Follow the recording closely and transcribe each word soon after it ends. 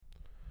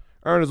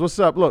Ernest, what's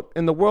up? Look,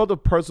 in the world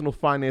of personal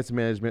finance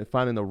management,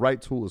 finding the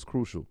right tool is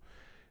crucial.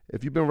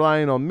 If you've been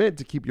relying on Mint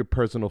to keep your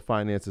personal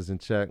finances in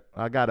check,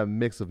 I got a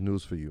mix of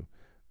news for you.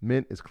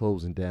 Mint is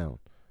closing down.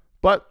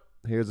 But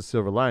here's a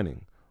silver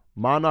lining.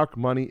 Monarch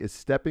Money is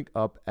stepping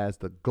up as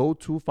the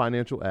go-to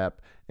financial app,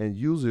 and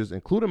users,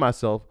 including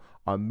myself,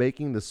 are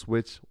making the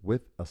switch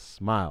with a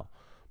smile.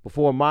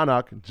 Before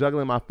Monarch,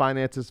 juggling my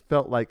finances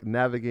felt like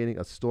navigating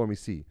a stormy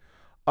sea.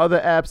 Other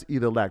apps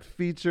either lacked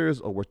features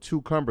or were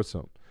too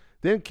cumbersome.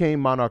 Then came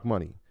Monarch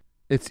Money.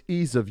 Its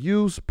ease of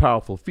use,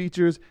 powerful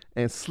features,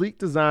 and sleek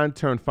design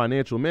turned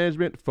financial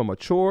management from a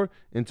chore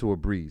into a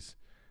breeze.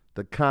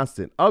 The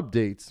constant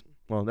updates,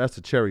 well, that's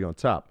the cherry on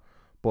top.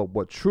 But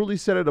what truly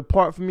set it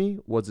apart for me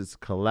was its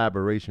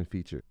collaboration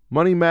feature.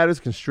 Money matters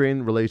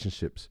constrain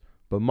relationships,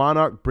 but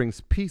Monarch brings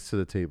peace to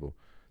the table.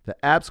 The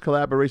app's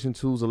collaboration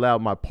tools allow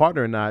my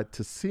partner and I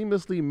to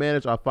seamlessly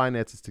manage our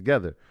finances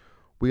together.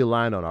 We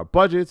aligned on our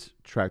budgets,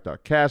 tracked our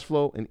cash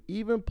flow, and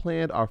even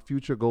planned our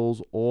future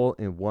goals all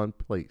in one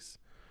place.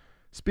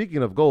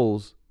 Speaking of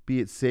goals,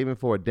 be it saving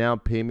for a down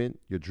payment,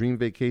 your dream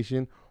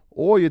vacation,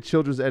 or your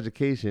children's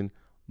education,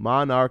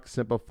 Monarch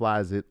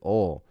simplifies it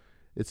all.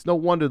 It's no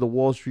wonder the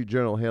Wall Street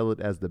Journal hailed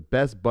it as the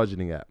best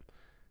budgeting app.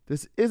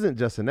 This isn't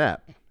just an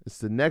app. It's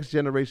the next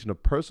generation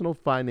of personal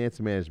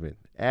finance management,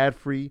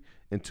 ad-free,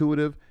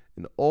 intuitive,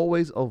 and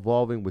always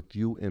evolving with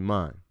you in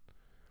mind.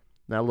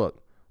 Now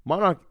look,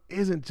 Monarch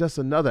isn't just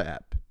another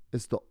app.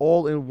 It's the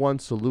all-in-one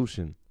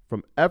solution.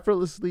 From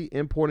effortlessly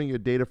importing your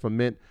data from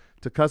Mint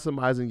to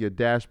customizing your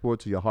dashboard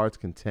to your heart's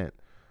content.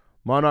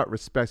 Monarch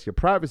respects your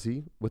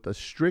privacy with a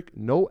strict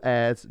no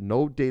ads,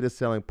 no data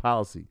selling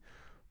policy.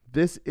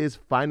 This is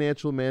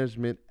financial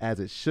management as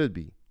it should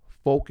be,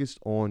 focused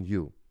on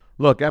you.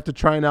 Look, after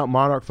trying out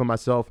Monarch for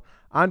myself,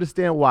 I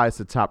understand why it's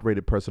the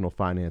top-rated personal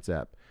finance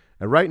app.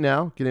 And right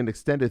now, get an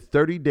extended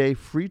 30-day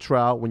free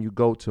trial when you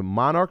go to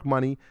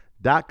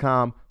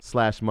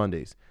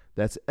monarchmoney.com/Mondays.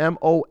 That's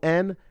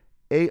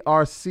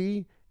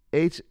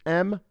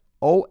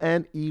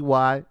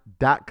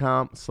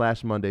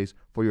MONARCHMONEY.com/Mondays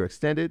for your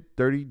extended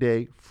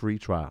 30-day free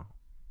trial.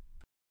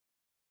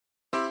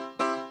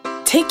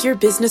 Take your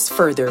business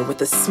further with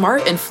the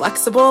smart and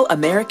flexible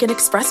American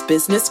Express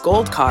Business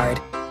Gold Card.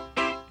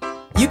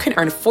 You can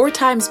earn 4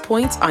 times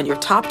points on your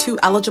top 2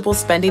 eligible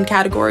spending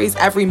categories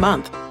every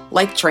month,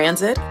 like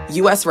transit,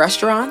 U.S.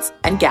 restaurants,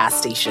 and gas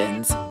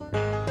stations.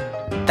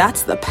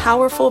 That's the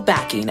powerful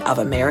backing of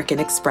American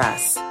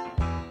Express.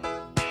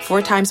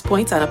 4 times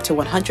points on up to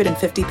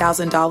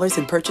 $150,000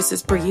 in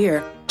purchases per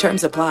year.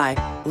 Terms apply.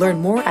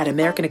 Learn more at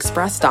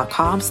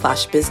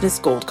americanexpress.com/business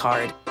gold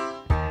card.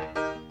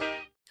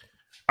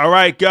 All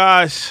right,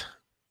 guys.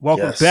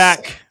 Welcome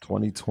back.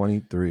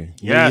 2023.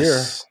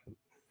 Yes.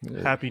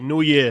 Happy New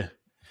Year.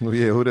 New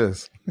Year, who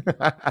this?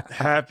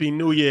 Happy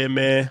New Year,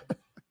 man.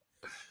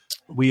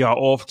 We are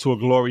off to a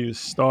glorious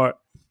start.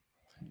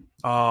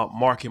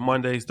 Market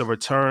Mondays, the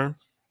return.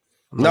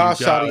 Nah,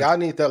 Shotty, I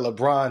need that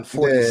LeBron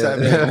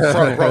 47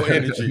 front row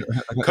energy.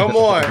 Come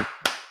on.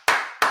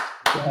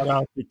 Shout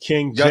out to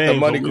King James. Got the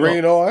money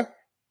green on?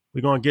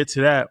 We're going to get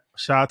to that.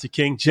 Shout out to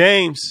King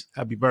James.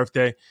 Happy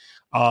birthday.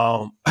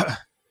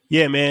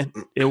 Yeah, man,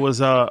 it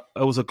was a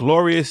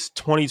glorious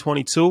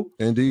 2022.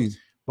 Indeed.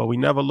 But we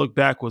never look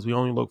backwards. We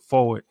only look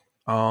forward.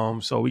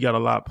 So we got a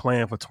lot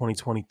planned for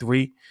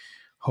 2023.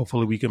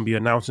 Hopefully we can be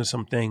announcing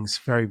some things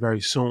very, very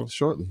soon.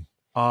 Shortly.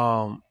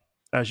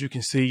 As you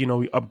can see,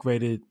 we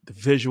upgraded the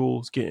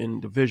visuals, getting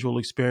the visual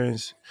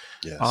experience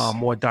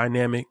more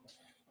dynamic.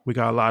 We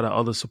got a lot of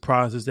other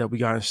surprises that we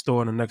got in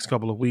store in the next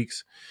couple of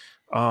weeks.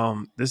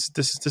 This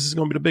is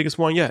going to be the biggest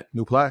one yet.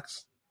 New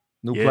plaques.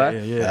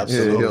 Yeah.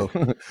 Absolutely.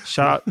 Yeah.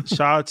 Shout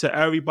out to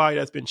everybody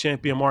that's been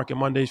champion Market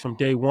Mondays from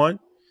day one.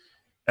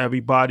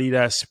 Everybody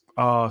that's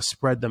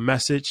spread the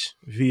message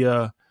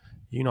via,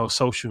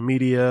 social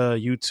media,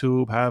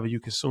 YouTube, however you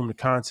consume the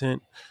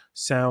content,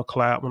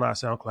 SoundCloud, well, not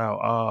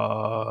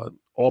SoundCloud,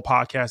 all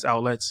podcast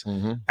outlets,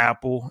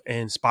 Apple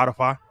and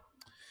Spotify.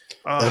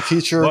 And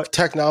future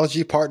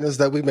technology partners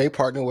that we may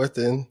partner with.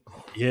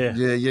 Yeah.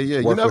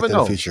 You never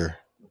know. Future.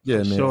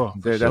 Yeah, man. Sure.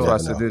 That's why I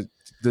said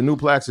the new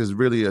plaques is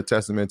really a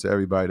testament to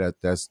everybody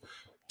that's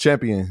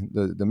championing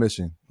the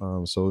mission.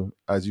 So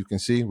as you can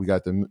see, we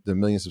got the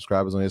million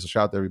subscribers on here. So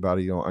shout out to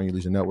everybody on Your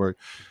Leisure Network.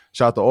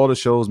 Shout out to all the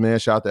shows, man.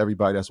 Shout out to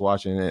everybody that's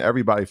watching and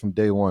everybody from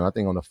day one. I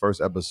think on the first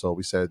episode,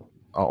 we said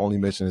our only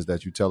mission is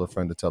that you tell a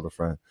friend to tell a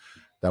friend.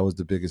 That was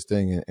the biggest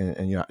thing.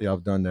 And y'all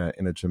have done that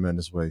in a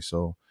tremendous way.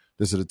 So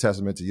this is a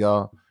testament to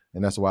y'all.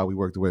 And that's why we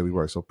work the way we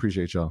work. So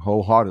appreciate y'all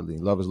wholeheartedly.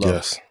 Love is love.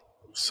 Yes.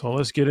 So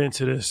let's get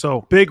into this.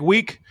 So big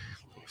week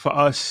for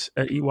us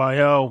at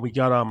EYL. We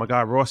got my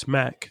guy Ross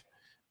Mack.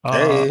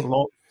 Hey.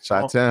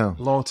 Chi-Town.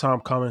 Long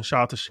time coming.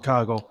 Shout out to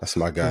Chicago. That's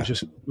my guy.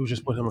 We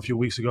just with him a few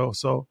weeks ago.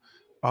 So,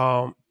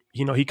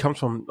 he comes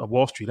from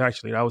Wall Street,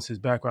 actually. That was his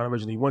background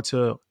originally. He went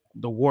to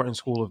the Wharton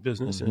School of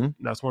Business, and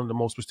that's one of the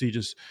most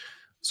prestigious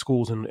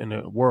schools in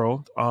the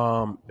world,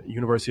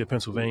 University of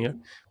Pennsylvania.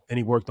 And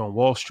he worked on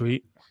Wall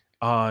Street.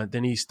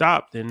 Then he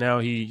stopped, and now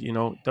he,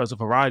 does a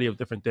variety of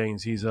different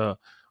things. He's a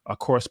a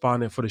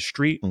correspondent for The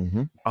Street,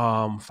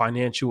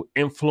 financial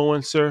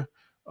influencer,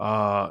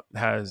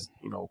 has,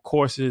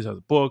 courses, has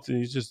books, and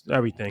he's just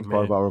everything, man.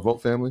 Part of our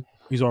Revolt family.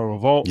 He's on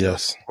Revolt.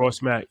 Yes.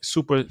 Ross Mack,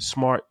 super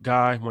smart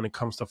guy when it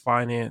comes to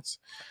finance.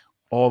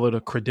 All of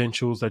the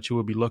credentials that you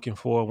would be looking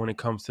for when it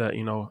comes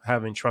to,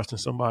 having trust in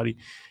somebody.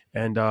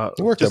 And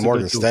he worked at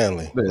Morgan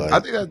Stanley. I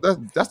think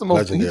that's the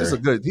most.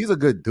 Legendary. He's a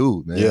good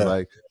dude, man. Yeah.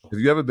 Like, if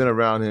you ever been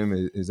around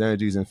him, his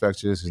energy is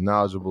infectious. He's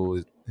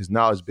knowledgeable. His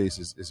knowledge base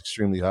is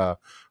extremely high.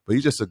 But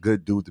he's just a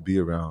good dude to be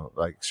around.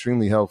 Like,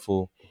 extremely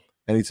helpful.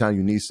 Anytime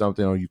you need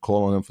something or you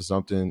call on him for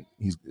something,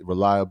 he's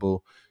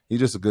reliable. He's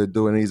just a good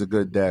dude, and he's a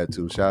good dad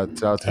too.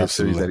 Shout out to the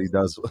series that he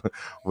does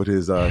with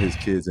his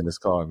kids in his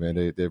car,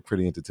 man. They're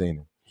pretty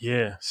entertaining.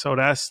 Yeah, so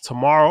that's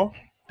tomorrow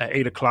at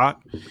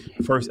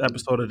 8:00, first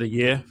episode of the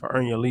year for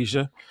Earn Your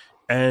Leisure.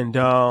 And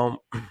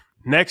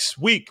next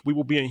week, we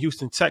will be in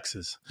Houston,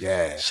 Texas.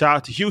 Yeah. Shout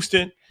out to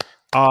Houston.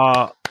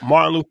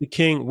 Martin Luther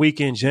King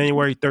weekend,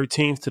 January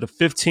 13th to the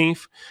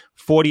 15th,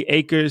 40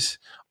 Acres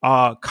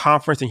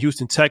conference in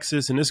Houston,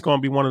 Texas. And it's going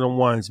to be one of the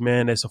ones,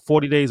 man. There's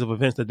 40 days of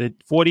events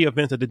 40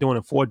 events that they're doing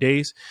in 4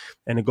 days.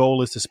 And the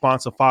goal is to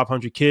sponsor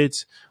 500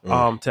 kids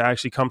to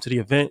actually come to the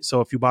event.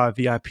 So if you buy a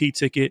VIP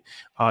ticket,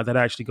 that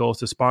actually goes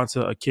to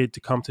sponsor a kid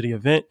to come to the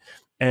event.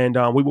 And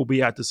we will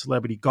be at the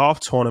Celebrity Golf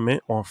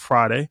Tournament on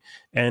Friday.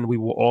 And we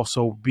will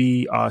also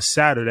be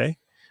Saturday.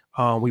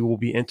 We will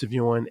be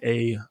interviewing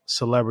a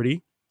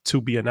celebrity to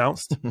be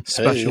announced.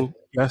 Special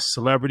guest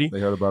celebrity.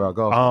 They heard about our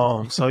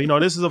golf. So,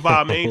 this is a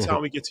vibe.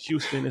 Anytime we get to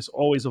Houston, it's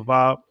always a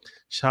vibe.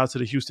 Shout out to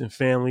the Houston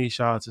family.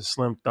 Shout out to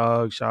Slim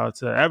Thug. Shout out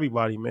to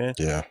everybody, man.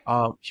 Yeah.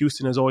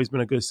 Houston has always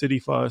been a good city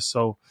for us.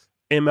 So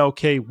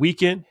MLK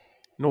weekend,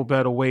 no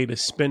better way to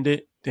spend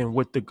it than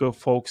with the good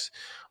folks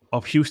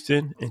of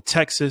Houston and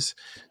Texas.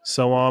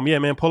 So, yeah,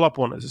 man, pull up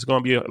on us. It's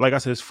going to be, like I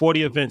said, it's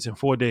 40 events in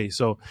 4 days.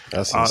 So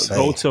that's insane.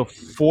 Go to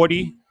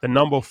 40, the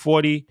number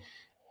 40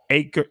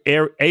 acre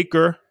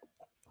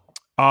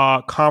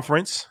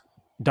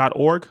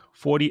conference.org,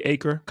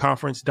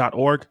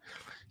 40acreconference.org.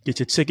 Get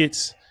your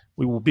tickets.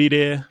 We will be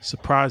there.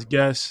 Surprise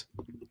guests,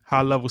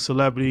 high level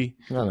celebrity.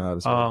 I know how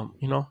to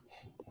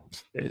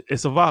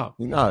it's a vibe.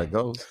 You know how it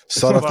goes.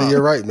 Start off the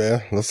year right,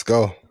 man. Let's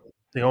go.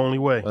 The only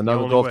way.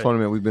 Another golf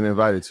tournament we've been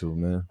invited to,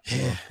 man. So,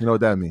 you know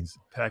what that means.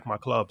 Pack my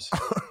clubs.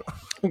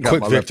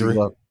 Quick victory.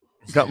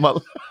 Got my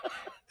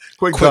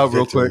quick job,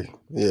 real quick.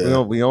 Yeah.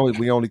 We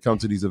only come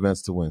to these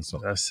events to win.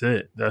 So that's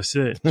it.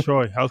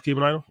 Troy,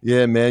 housekeeping item?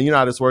 Yeah, man. You know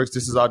how this works.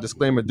 This is our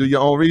disclaimer. Do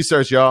your own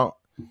research, y'all.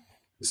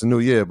 It's a new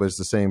year, but it's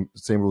the same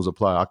rules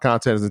apply. Our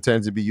content is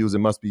intended to be used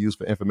and must be used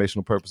for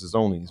informational purposes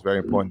only. It's very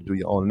important to do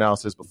your own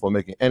analysis before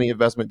making any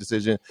investment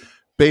decision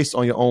based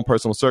on your own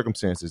personal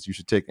circumstances. You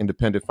should take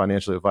independent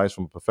financial advice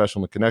from a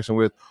professional in connection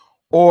with,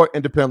 or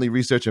independently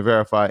research and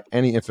verify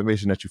any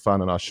information that you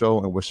find on our show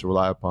and wish to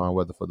rely upon,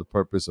 whether for the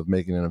purpose of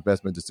making an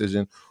investment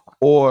decision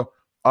or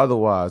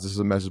otherwise. This is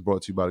a message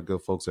brought to you by the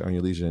good folks at Earn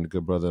Your Leisure and the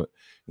good brother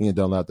Ian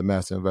Dunlap, the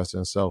master investor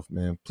himself,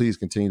 man. Please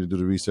continue to do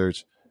the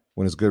research.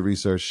 When it's good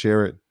research,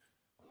 share it.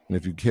 And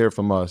if you hear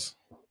from us,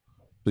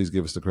 please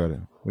give us the credit.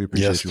 We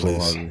appreciate you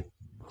wholeheartedly.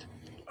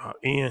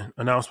 Ian,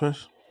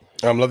 announcements?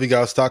 Love you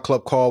guys. Stock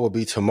Club call will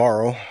be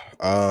tomorrow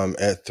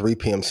at 3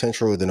 p.m.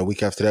 Central. Then a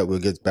week after that, we'll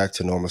get back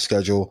to normal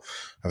schedule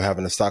of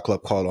having a Stock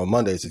Club call on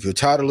Mondays. If you're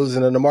tired of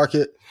losing in the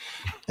market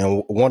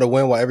and want to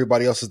win while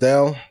everybody else is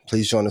down,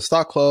 please join the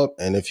Stock Club.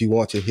 And if you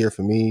want to hear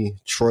from me,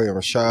 Troy, and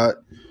Rashad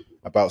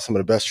about some of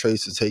the best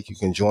trades to take, you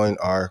can join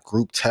our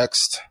group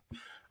text.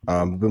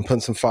 We've been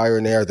putting some fire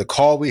in there. The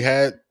call we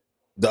had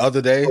the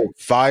other day,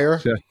 fire.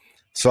 Yeah.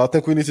 So I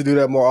think we need to do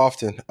that more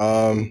often.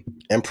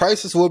 And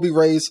prices will be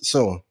raised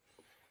soon.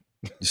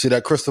 You see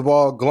that crystal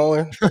ball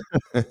glowing?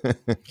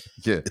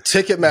 Yeah.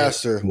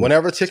 Ticketmaster.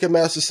 Whenever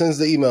Ticketmaster sends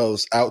the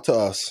emails out to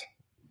us,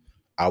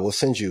 I will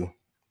send you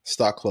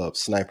Stock Club,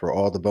 Sniper,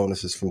 all the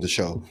bonuses from the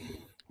show.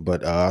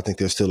 But I think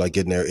they're still like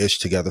getting their ish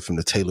together from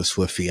the Taylor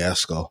Swift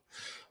fiasco.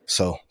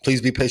 So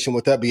please be patient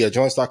with that. But yeah,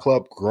 join Stock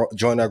Club,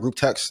 join our group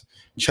text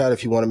chat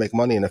if you want to make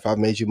money. And if I've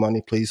made you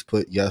money, please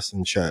put yes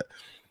in chat.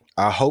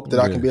 I hope that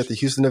I can be at the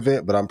Houston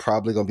event, but I'm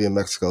probably going to be in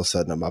Mexico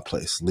setting up my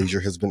place. Leisure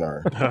has been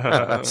earned.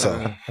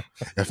 So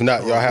if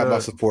not, y'all have my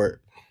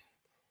support.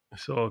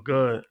 It's all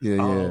good.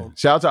 Yeah.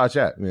 Shout out to our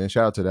chat, man.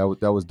 Shout out to that.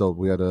 That was dope.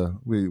 We had it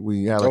was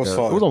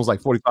almost like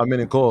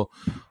 45-minute call.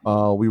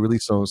 We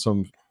released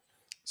some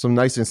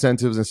nice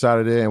incentives inside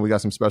of there, and we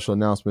got some special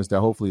announcements that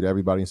hopefully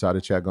everybody inside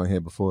the chat going to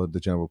hear before the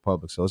general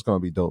public. So it's going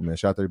to be dope, man.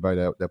 Shout out to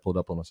everybody that pulled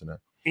up on us in that.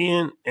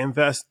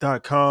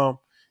 IanInvest.com.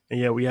 And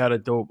yeah, we had a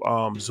dope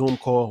Zoom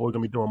call. We're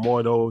going to be doing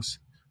more of those.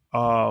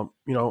 The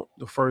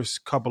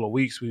first couple of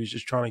weeks, we was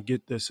just trying to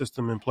get the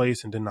system in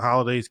place, and then the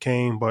holidays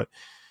came, but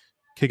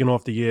kicking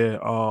off the year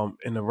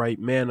in the right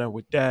manner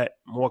with that,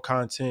 more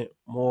content,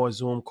 more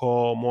Zoom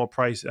call, more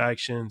price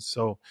action.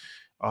 So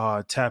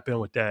tap in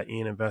with that,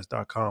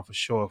 IanInvest.com for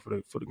sure for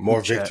the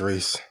more chat.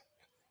 Victories.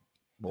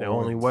 The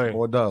only way.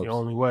 More dubs. The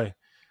only way.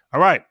 All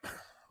right,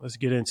 let's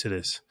get into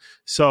this.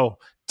 So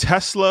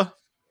Tesla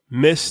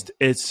missed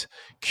its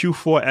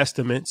Q4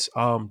 estimates.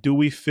 Do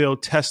we feel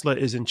Tesla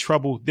is in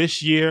trouble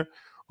this year,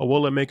 or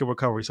will it make a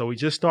recovery? So we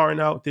just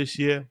starting out this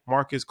year.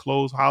 Markets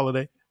closed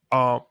holiday,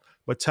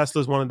 but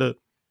Tesla's one of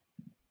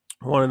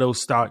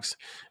those stocks,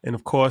 and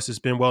of course, it's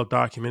been well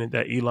documented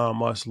that Elon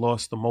Musk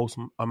lost the most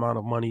amount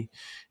of money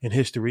in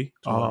history.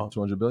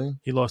 200 billion.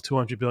 He lost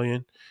 200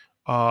 billion,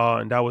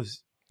 and that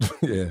was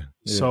yeah.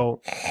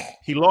 So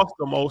he lost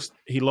the most.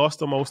 He lost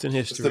the most in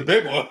history. It's the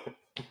big one.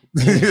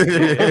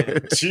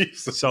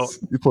 Jesus. So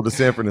you pulled the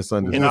Sanford and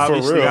Son. And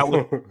obviously that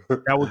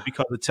was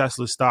because the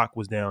Tesla stock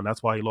was down.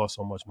 That's why he lost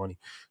so much money.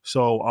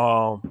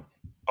 So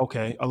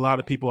okay, a lot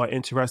of people are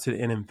interested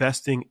in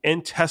investing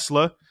in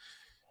Tesla.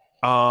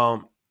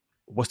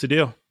 What's the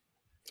deal?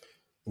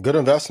 Good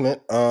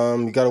investment.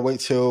 You got to wait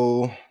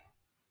till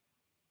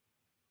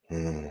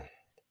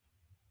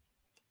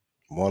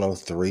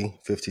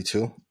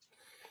 103.52.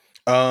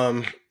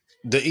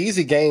 The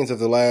easy gains of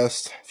the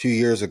last few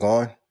years are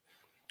gone.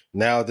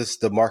 Now this is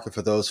the market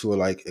for those who are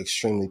like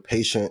extremely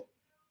patient,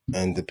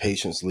 and the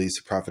patience leads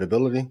to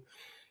profitability.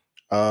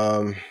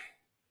 I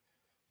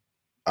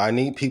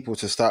need people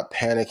to stop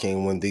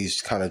panicking when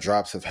these kind of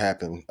drops have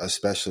happened,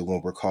 especially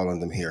when we're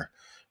calling them here.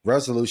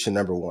 Resolution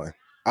number 1.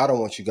 I don't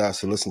want you guys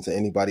to listen to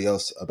anybody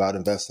else about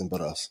investing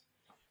but us.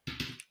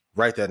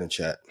 Write that in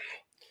chat.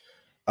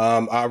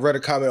 I read a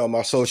comment on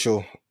my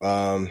social.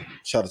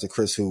 Shout out to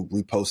Chris who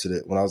reposted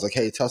it when I was like,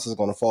 hey, Tesla's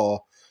going to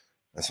fall.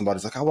 And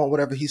somebody's like, I want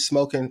whatever he's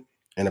smoking.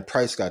 And the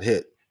price got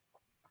hit.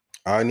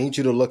 I need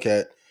you to look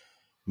at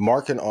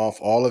marking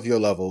off all of your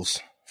levels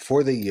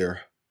for the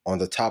year on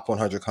the top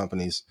 100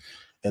 companies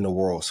in the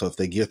world. So if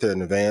they get there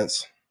in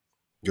advance,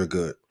 you're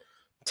good.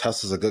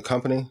 Tesla's a good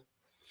company.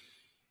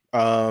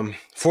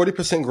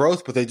 40%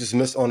 growth, but they just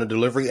missed on a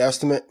delivery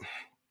estimate.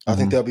 I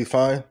think they'll be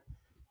fine.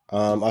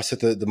 I said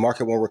the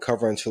market won't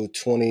recover until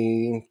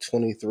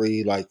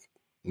 2023, like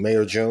May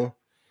or June.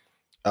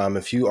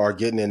 If you are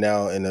getting it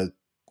now in a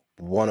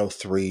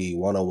 103,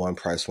 101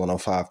 price,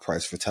 105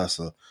 price for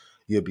Tesla,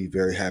 you'll be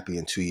very happy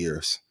in 2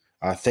 years.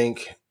 I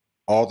think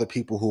all the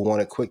people who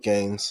wanted quick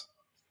gains,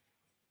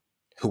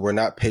 who were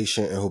not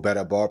patient and who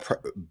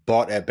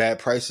bought at bad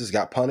prices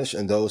got punished,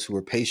 and those who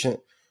were patient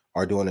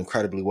are doing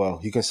incredibly well.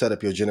 You can set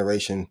up your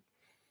generation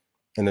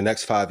in the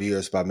next 5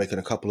 years by making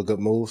a couple of good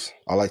moves.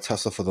 I like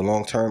Tesla for the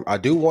long term. I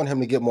do want him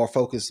to get more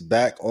focus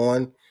back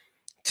on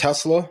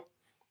Tesla.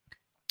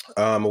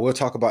 We'll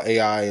talk about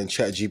AI and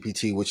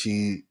ChatGPT, which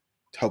he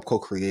helped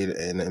co-create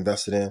and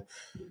invested in,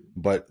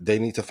 but they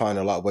need to find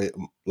a lot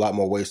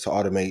more ways to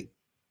automate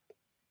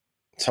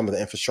some of the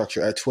infrastructure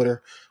at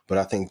Twitter. But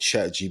I think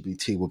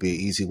ChatGPT will be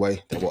an easy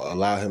way that will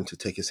allow him to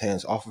take his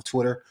hands off of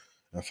Twitter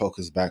and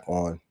focus back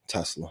on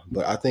Tesla.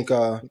 But I think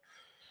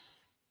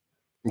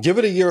give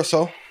it a year or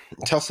so,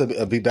 Tesla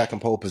will be back in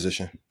pole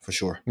position for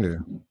sure. Yeah.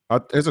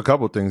 There's a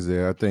couple of things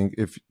there. I think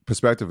if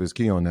perspective is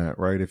key on that,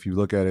 right? If you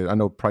look at it, I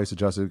know price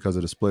adjusted because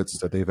of the splits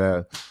that they've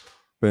had.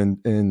 But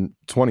in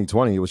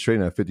 2020, it was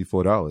trading at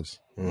 $54,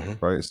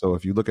 right? So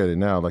if you look at it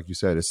now, like you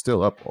said, it's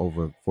still up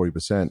over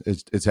 40%.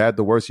 It's had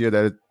the worst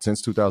year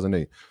since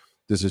 2008.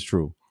 This is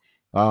true.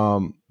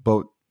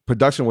 But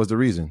production was the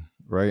reason,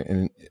 right?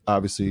 And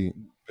obviously,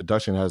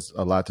 production has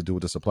a lot to do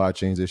with the supply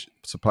chain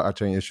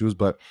issues,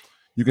 but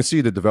you can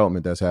see the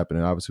development that's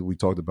happening. Obviously, we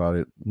talked about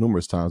it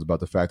numerous times about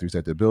the factories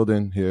that they're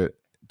building here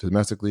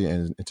domestically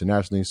and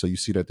internationally. So you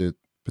see that there's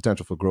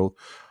potential for growth.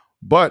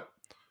 But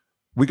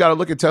we got to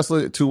look at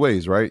Tesla 2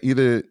 ways, right?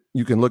 Either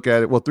you can look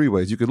at it, 3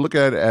 ways. You could look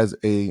at it as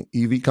a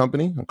EV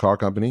company, a car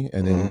company,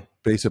 and then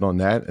base it on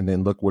that, and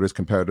then look what its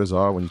competitors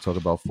are when you talk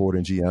about Ford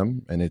and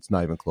GM, and it's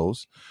not even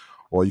close.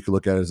 Or you could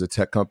look at it as a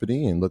tech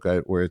company and look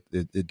at where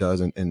it does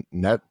in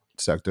that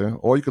sector.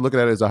 Or you could look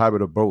at it as a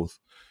hybrid of both.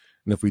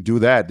 And if we do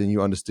that, then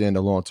you understand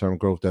the long-term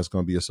growth that's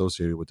going to be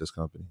associated with this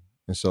company.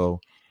 And so,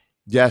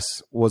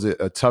 yes, was it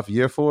a tough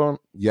year for them?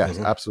 Yes,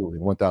 absolutely,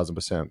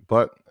 1,000%.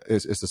 But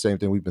it's the same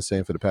thing we've been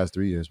saying for the past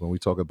 3 years. When we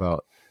talk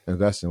about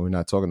investing, we're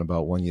not talking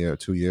about 1 year or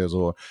 2 years,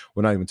 or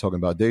we're not even talking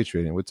about day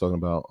trading. We're talking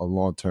about a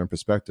long-term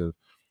perspective.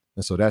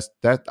 And so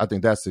that I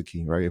think that's the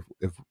key, right?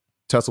 If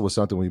Tesla was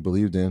something we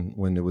believed in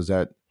when it was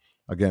at,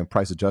 again,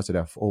 price adjusted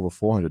at over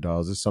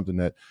 $400, it's something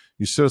that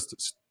you still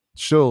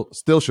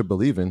should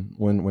believe in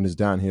when it's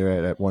down here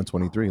at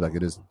 123 like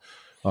it is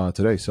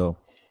today. So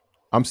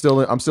I'm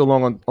still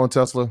long on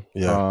Tesla.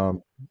 Yeah.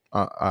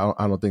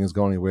 I don't think it's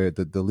going anywhere.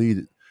 The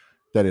lead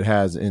that it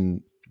has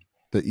in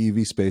the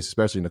EV space,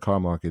 especially in the car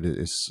market,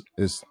 is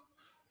it's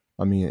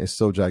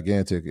so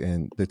gigantic,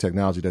 and the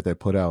technology that they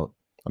put out.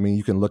 I mean,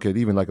 you can look at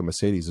even like a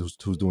Mercedes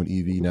who's doing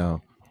EV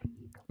now.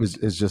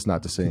 It's just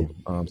not the same.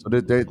 So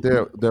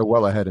they're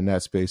well ahead in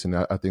that space, and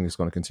I think it's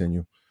going to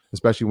continue,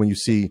 especially when you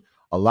see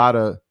a lot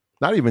of,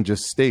 not even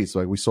just states,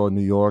 like we saw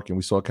New York and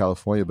we saw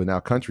California, but now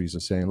countries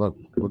are saying, look,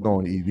 we're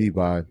going EV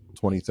by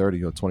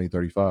 2030 or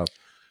 2035.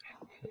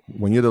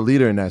 When you're the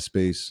leader in that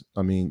space,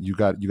 I mean, you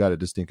got a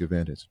distinct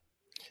advantage.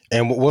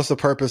 And what's the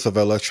purpose of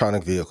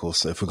electronic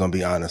vehicles, if we're going to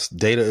be honest?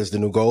 Data is the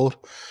new gold.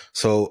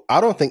 So I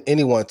don't think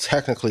anyone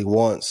technically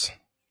wants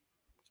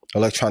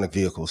electronic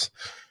vehicles.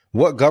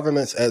 What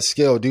governments at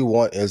scale do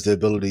want is the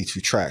ability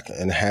to track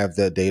and have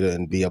that data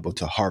and be able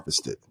to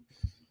harvest it.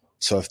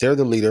 So if they're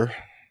the leader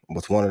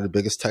with one of the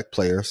biggest tech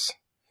players,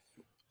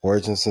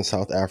 origins in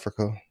South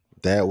Africa,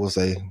 dad was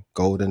a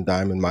gold and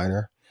diamond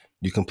miner.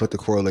 You can put the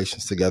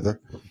correlations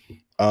together.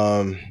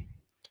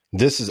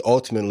 This is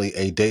ultimately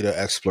a data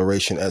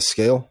exploration at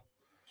scale.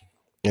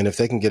 And if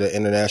they can get an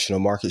international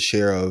market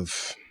share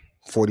of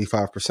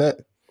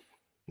 45%,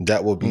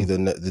 that will be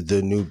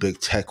the new big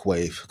tech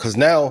wave. Because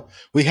now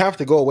we have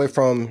to go away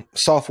from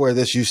software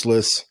that's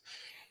useless.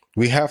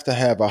 We have to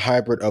have a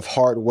hybrid of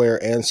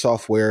hardware and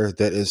software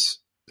that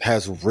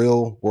has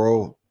real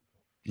world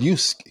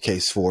use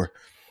case for.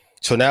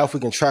 So now if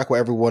we can track where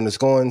everyone is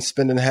going,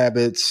 spending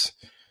habits,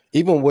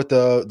 even with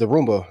the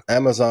Roomba,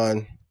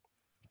 Amazon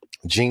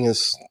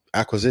Genius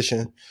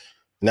acquisition,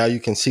 now you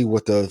can see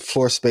what the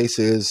floor space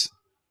is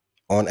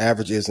on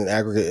average is in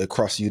aggregate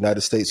across the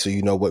United States. So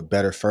you know what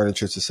better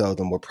furniture to sell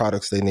them, what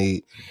products they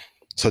need.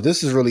 So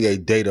this is really a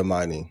data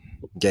mining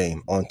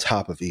game on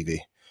top of EV.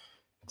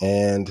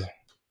 And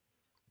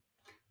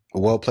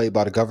well played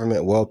by the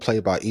government, well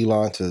played by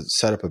Elon to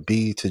set up a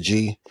B to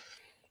G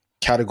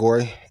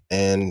category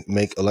and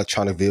make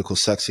electronic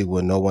vehicles sexy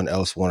when no one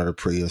else wanted a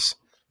Prius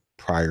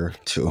prior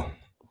to.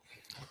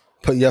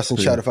 Put yes in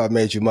chat if I've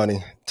made you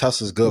money.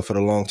 Tesla's good for the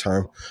long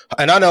term.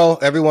 And I know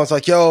everyone's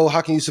like, yo,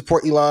 how can you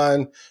support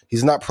Elon?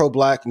 He's not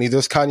pro-black. Neither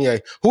is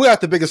Kanye. Who got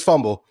the biggest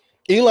fumble?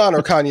 Elon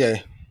or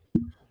Kanye?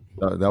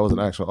 That was an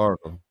actual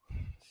article.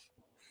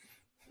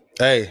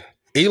 Hey,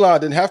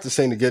 Elon didn't have to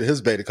sing to get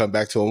his bae to come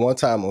back to him one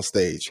time on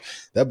stage.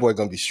 That boy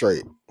going to be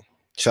straight.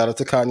 Shout out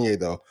to Kanye,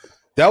 though.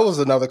 That was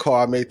another call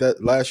I made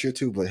that last year,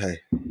 too. But hey,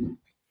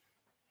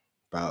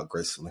 bowed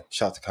gracefully.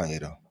 Shout out to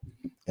Kanye, though.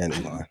 And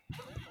Elon.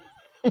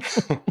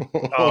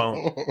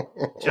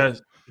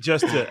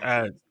 Just to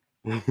add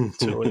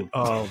to it,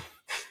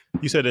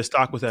 you said the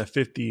stock was at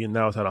 50 and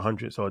now it's at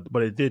 100. So,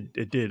 but it did.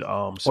 Split.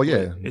 Oh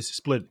yeah, it's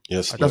split.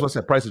 Yes, that's what I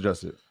said. Price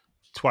adjusted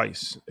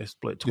twice. It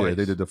split twice. Yeah,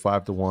 they did the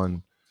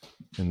 5-1,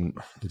 and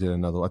they did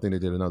another. I think they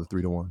did another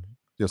 3-1.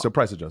 Yeah, so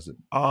price adjusted.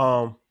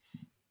 Yeah.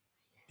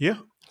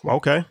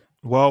 Okay.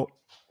 Well,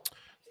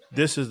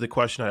 this is the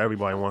question that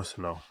everybody wants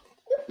to know.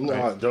 No,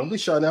 right? Don't be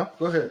shy now.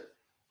 Go ahead.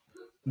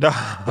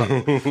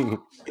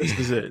 This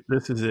is it.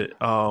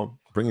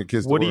 Bring your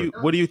kids. What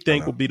do you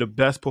think will be the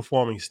best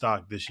performing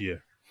stock this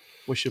year?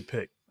 What's your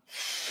pick?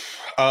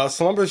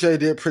 Schlumberger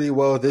did pretty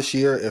well this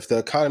year. If the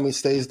economy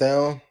stays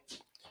down,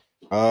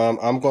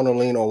 I'm going to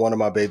lean on one of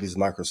my babies,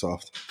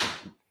 Microsoft,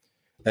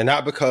 and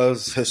not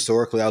because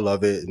historically I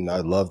love it and I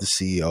love the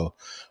CEO,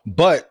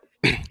 but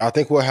I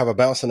think we'll have a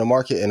bounce in the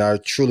market, and I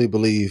truly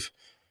believe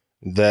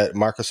that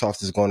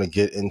Microsoft is going to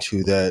get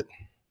into that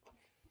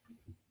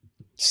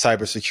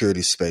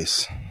cybersecurity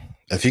space.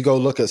 If you go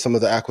look at some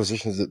of the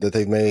acquisitions that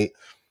they've made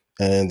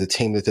and the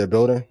team that they're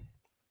building,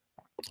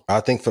 I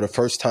think for the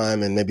first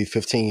time in maybe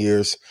 15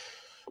 years,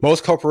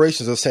 most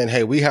corporations are saying,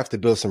 hey, we have to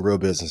build some real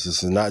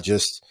businesses and not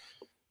just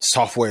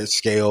software at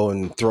scale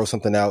and throw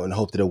something out and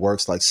hope that it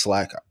works like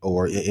Slack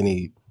or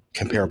any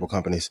comparable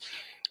companies.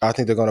 I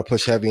think they're going to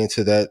push heavy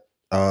into that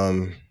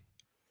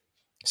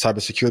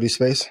cybersecurity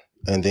space.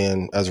 And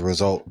then as a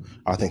result,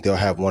 I think they'll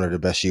have one of the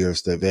best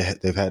years that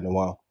they've had in a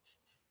while.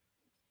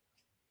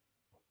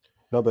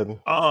 No, baby.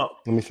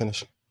 Let me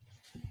finish.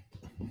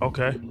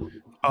 Okay.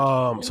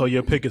 So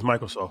your pick is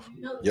Microsoft.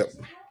 Yep.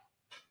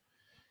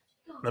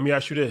 Let me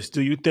ask you this.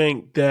 Do you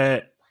think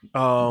that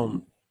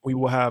we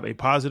will have a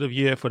positive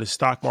year for the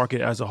stock market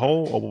as a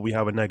whole, or will we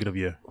have a negative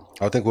year?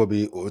 I think we'll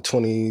be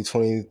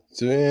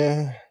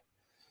 2023.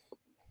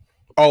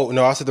 Oh,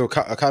 no, I said the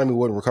economy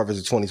wouldn't recover to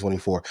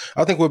 2024.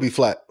 I think we'll be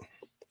flat.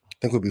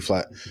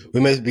 We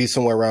may be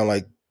somewhere around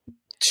like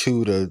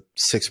 2 to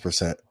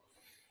 6%.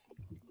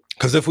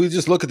 Because if we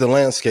just look at the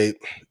landscape,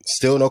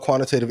 still no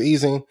quantitative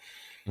easing.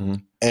 Mm-hmm.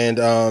 And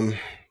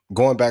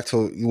going back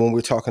to when we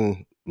were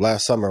talking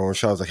last summer, when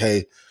Rashad was like,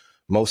 hey,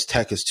 most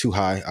tech is too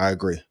high. I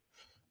agree.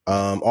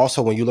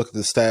 Also, when you look at the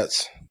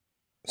stats,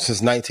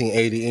 since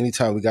 1980,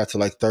 anytime we got to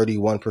like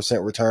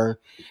 31% return,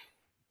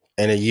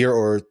 in a year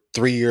or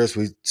 3 years,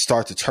 we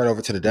start to turn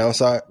over to the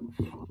downside.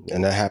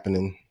 And that happened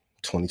in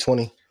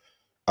 2020.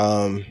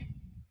 Can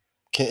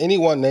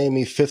anyone name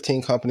me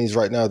 15 companies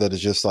right now that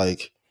is just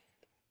like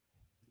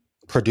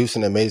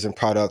producing amazing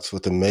products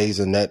with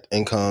amazing net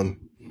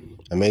income,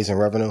 amazing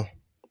revenue?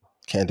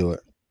 Can't do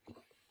it.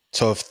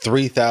 So if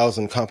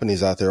 3,000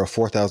 companies out there or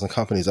 4,000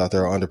 companies out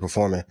there are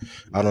underperforming,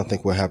 I don't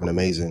think we'll have an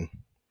amazing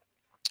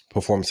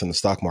performance in the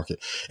stock market.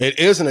 It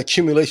is an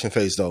accumulation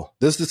phase though.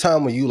 This is the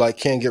time when you like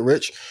can get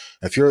rich.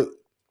 If you're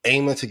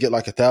aiming to get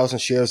like 1,000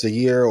 shares a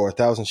year or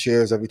 1,000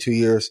 shares every 2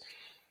 years,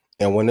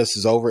 and when this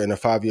is over in a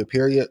 5-year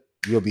period,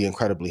 you'll be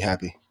incredibly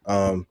happy.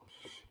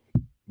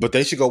 But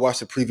they should go watch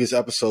the previous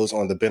episodes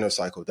on the Benner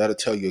cycle. That'll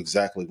tell you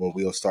exactly when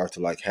we'll start to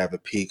like have a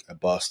peak, a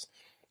bust,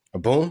 a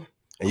boom,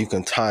 and you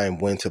can time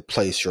when to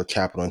place your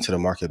capital into the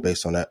market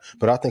based on that.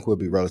 But I think we'll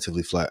be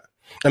relatively flat.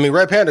 I mean,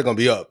 Red Panda going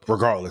to be up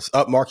regardless,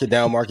 up market,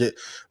 down market.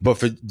 But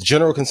for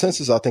general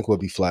consensus, I think we'll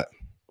be flat.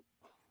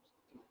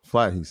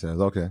 Flat, he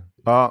says. Okay.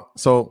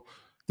 So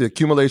the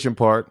accumulation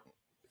part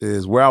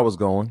is where I was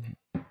going.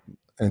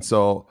 And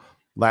so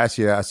last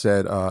year I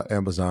said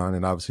Amazon,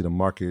 and obviously the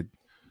market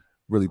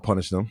really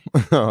punished them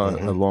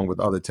along with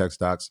other tech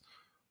stocks.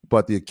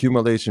 But the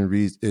accumulation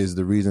is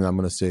the reason I'm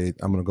going to say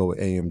I'm going to go with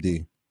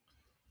AMD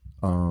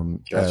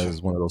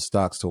as one of those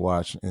stocks to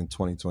watch in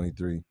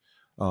 2023.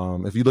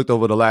 If you looked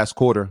over the last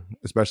quarter,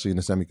 especially in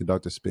the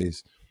semiconductor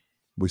space,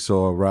 we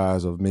saw a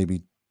rise of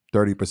maybe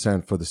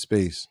 30% for the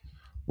space,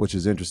 which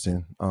is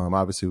interesting.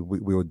 Obviously,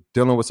 we were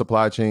dealing with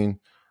supply chain,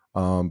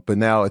 but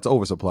now it's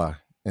oversupply,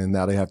 and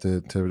now they have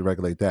to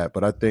regulate that.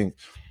 But I think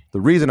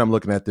the reason I'm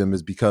looking at them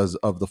is because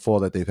of the fall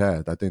that they've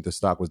had. I think the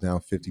stock was down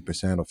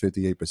 50% or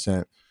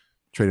 58%,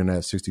 trading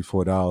at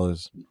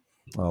 $64.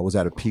 Was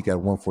at a peak at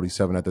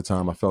 147 at the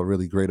time. I felt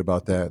really great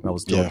about that. I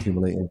was still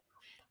accumulating.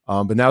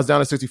 But now it's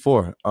down to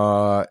 64.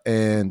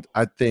 And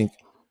I think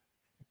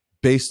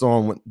based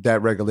on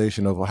that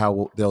regulation of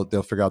how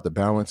they'll figure out the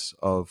balance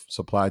of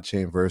supply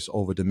chain versus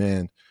over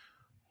demand,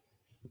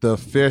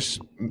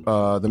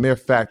 the mere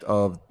fact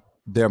of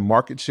their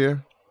market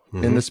share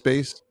in the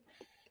space,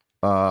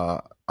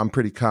 I'm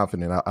pretty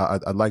confident.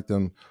 I like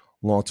them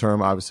long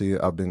term. Obviously,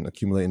 I've been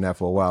accumulating that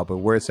for a while, but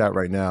where it's at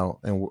right now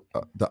and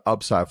the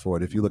upside for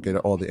it, if you look at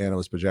all the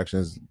analyst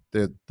projections,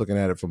 they're looking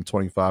at it from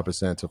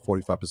 25% to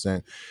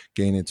 45%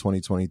 gain in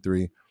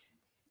 2023.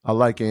 I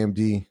like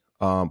AMD,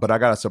 but I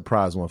got a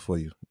surprise one for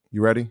you.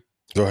 You ready?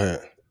 Go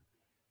ahead.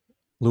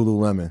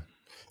 Lululemon.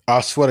 I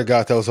swear to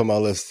God, that was on my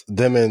list.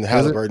 Them and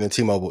Halliburton and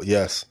T-Mobile.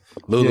 Yes.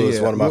 Lulu is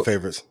one of my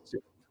favorites.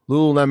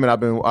 Lululemon, I've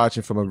been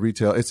watching from a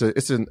retail. It's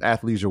an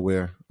athleisure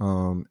wear.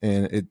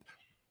 And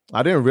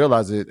I didn't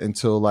realize it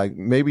until like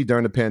maybe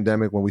during the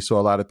pandemic when we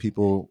saw a lot of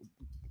people,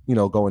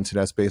 go into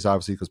that space,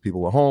 obviously, because people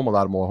were home, a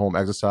lot more home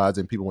exercise,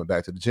 and people went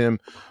back to the gym.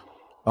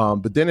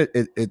 But then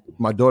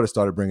my daughter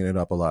started bringing it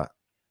up a lot.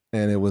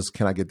 And it was,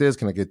 can I get this?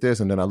 Can I get this?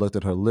 And then I looked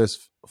at her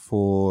list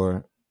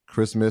for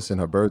Christmas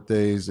and her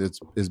birthdays. It's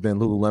been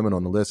Lululemon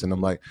on the list. And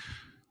I'm like,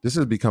 this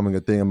is becoming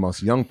a thing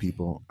amongst young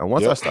people. And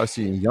once I start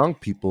seeing young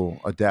people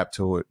adapt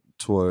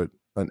toward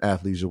an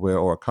athleisure wear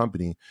or a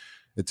company,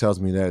 it tells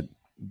me that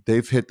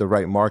they've hit the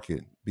right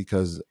market,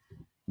 because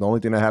the only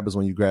thing that happens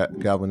when you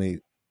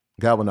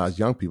galvanize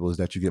young people is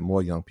that you get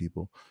more young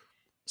people.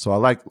 So I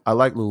like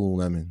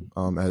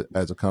Lululemon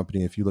as a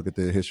company. If you look at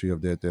the history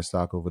of their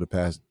stock over the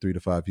past 3 to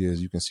 5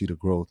 years, you can see the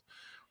growth.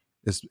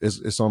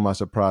 It's on my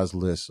surprise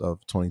list of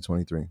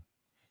 2023.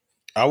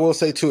 I will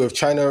say too, if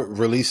China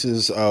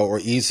releases or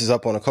eases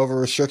up on the COVID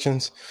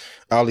restrictions,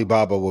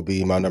 Alibaba will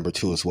be my number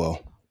 2 as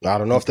well. I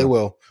don't know if they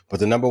will,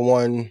 but the number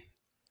 1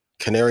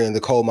 canary in the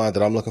coal mine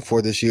that I'm looking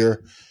for this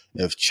year,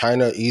 if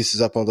China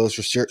eases up on those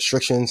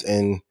restrictions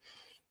and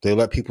they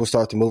let people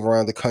start to move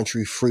around the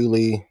country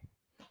freely,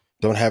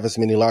 don't have as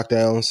many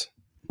lockdowns,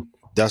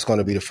 that's going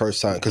to be the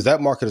first sign, because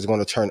that market is going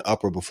to turn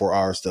upward before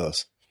ours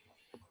does.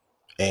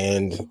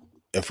 And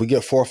if we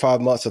get 4 or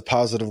 5 months of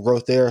positive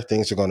growth there,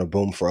 things are going to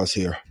boom for us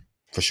here,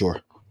 for sure.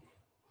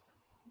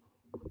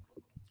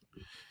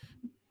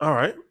 All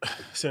right.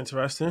 It's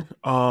interesting.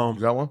 You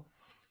got one?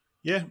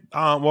 Yeah.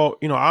 Well,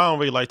 I don't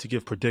really like to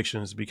give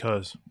predictions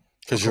because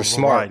you're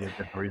smart.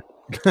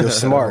 You're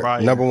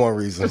smart. Number 1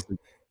 reason.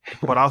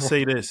 But I'll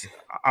say this: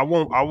 I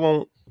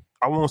won't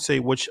say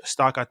which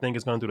stock I think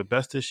is going to do the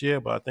best this year,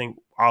 but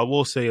I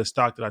will say a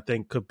stock that I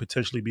think could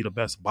potentially be the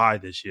best buy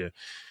this year.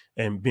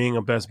 And being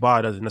a best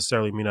buy doesn't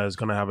necessarily mean that it's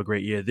going to have a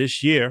great year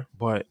this year,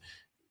 but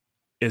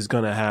it's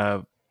going to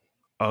have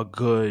a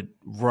good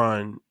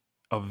run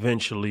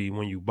eventually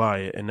when you buy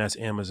it, and that's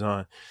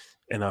Amazon.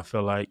 And I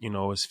feel like,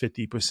 it's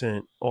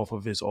 50% off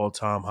of its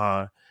all-time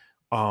high.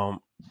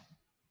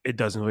 It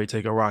doesn't really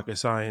take a rocket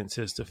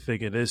scientist to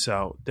figure this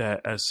out,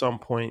 that at some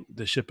point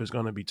the ship is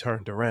going to be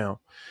turned around.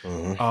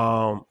 Mm-hmm.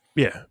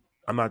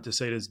 I'm not to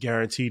say this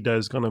guaranteed that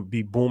it's going to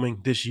be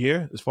booming this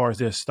year as far as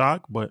their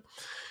stock, but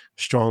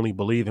strongly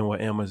believe in what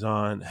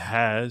Amazon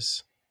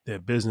has, their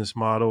business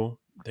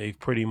model. They've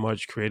pretty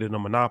much created a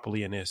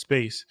monopoly in their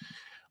space.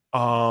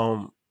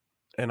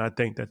 And I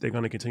think that they're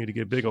going to continue to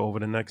get bigger over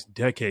the next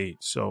decade.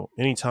 So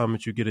anytime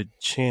that you get a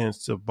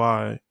chance to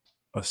buy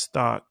a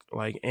stock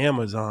like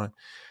Amazon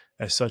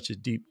at such a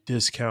deep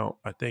discount,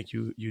 I think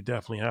you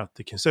definitely have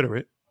to consider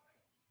it.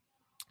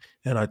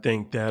 And I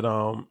think that,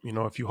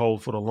 if you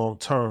hold for the long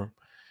term,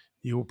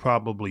 you will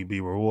probably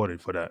be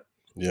rewarded for that.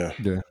 Yeah.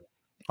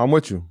 I'm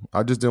with you.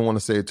 I just didn't want to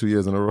say it 2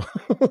 years in a row.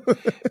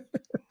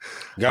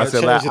 Gotta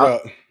change it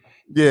up.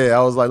 Yeah,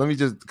 I was like, let me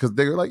just, because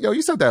they were like, yo,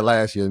 you said that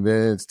last year,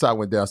 man. Stock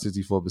went down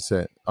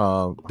 64%.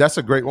 That's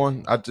a great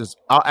one.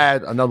 I'll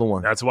add another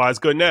one. That's why it's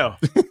good now.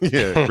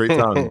 Yeah, great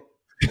timing.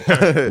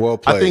 Well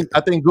played.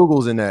 I think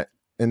Google's in that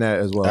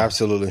as well.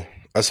 Absolutely.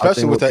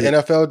 Especially with that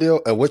NFL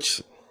deal,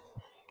 which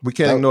we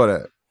can't ignore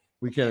that.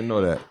 We can't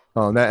ignore that.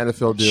 That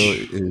NFL deal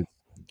is.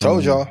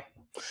 Told y'all.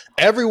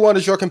 Everyone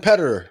is your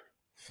competitor.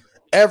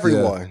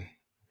 Everyone.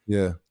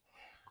 Yeah.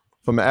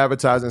 From an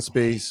advertising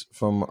space,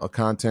 from a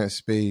content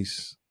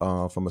space,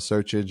 from a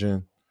search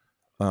engine,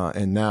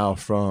 and now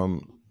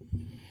from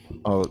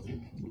a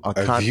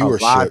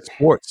viewership. A live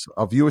sports,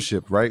 a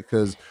viewership, right?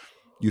 Because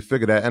you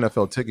figure that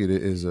NFL ticket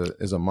is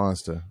a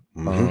monster.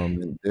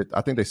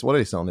 I think what are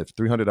they selling it?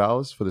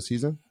 $300 for the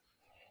season,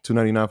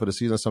 $299 for the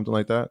season, something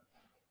like that.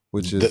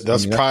 Which is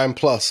that's Prime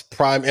Plus,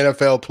 Prime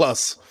NFL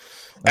Plus.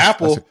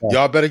 Apple,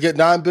 y'all better get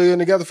 $9 billion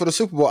together for the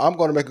Super Bowl. I'm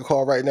going to make a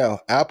call right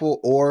now.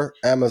 Apple or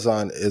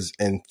Amazon is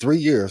in 3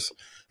 years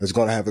is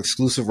going to have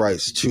exclusive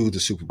rights to the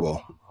Super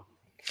Bowl.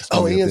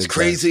 Oh, Ian's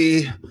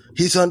crazy.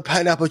 He's on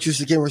pineapple juice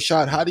again,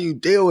 Rashad. How do you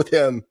deal with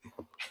him?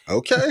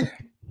 Okay.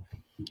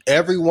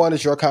 Everyone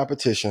is your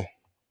competition.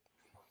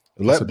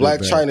 Let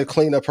Black China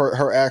clean up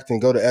her act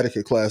and go to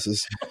etiquette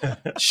classes.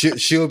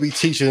 She'll be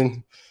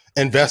teaching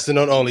investing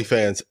on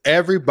OnlyFans.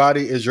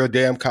 Everybody is your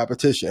damn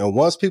competition. And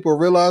once people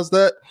realize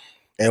that,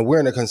 and we're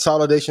in a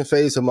consolidation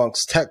phase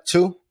amongst tech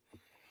too,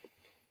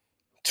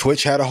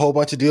 Twitch had a whole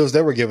bunch of deals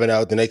they were giving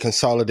out, then they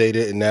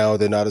consolidated, and now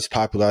they're not as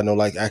popular. I know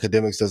like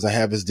Academics doesn't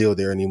have his deal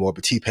there anymore,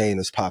 but T-Pain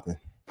is popping.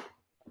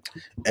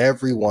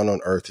 Everyone on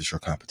earth is your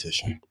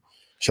competition.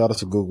 Shout out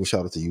to Google,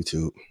 shout out to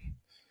YouTube.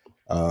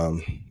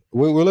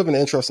 We're living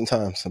in interesting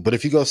times, but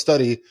if you go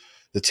study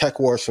the tech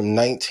wars from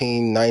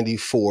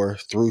 1994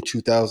 through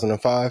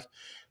 2005,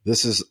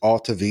 this is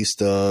Alta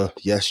Vista,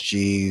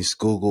 YesG's,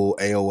 Google,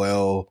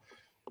 AOL,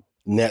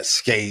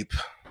 Netscape.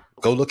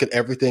 Go look at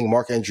everything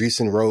Mark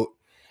Andreessen wrote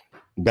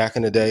back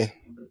in the day.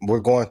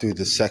 We're going through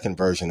the second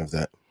version of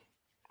that.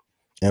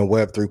 And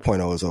Web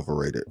 3.0 is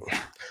overrated.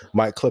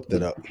 Mike, clip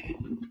that up.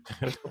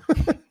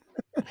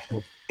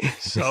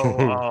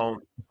 So,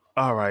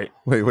 all right.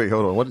 Wait,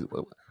 hold on.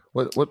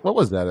 What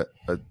was that?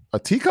 A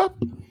teacup?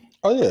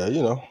 Oh, yeah,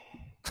 you know.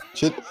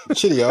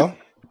 Chitty, y'all.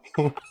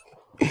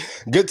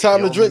 Good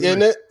time to drink,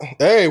 isn't it?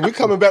 Hey, we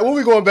coming back. When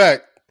we going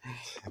back?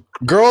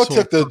 Girl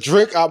took the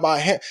drink out my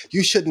hand.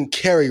 You shouldn't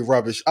carry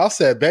rubbish. I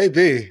said,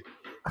 baby,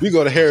 we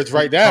go to Harrods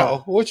right now.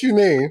 What you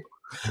mean?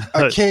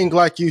 A king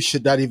like you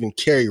should not even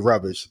carry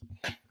rubbish.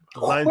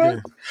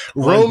 London.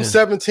 Room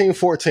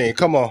 1714.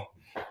 Come on.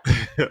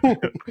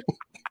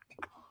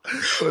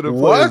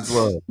 What?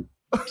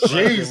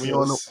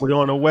 Jesus. We're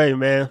on the way,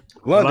 man.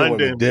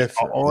 London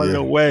on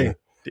the way.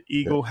 The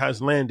Eagle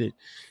has landed.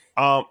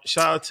 Shout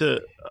out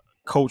to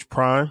Coach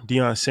Prime,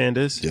 Deion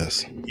Sanders.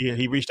 Yes. Yeah,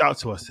 he reached out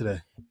to us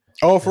today.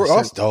 Oh, for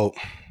us, dope.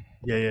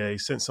 Yeah. He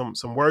sent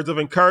some words of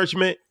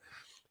encouragement.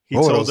 He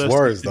told us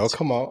words, though.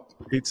 Come on.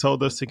 He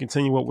told us to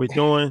continue what we're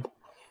doing.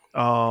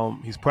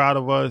 He's proud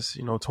of us.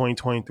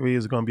 2023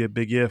 is going to be a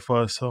big year for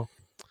us. So,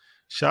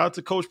 shout out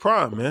to Coach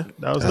Prime, man.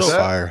 That's dope.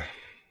 Fire.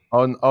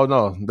 Oh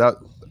no, that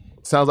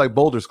sounds like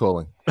Boulder's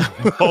calling.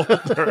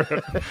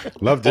 Boulder.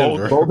 Love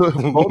Denver.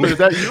 Boulder, is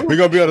that you? We're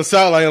gonna be on the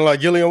sideline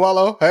like Gillian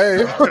Wallow. Hey,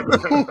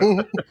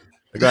 the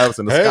guy was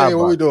in the sky. Hey,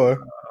 what we doing?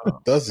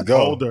 Let's go.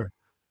 Boulder.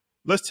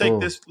 Let's take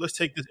this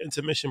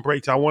intermission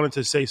break. I wanted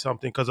to say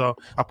something because I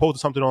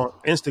posted something on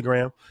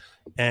Instagram,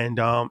 and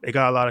it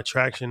got a lot of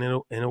traction.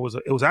 And it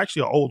was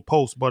actually an old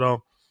post,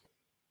 but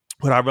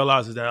what I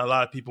realized is that a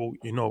lot of people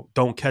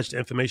don't catch the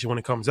information when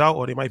it comes out,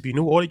 or they might be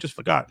new, or they just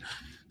forgot.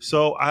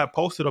 So I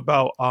posted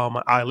about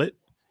my ILIT,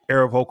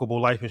 Irrevocable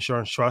Life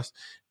Insurance Trust,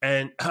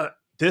 and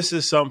this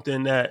is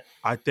something that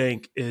I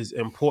think is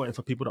important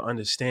for people to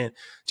understand.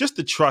 Just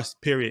the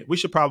trust, period. We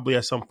should probably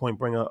at some point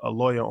bring a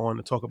lawyer on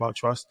to talk about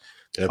trust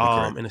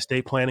and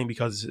estate planning,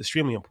 because it's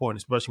extremely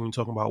important, especially when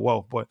you're talking about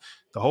wealth. But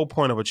the whole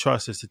point of a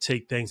trust is to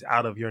take things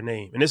out of your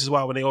name. And this is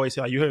why when they always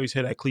say, you always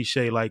hear that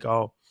cliche, like,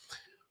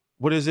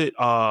 what is it?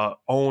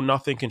 Own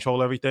nothing,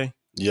 control everything.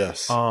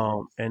 Yes.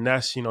 And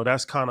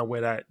that's kind of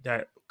where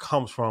that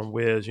comes from,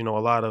 whereas, a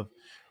lot of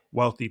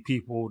wealthy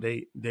people,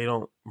 they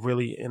don't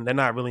really, and they're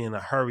not really in a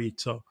hurry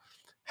to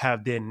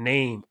have their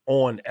name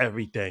on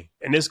everything.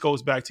 And this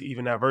goes back to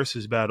even that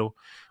versus battle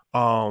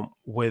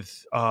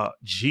with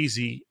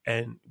Jeezy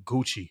and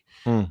Gucci.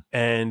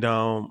 And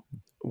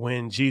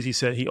when Jeezy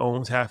said he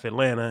owns half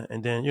Atlanta,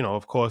 and then,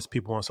 of course,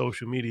 people on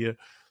social media,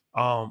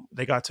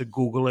 they got to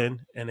Googling,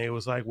 and they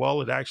was like,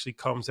 well, it actually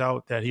comes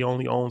out that he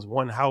only owns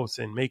one house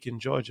in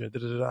Macon, Georgia.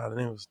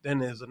 And then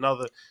there's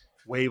another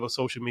wave of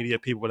social media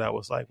people that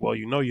was like, well,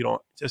 you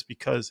don't, just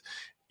because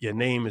your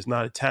name is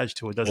not attached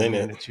to it doesn't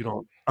mean that you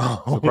don't.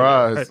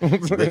 Surprise.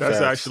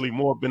 That's actually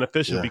more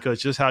beneficial,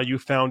 because just how you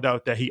found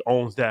out that he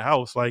owns that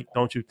house, like,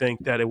 don't you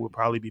think that it would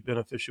probably be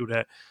beneficial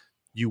that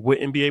you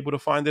wouldn't be able to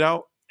find it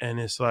out? And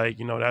it's like,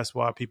 that's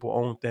why people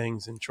own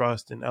things and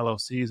trust and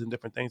LLCs and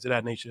different things of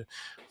that nature,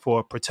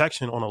 for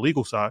protection on a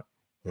legal side,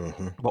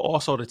 but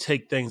also to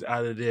take things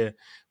out of their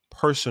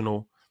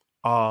personal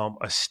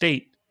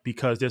estate,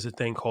 because there's a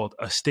thing called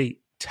estate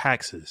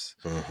taxes.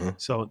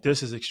 So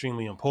this is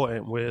extremely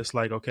important, where it's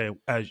like, okay,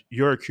 as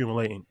you're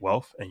accumulating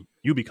wealth and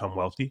you become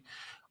wealthy,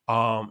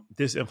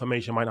 this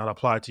information might not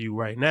apply to you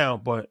right now,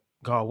 but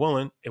God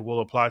willing, it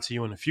will apply to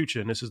you in the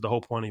future. And this is the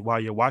whole point of why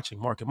you're watching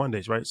Market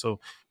Mondays, right?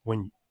 So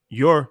when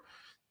you're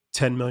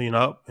 10 million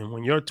up and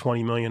when you're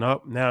 20 million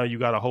up, now you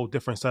got a whole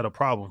different set of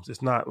problems.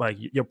 It's not like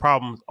your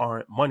problems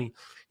aren't money.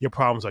 Your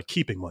problems are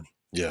keeping money.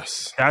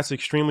 Yes. That's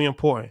extremely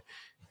important.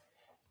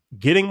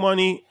 getting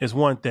money is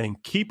one thing.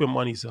 Keeping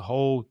money is a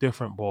whole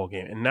different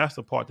ballgame. And that's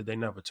the part that they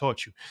never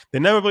taught you. They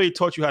never really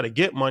taught you how to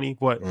get money,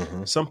 but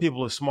some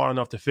people are smart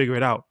enough to figure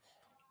it out.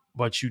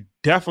 But you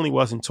definitely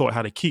wasn't taught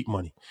how to keep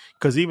money.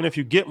 Because even if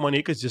you get money,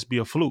 it could just be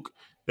a fluke.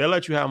 They'll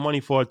let you have money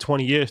for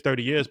 20 years,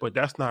 30 years, but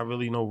that's not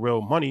really no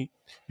real money,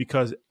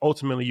 because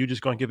ultimately you're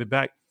just going to give it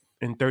back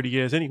in 30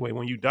 years anyway.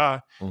 When you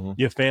die,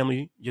 your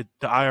family, the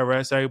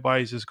IRS,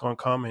 everybody's just going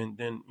to come, and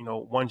then,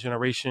 one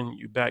generation,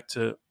 you back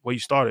to where you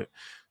started.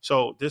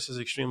 So this is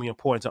extremely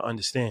important to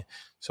understand.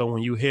 So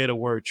when you hear the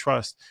word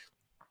trust,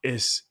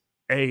 it's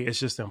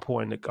just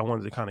important. I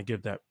wanted to kind of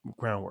give that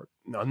groundwork.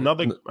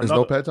 Another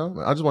notepad time?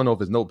 I just want to know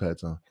if it's notepad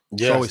time.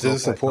 Yes,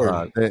 this is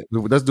important. Right,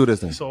 let's do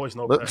this then. It's always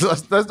notepad.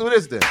 Let's do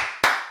this then.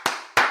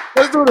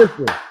 Let's do this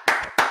then.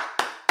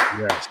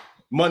 Yes.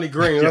 Money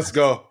Green, let's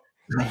go.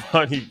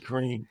 Money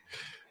Green,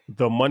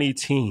 the money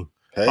team.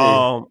 Hey.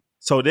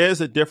 So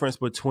there's a difference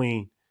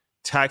between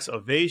tax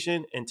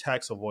evasion and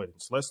tax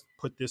avoidance. Let's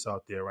put this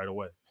out there right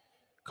away,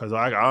 because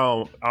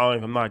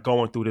I'm not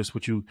going through this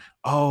with you.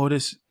 Oh,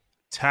 this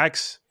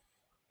tax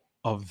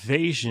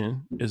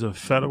evasion is a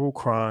federal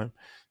crime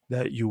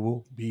that you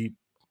will be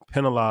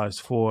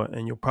penalized for,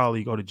 and you'll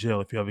probably go to jail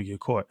if you ever get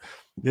caught.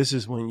 This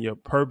is when you're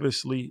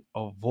purposely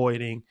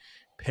avoiding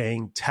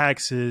paying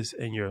taxes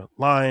and you're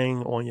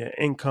lying on your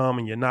income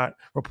and you're not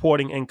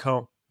reporting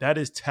income. That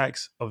is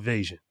tax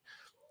evasion.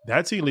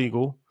 That's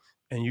illegal,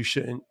 and you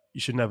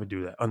should never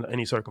do that under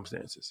any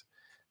circumstances.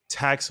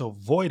 Tax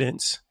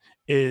avoidance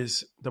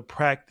is the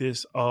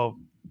practice of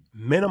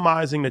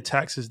minimizing the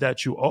taxes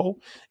that you owe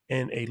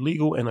in a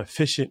legal and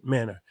efficient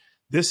manner.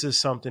 This is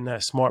something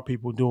that smart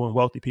people do and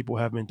wealthy people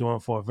have been doing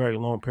for a very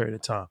long period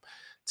of time.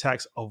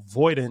 Tax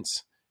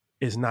avoidance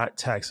is not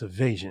tax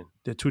evasion.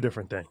 They're two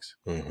different things,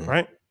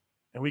 right?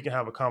 And we can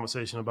have a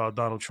conversation about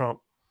Donald Trump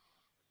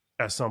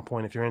at some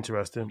point if you're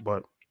interested,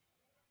 but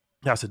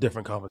that's a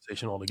different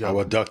conversation altogether. I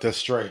will duck that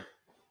straight.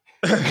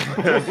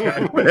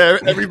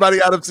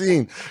 Everybody out of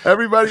scene.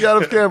 Everybody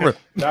out of camera.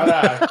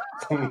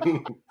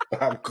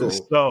 I'm cool.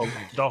 So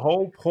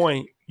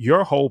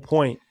your whole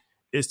point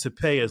is to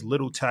pay as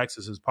little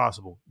taxes as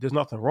possible. There's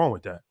nothing wrong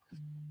with that.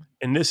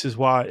 And this is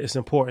why it's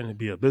important to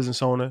be a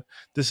business owner.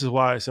 This is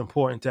why it's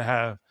important to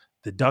have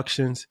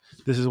deductions.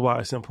 This is why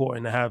it's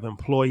important to have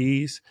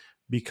employees,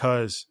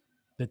 because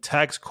the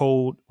tax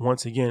code,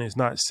 once again, is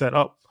not set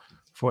up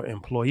for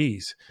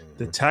employees.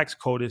 The tax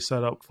code is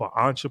set up for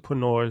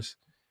entrepreneurs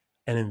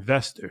and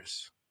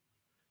investors,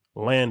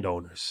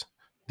 landowners.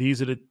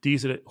 These are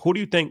the who do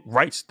you think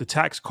writes the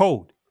tax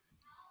code?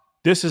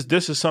 This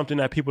is something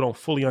that people don't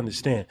fully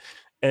understand.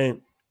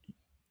 And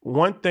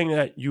one thing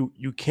that you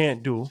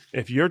can't do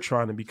if you're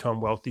trying to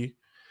become wealthy,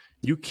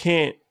 you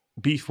can't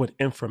beef with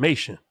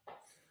information.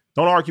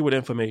 Don't argue with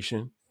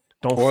information.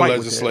 Don't fight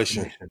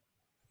legislation. With information.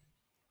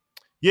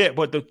 Yeah,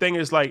 but the thing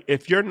is, like,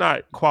 if you're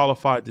not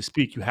qualified to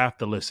speak, you have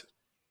to listen.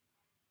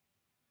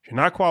 If you're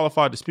not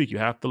qualified to speak, you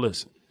have to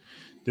listen.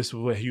 This is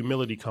where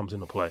humility comes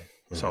into play.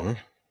 So,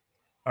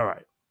 all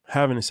right.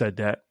 Having said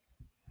that,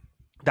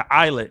 the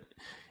ILIT,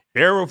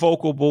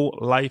 Irrevocable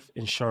Life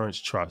Insurance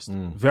Trust,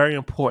 very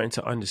important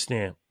to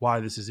understand why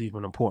this is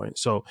even important.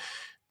 So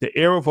the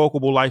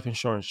Irrevocable Life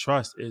Insurance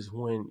Trust is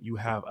when you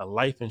have a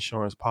life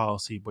insurance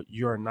policy, but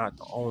you're not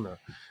the owner.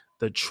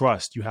 The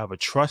trust, you have a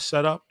trust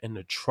set up, and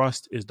the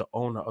trust is the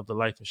owner of the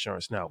life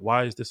insurance. Now,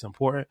 why is this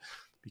important?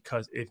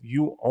 Because if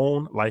you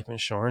own life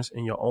insurance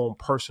in your own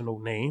personal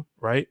name,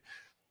 right,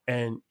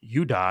 and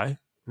you die,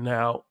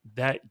 now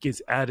that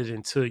gets added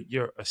into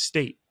your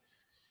estate.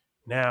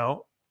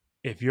 Now,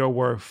 if you're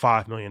worth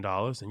 $5 million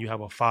and you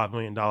have a $5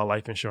 million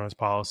life insurance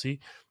policy,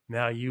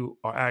 now you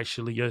are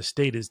actually, your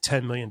estate is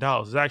 $10 million.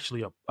 It's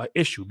actually a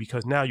issue,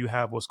 because now you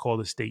have what's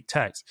called estate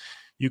tax.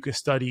 You can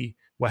study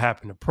what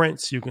happened to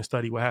Prince. You can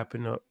study what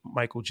happened to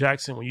Michael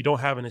Jackson. When you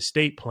don't have an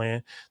estate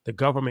plan, the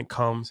government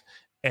comes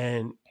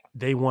and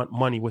they want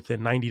money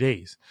within 90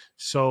 days.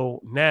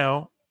 So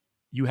now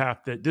you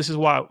have to, this is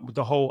why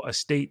the whole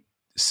estate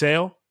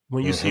sale,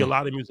 when you see a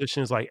lot of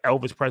musicians like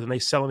Elvis Presley, they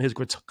selling his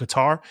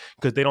guitar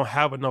because they don't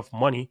have enough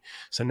money.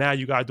 So now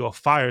you got to do a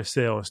fire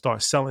sale and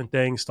start selling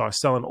things, start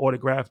selling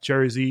autographed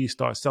jerseys,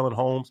 start selling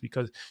homes,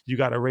 because you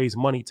got to raise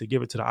money to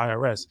give it to the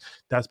IRS.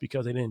 That's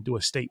because they didn't do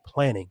estate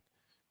planning.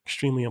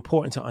 Extremely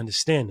important to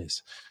understand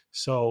this.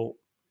 So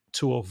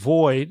to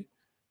avoid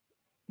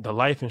the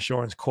life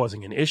insurance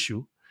causing an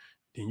issue,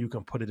 then you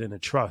can put it in a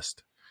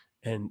trust.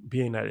 And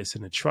being that it's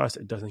in a trust,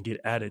 it doesn't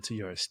get added to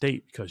your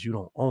estate because you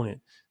don't own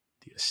it.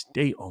 The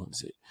estate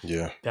owns it.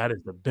 Yeah. That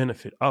is the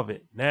benefit of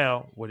it.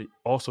 Now, what it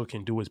also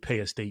can do is pay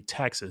estate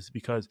taxes,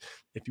 because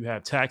if you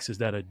have taxes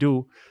that are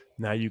due,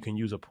 now you can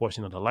use a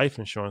portion of the life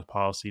insurance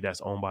policy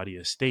that's owned by the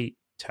estate,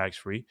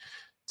 tax-free,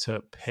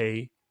 to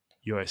pay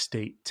your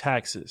estate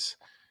taxes,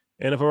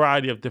 and a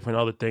variety of different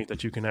other things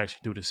that you can actually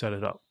do to set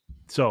it up.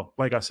 So,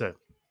 like I said,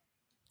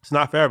 it's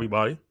not for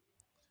everybody,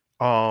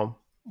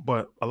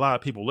 but a lot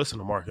of people listen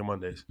to Market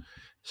Mondays.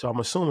 So I'm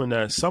assuming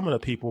that some of the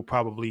people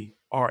probably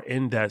are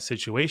in that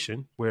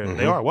situation where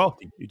they are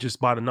wealthy. You just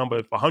by the number,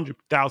 if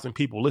 100,000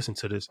 people listen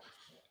to this,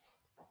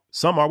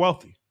 Some are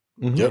wealthy.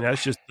 Mhm. And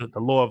that's just the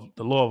law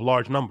of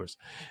large numbers.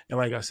 And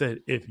like I said,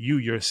 if you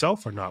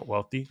yourself are not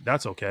wealthy,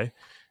 that's okay.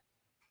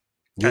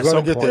 You're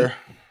going to get there.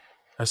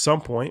 At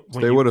some point,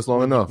 Stay with us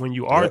long enough. When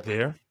you are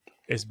there,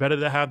 it's better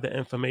to have the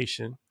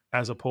information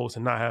as opposed to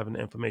not having the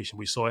information.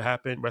 We saw it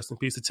happen. Rest in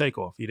peace to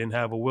Takeoff. He didn't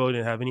have a will. He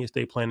didn't have any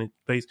estate plan in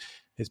place.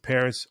 His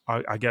parents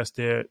are, I guess,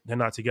 they're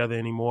not together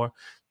anymore,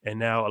 and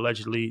now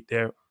allegedly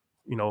they're,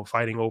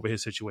 fighting over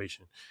his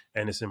situation,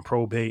 and it's in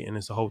probate, and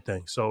it's the whole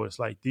thing. So it's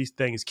like these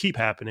things keep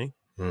happening.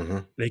 Mm-hmm.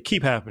 They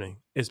keep happening.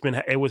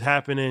 It was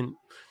happening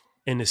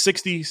in the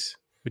 60s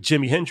with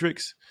Jimi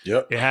Hendrix.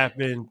 Yep. It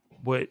happened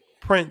with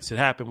Prince. It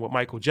happened with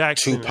Michael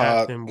Jackson.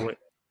 Tupac.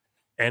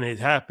 It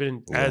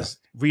happened as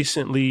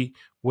recently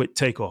with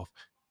Takeoff.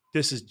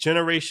 This is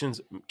generations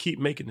keep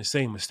making the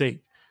same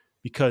mistake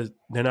because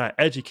they're not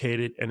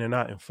educated and they're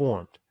not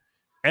informed.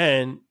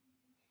 And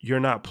you're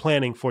not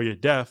planning for your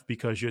death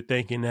because you're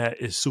thinking that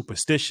it's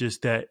superstitious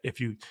that if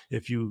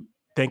you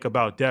think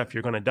about death,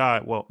 you're going to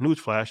die. Well,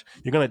 newsflash,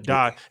 you're going to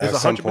die. It's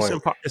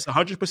 100%. It's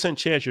 100%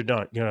 chance you're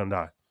going to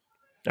die.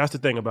 That's the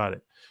thing about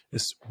it.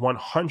 It's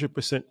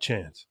 100%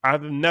 chance.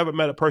 I've never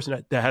met a person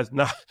that has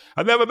not.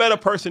 I've never met a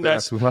person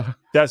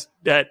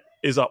that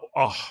is a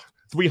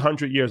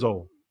 300 years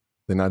old.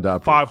 They're not die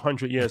proof.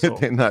 500 years old.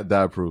 They're not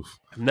die proof.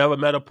 I've never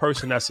met a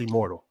person that's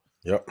immortal.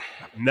 Yep.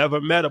 I've never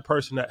met a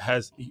person that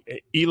has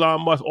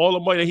Elon Musk, all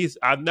the money that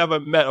I've never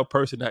met a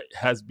person that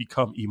has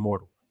become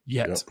immortal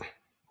yet. Yep.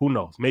 Who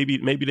knows? Maybe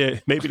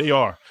they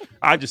are.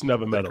 I just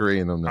never met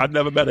them. I've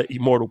never met an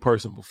immortal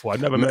person before. I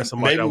never met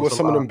somebody. Maybe with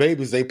some of them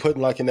babies they put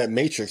in that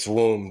Matrix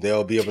womb,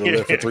 they'll be able to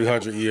live for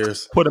 300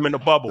 years. Put them in the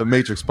bubble. The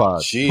Matrix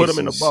pod. Jesus. Put them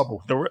in the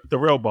bubble. The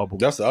real bubble.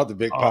 That's the other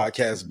big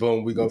podcast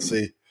boom we're gonna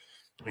see.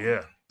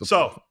 Yeah.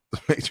 So the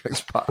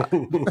Matrix pod.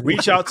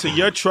 Reach out to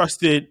your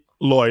trusted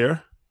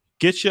lawyer.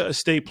 Get your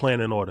estate plan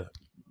in order.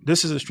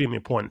 This is extremely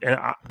important. And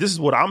this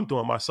is what I'm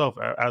doing myself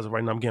as of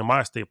right now. I'm getting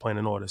my estate plan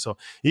in order. So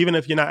even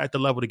if you're not at the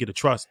level to get a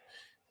trust,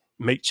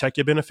 check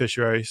your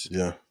beneficiaries.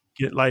 Yeah.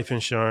 Get life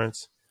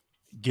insurance.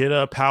 Get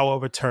a power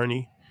of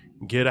attorney.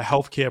 Get a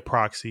healthcare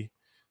proxy.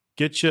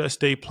 Get your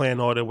estate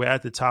plan order. We're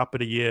at the top of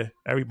the year.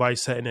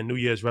 Everybody's setting a New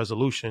Year's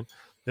resolution.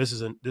 This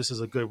is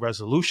a good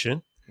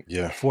resolution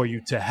for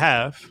you to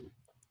have.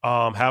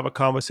 Have a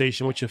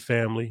conversation with your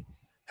family.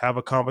 Have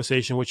a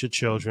conversation with your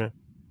children.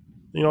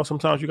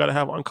 Sometimes you got to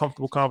have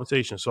uncomfortable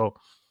conversations. So,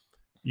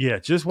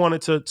 just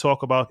wanted to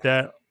talk about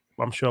that.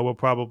 I'm sure we'll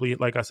probably,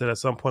 like I said, at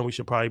some point we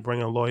should probably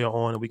bring a lawyer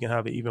on and we can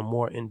have an even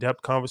more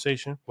in-depth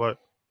conversation. But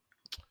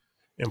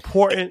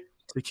important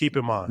to keep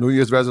in mind. New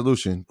Year's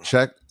resolution.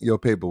 Check your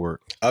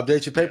paperwork.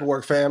 Update your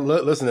paperwork, fam.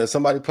 Listen, if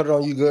somebody put it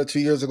on you good 2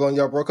 years ago and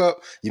y'all broke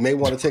up, you may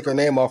want to take her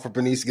name off for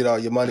Bernice to get all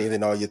your money and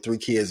then all your 3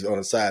 kids on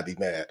the side be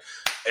mad.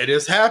 It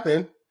has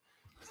happened.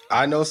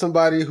 I know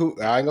somebody who,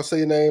 I ain't going to say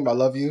your name. I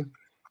love you.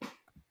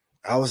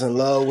 I was in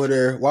love with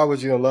her. Why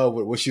was you in love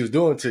with what she was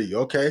doing to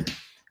you? Okay,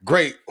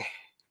 great.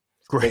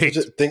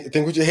 Think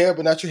with your head,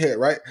 but not your head,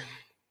 right?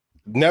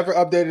 Never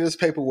updated his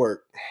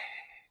paperwork.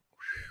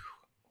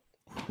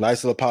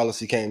 Nice little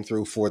policy came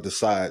through for the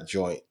side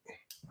joint,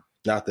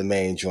 not the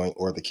main joint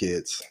or the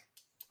kids.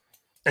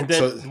 And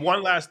then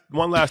one last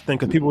thing,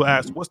 because people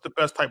ask, what's the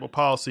best type of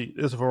policy?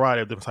 There's a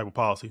variety of different type of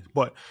policies,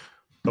 but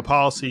the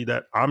policy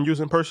that I'm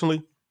using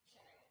personally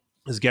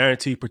is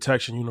Guaranteed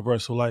Protection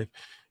Universal Life.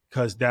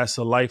 Because that's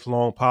a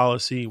lifelong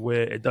policy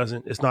where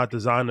it's not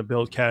designed to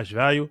build cash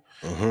value.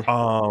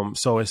 Mm-hmm.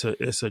 So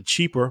it's a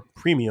cheaper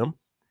premium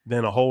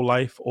than a whole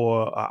life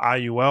or a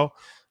IUL.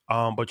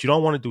 But you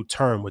don't want to do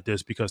term with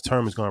this because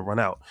term is going to run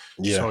out.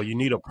 Yeah. So you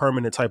need a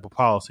permanent type of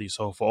policy.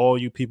 So for all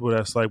you people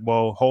that's like,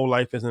 well, whole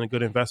life isn't a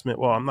good investment.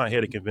 Well, I'm not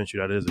here to convince you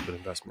that it is a good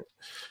investment.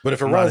 But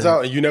if it runs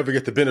out and you never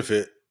get the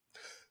benefit,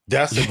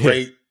 that's a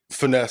great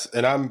finesse.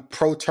 And I'm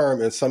pro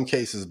term in some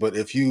cases, but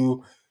if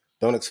you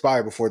don't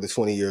expire before the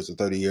 20 years or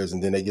 30 years,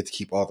 and then they get to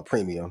keep all the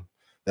premium.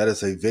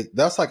 That's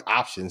like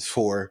options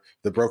for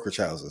the brokerage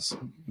houses.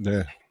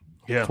 Yeah.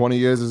 20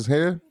 years is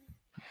here.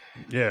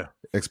 Yeah.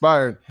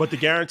 Expired. But the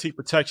guaranteed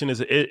protection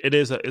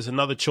is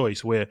another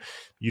choice where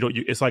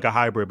it's like a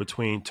hybrid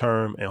between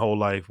term and whole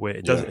life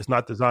where it's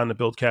not designed to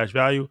build cash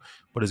value,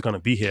 but it's going to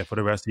be here for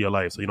the rest of your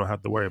life. So you don't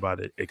have to worry about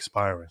it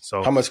expiring.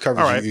 So how much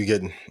coverage are you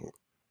getting?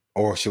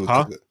 Or should we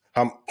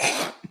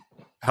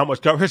how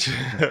much coverage?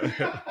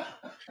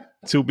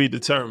 To be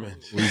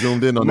determined. We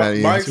zoomed in on that.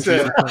 Mike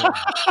said,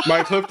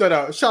 Mike, clip that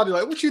out. Shawty,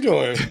 like, what you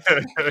doing?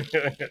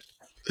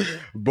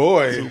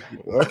 Boy.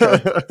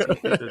 Okay.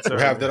 We'll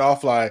have that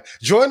offline.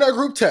 Join our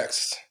group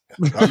text.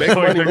 Our Make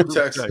Money group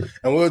text.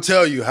 And we'll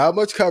tell you how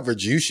much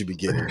coverage you should be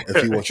getting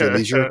if you want your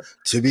leisure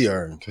to be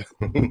earned.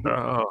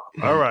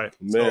 All right.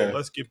 Man. So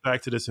let's get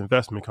back to this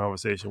investment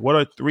conversation. What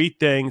are 3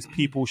 things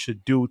people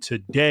should do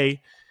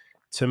today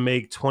to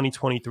make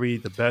 2023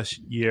 the best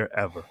year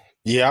ever?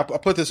 Yeah, I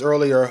put this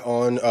earlier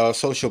on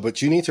social,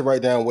 but you need to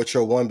write down what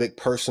your one big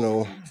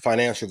personal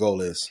financial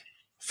goal is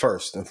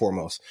first and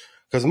foremost.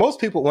 Because most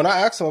people, when I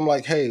ask them, I'm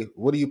like, hey,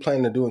 what are you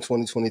planning to do in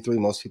 2023?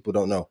 Most people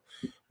don't know.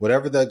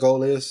 Whatever that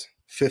goal is,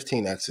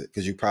 15 exit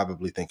because you're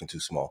probably thinking too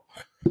small.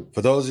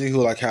 For those of you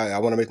who are like, hey, I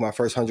want to make my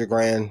first 100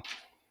 grand,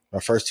 my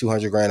first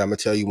 200 grand, I'm going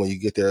to tell you when you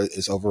get there,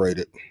 it's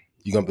overrated.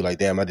 You're going to be like,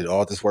 damn, I did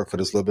all this work for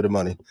this little bit of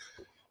money.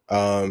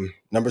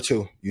 Number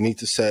 2, you need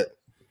to set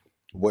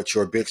what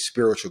your big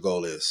spiritual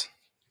goal is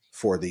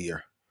for the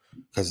year.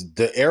 Because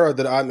the era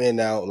that I'm in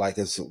now, like,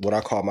 is what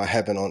I call my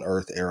heaven on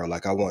earth era.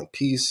 Like, I want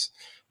peace,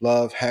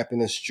 love,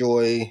 happiness,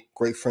 joy,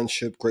 great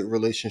friendship, great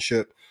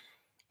relationship,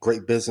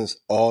 great business,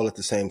 all at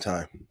the same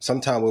time.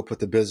 Sometimes we'll put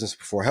the business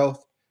before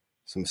health.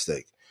 It's a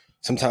mistake.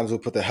 Sometimes we'll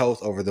put the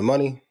health over the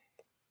money.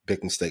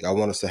 Big mistake. I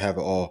want us to have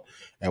it all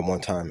at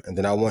one time. And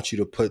then I want you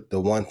to put the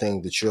one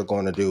thing that you're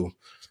going to do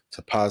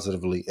to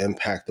positively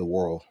impact the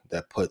world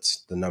that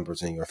puts the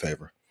numbers in your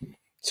favor.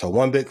 So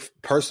one big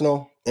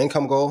personal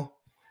income goal,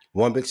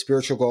 one big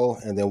spiritual goal,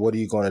 and then what are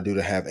you going to do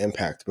to have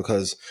impact?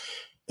 Because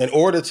in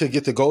order to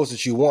get the goals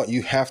that you want,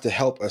 you have to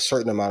help a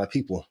certain amount of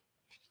people.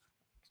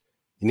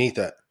 You need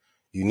that.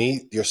 You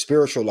need your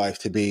spiritual life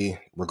to be,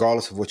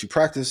 regardless of what you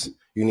practice,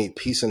 you need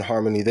peace and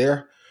harmony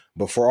there.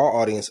 But for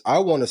our audience, I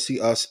want to see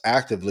us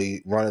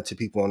actively running to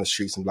people on the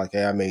streets and be like,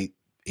 hey, I made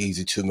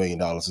easy $2 million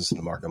this in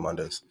the Market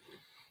Mondays.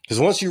 Because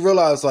once you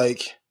realize,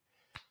 like,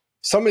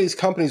 some of these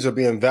companies are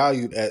being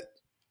valued at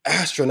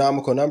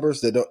astronomical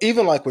numbers that don't,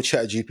 even like with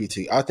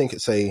ChatGPT, I think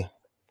it's a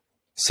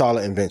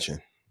solid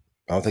invention.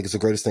 I don't think it's the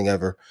greatest thing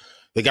ever.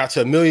 They got to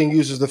 1 million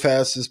users the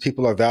fastest.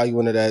 People are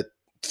valuing it at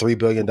 $3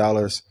 billion.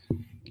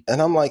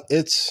 And I'm like,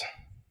 it's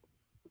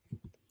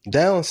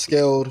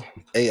downscaled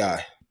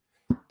AI.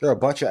 There are a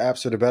bunch of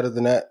apps that are better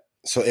than that.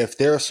 So if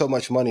there's so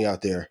much money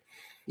out there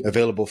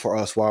available for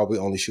us, why are we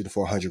only shooting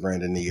for 100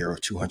 grand in a year or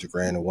 200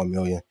 grand or 1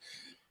 million?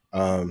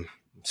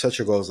 Set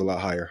your goals a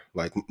lot higher.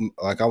 Like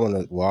I want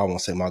to, well, I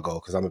won't say my goal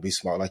because I'm going to be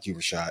smart like you,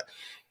 Rashad.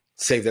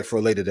 Save that for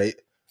a later date.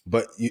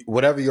 But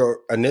whatever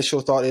your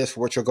initial thought is for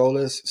what your goal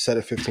is, set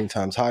it 15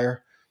 times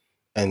higher.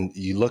 And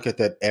you look at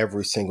that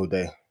every single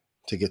day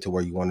to get to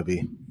where you want to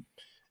be.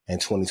 And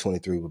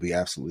 2023 will be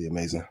absolutely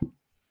amazing.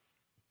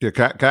 Yeah,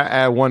 can I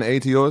add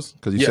 1A to yours?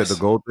 Because you Yes. said the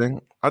goal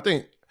thing. I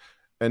think,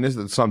 and this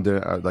is something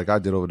that I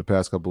did over the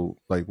past couple,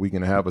 like, week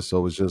and a half or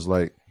so, is just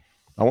like,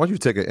 I want you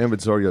to take an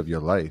inventory of your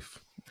life.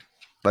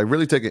 Like,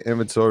 really take an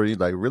inventory,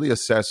 like, really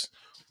assess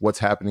what's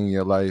happening in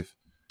your life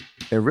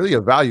and really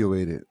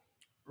evaluate it,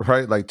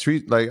 right? Like,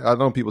 I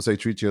know people say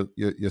treat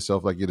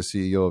yourself like you're the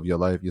CEO of your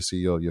life, you're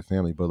CEO of your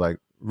family, but, like,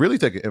 really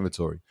take an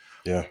inventory.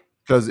 Yeah.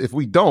 Because if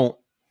we don't,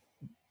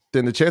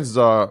 then the chances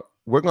are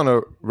we're going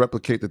to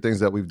replicate the things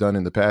that we've done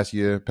in the past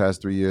year,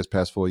 past 3 years,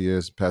 past 4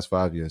 years, past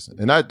 5 years.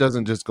 And that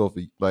doesn't just go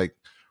for, like,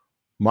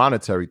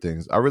 monetary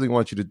things. I really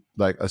want you to,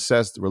 like,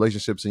 assess the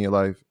relationships in your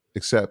life,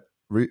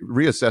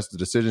 reassess the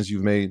decisions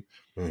you've made,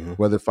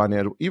 whether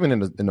financial, even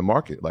in the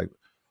market. Like,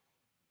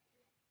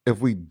 if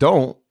we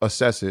don't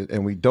assess it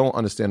and we don't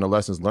understand the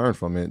lessons learned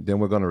from it, then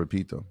we're going to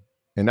repeat them.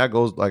 And that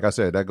goes, like I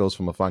said, that goes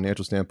from a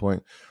financial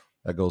standpoint,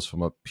 that goes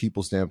from a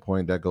people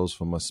standpoint, that goes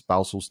from a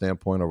spousal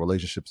standpoint or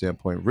relationship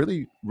standpoint.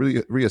 Really,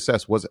 really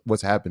reassess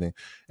what's happening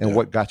and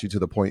what got you to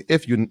the point.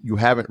 If you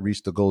haven't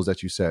reached the goals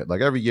that you set,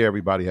 like, every year,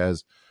 everybody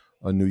has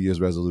a New Year's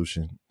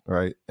resolution,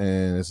 right?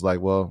 And it's like,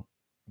 well,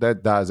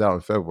 that dies out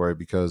in February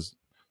because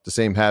the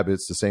same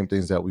habits, the same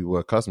things that we were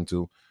accustomed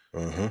to,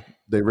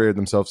 they reared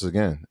themselves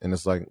again. And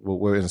it's like, well,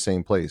 we're in the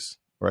same place,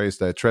 right? It's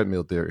that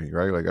treadmill theory,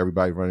 right? Like,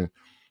 everybody running,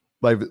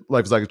 life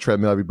is like a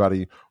treadmill,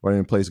 everybody running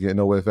in place, getting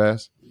nowhere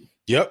fast.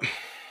 Yep.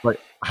 Like,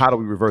 how do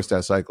we reverse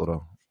that cycle,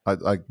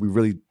 though? We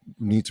really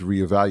need to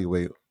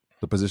reevaluate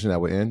the position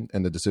that we're in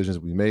and the decisions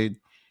we made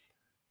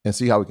and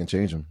see how we can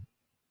change them,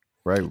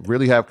 right?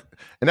 Really have,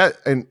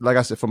 and like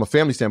I said, from a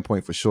family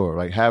standpoint, for sure,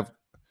 like, have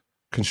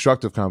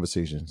constructive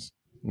conversations,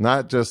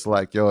 not just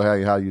like, yo,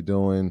 hey, how you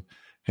doing?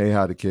 Hey,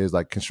 how the kids?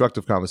 Like,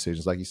 constructive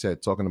conversations, like you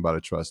said, talking about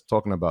a trust,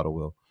 talking about a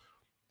will.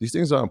 These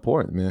things are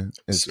important, man.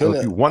 And so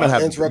if you want to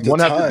have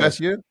the best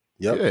year,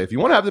 if you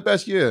want to have the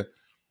best year,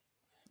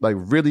 like,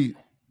 really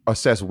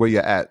assess where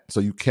you're at so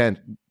you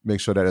can make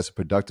sure that it's a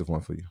productive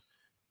one for you.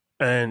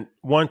 And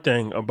one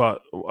thing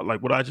about,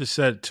 like, what I just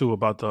said too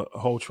about the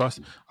whole trust,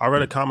 I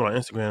read a comment on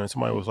Instagram and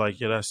somebody was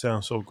like, yeah, that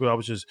sounds so good.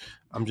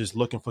 I'm just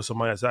looking for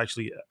somebody that's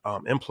actually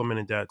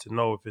implemented that to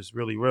know if it's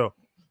really real.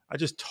 I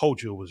just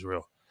told you it was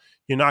real.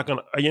 You're not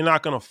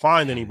gonna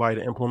find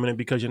anybody to implement it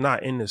because you're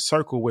not in the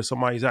circle where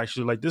somebody's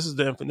actually like, this is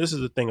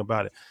the thing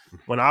about it.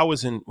 When I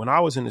was in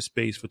the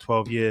space for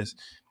 12 years,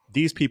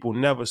 these people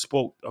never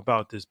spoke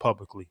about this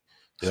publicly.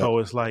 Yep. So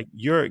it's like,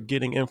 you're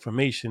getting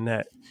information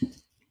that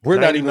we're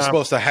not even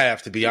supposed to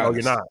have, to be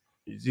honest. No, you're not.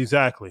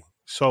 Exactly.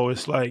 So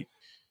it's like,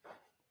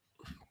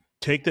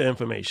 take the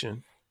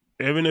information,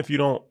 even if you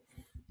don't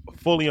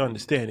fully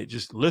understand it,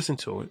 just listen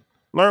to it,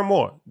 learn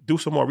more, do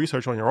some more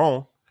research on your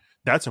own.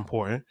 That's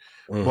important.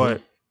 But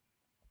I'm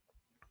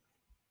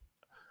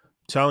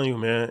telling you,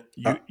 man,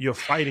 you're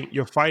fighting.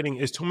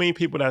 It's too many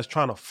people that's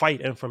trying to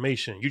fight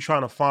information. You're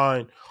trying to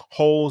find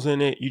holes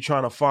in it. You're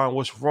trying to find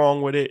what's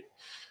wrong with it.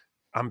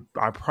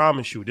 I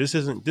promise you, this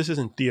isn't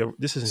theory.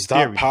 This isn't Stop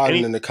theory.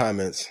 potting in the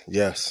comments.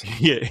 Yes.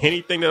 Yeah,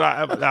 anything that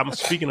I'm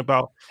speaking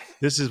about,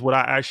 this is what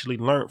I actually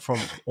learned from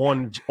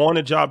on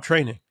the job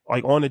training,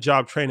 like on the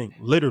job training,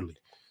 literally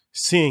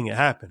seeing it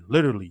happen,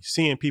 literally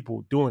seeing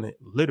people doing it,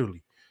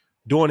 literally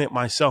doing it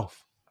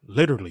myself,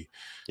 literally.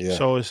 Yeah.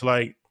 So it's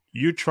like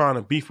you're trying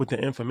to beef with the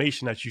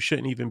information that you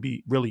shouldn't even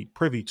be really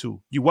privy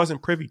to. You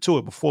wasn't privy to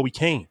it before we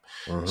came.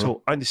 Mhm.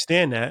 So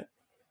understand that,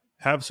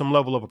 have some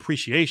level of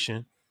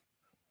appreciation.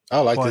 I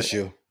like this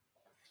you.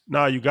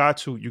 No, you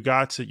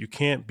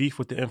can't beef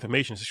with the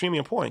information. It's extremely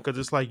important because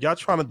it's like y'all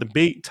trying to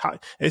debate.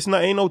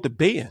 Ain't no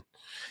debating.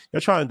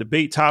 You're trying to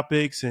debate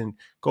topics and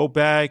go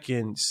back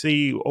and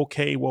see,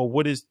 okay, well,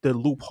 what is the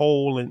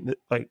loophole? And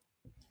like,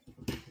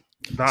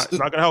 not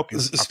going to help you.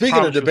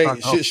 Speaking of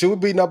debate, should we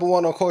be number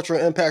one on cultural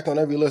impact on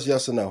every list?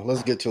 Yes or no?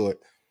 Let's get to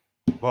it.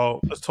 Well,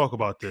 let's talk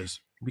about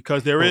this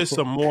because there is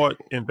some more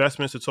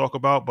investments to talk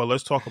about, but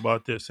let's talk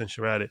about this since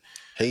you're at it.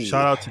 Hey.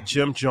 Shout out to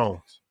Jim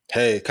Jones.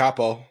 Hey,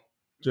 Capo.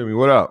 Jimmy,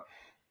 what up?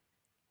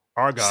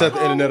 Our guy. Set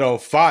the internet on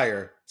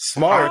fire.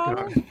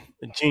 Smart.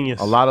 A genius.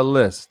 A lot of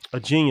lists. A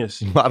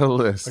genius. A lot of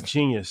lists. A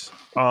genius.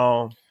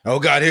 Oh,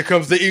 God, here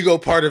comes the ego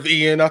part of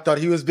Ian. I thought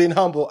he was being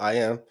humble. I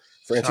am.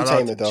 For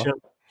entertainment, though.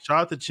 Shout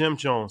out to Jim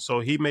Jones. So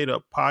he made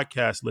a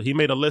podcast. He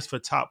made a list for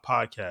top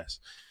podcasts.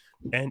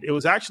 And it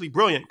was actually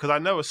brilliant because I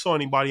never saw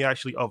anybody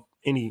actually of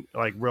any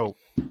like real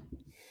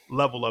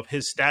level of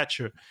his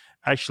stature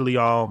actually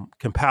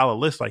compile a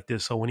list like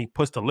this. So when he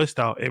puts the list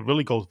out, it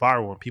really goes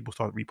viral and people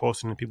start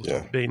reposting and people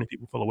start debating and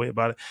people feel away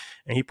about it.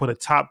 And he put a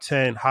top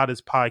 10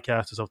 hottest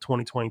podcasters of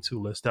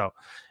 2022 list out.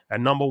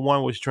 At number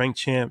 1 was Drink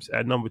Champs.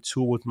 At number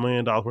 2 was $1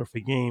 Million Worth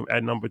of Game.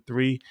 At number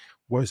 3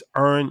 was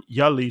Earn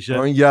Ya Leisure.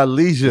 Earn Ya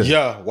Leisure.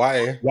 Yeah,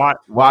 YA.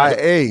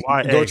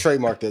 YA. Go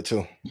trademark that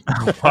too.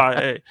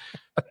 YA.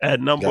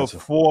 At number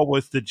 4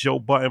 was the Joe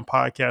Budden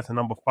podcast. And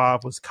number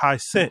 5 was Kai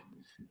Cent.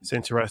 It's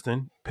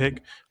interesting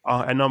pick.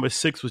 At number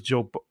 6 was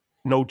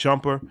No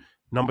Jumper.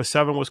 Number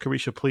 7 was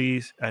Carisha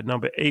Please. At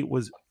number 8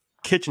 was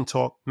Kitchen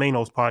Talk,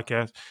 Mano's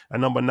podcast. At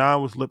number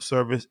 9 was Lip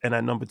Service. And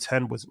at number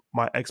 10 was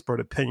My Expert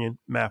Opinion,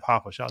 Math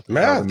Hoffa. Shout out to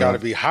Math got to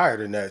be higher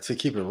than that to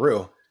keep it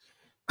real.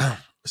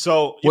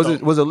 So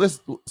was a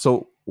list?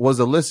 So was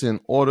a list in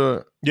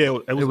order? Yeah,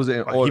 it was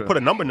in order. He put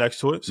a number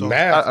next to it. So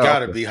Math got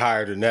to be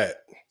higher than that.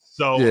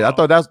 So yeah, I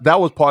thought that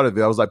was part of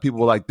it. I was like, people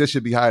were like, this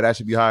should be higher, that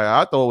should be higher.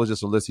 I thought it was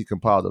just a list he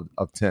compiled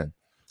of 10.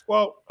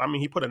 Well, I mean,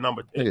 he put a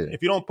number. Yeah.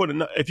 If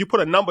you put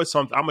a number,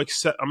 something,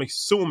 I'm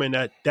assuming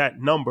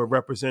that number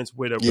represents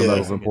where the level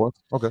of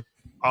importance. Okay.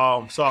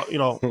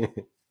 So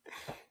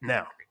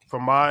now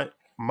from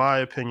my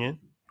opinion,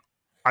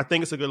 I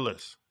think it's a good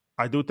list.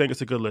 I do think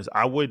it's a good list.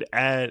 I would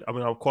add, I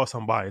mean, of course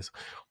I'm biased,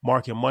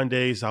 Market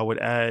Mondays. I would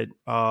add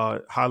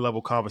High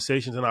Level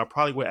Conversations, and I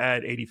probably would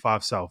add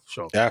 85 South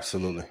Show.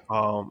 Absolutely.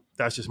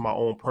 That's just my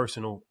own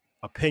personal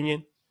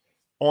opinion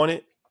on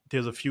it.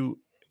 There's a few.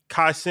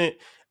 Kai Cent,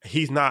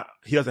 he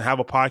doesn't have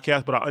a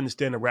podcast, but I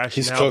understand the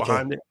rationale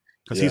behind it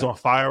because he's on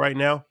fire right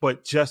now.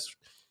 But just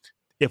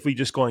if we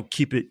just going to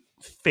keep it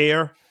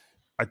fair,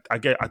 I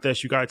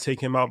guess you got to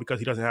take him out because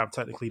he doesn't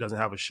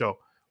have a show.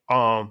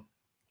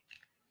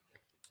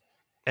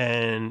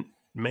 And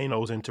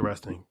Mano's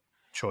interesting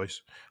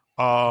choice.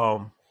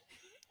 I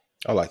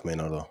like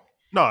Mano though.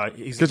 No,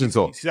 he's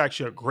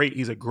actually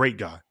he's a great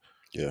guy.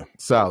 Yeah.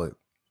 Solid.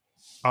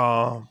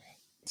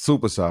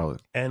 Super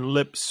solid. And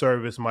Lip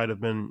Service might have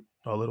been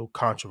a little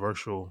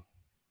controversial.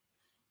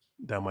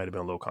 That might have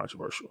been a little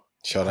controversial.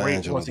 Shout out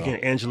Angela. Once again,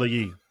 Angela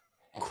Yee.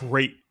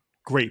 Great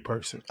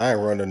person. I ain't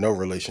running no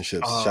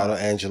relationships. Shout out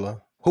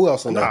Angela. Who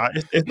else on that?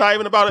 It's not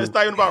even about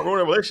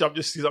ruining a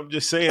relationship. I'm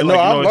just saying. No,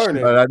 I'm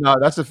learning. No,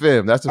 that's a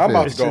film. I'm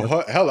about to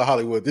go hella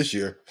Hollywood this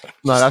year.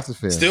 No, that's a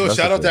film. Still,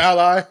 shout out to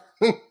Ally.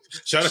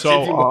 Shout out to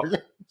JP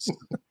Morgan.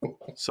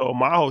 So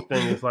my whole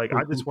thing is like,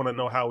 I just want to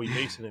know how we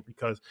basing it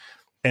because,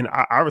 and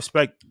I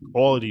respect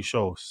all of these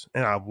shows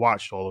and I've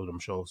watched all of them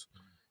shows.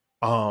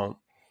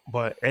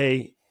 But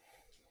we're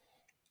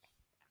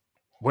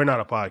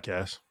not a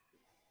podcast.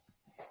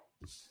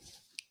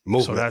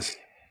 Movement. So that's,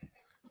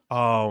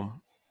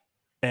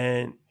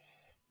 and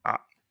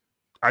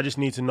I just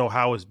need to know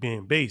how it's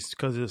being based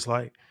because it's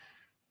like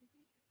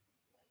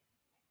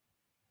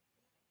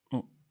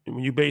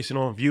when you base it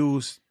on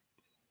views,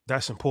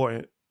 that's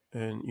important.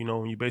 And,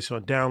 when you base it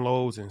on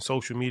downloads and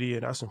social media,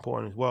 that's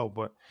important as well.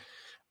 But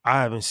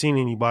I haven't seen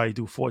anybody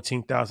do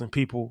 14,000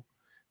 people.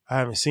 I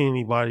haven't seen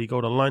anybody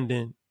go to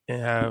London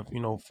and have,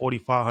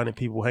 4,500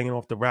 people hanging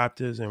off the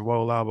Raptors and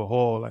Royal Albert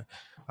Hall. Like,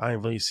 I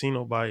ain't really seen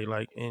nobody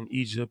like in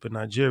Egypt and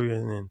Nigeria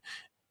and in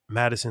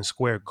Madison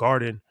Square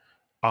Garden.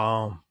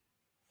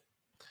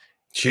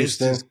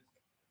 Houston.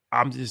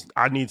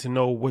 I need to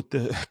know what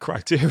the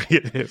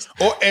criteria is.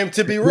 And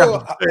to be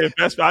real,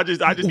 I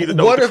just need to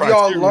know what have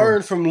y'all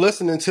learned from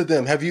listening to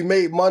them? Have you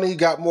made money,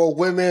 got more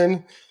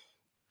women,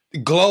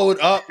 glowed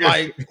up?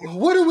 Like,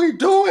 what are we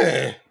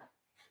doing?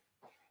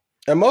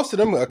 And most of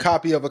them a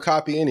copy of a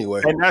copy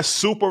anyway. And that's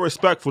super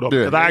respectful though,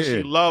 because I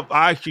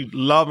actually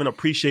love and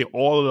appreciate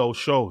all of those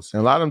shows.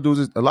 And a lot of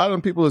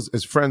them people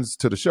is friends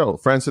to the show,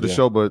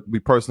 but we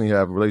personally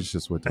have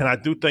relationships with them. And I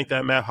do think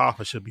that Matt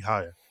Hoffa should be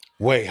higher,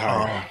 way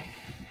higher.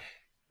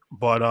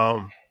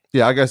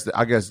 Yeah, I guess.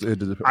 I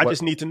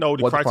just need to know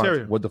the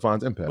criteria. What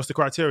defines impact? What's the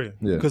criteria?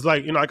 Yeah, because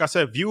like I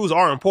said, views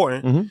are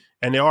important,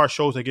 and there are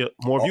shows that get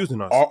more views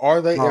than us.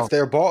 Are they if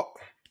they're bought?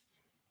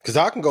 Because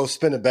I can go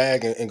spin a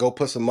bag and go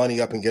put some money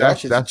up and get our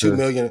shit to 2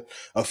 million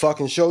a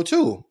fucking show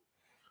too.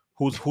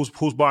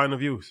 Who's buying the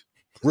views?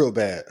 Real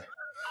bad.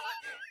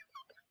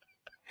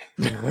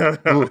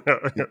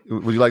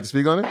 Would you like to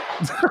speak on it?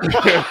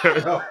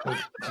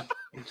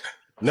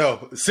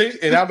 No. See,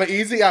 and I'm an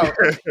easy out.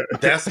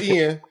 That's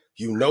Ian.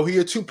 You know he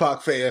a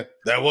Tupac fan.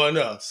 That wasn't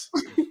us.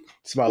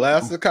 It's my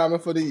last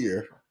comment for the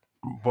year.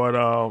 But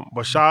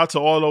shout out to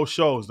all those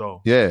shows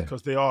though. Yeah.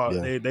 Because they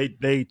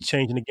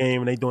changing the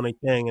game and they doing their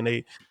thing and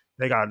they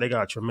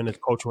got tremendous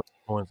cultural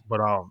influence. But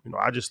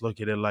I just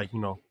look at it like,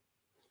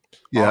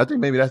 I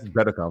think maybe that's a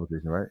better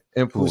conversation, right?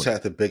 Influence. Who's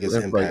had the biggest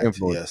impact?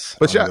 Yes,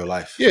 but on your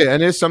life. Yeah,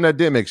 and there's some that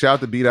did make. Shout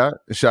out to B-Dot,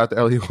 shout out to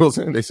Elliot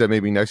Wilson. They said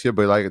maybe next year,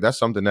 but like that's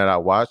something that I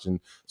watched, and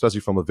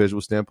especially from a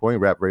visual standpoint,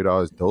 Rap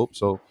Radar is dope.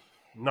 So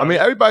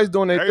everybody's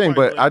doing their thing,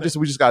 but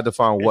we just got to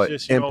define what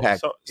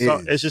impact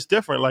is. It's just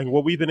different. Like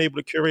what we've been able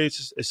to curate,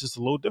 it's just a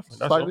little different.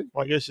 That's all.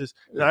 Like it's just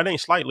it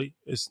ain't slightly.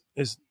 It's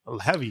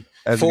heavy.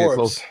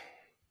 Forbes,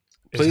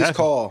 please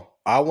call.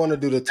 I want to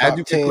do the top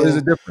 10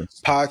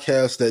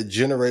 podcasts that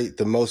generate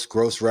the most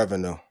gross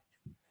revenue.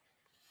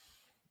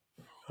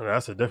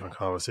 That's a different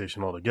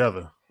conversation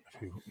altogether.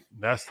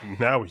 That's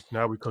now we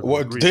cooking.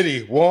 What did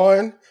he?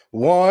 One. We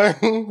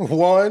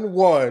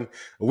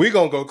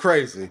gonna go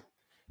crazy.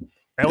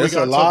 And there's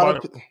a lot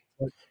of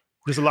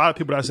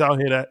people that's out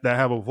here that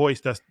have a voice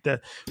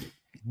that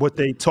what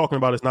they talking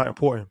about is not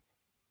important.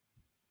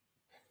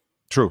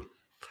 True.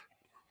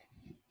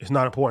 It's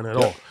not important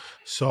at all.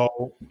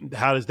 So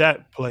how does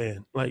that play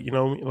in? Like,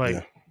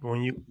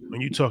 when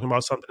you talking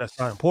about something that's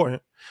not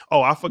important.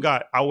 Oh, I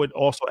forgot. I would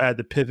also add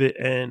the Pivot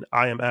and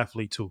I Am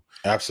Athlete too.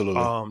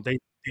 Absolutely.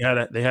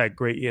 They had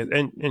great years.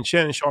 And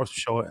Shannon Sharp's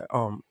show.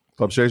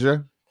 Club Shay Shay?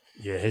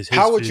 Yeah.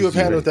 How would you have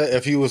handled that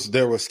if he was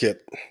there with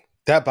Skip?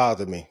 That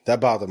bothered me. That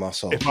bothered my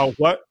soul. If I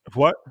what?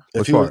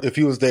 If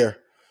he was there,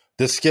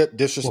 the Skip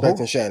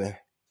disrespecting Shannon.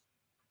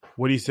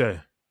 What did he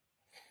say?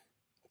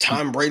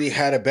 Tom Brady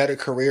had a better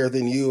career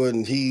than you,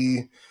 and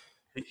he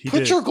put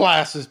did. Your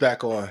glasses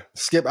back on.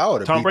 Skip, I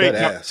would have beat that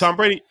ass. Tom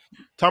Brady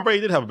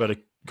did have a better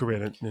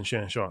career than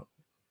Shannon Sharp.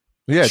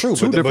 Yeah, true,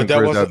 but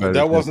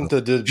that wasn't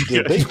the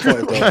debate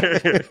point,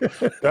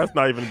 though. That's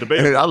not even a debate.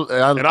 And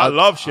I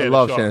love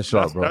Shannon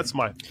Sharp. Bro. That's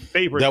my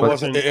favorite. That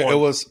wasn't. It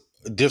was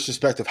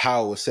disrespect of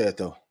how it was said,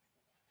 though.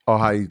 Oh,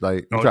 how you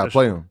try to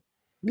play him?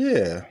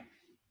 Yeah,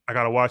 I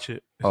gotta watch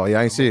it. Oh yeah,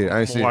 I ain't see it.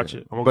 I ain't see watch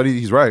it. But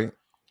he's right.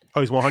 Oh,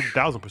 he's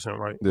 100,000%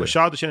 right. Yeah. But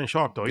shout out to Shannon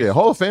Sharp though.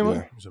 Hall of Famer.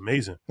 Yeah. He's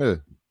amazing. Yeah,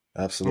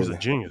 absolutely. He's a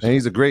genius, and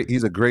he's a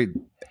great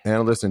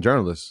analyst and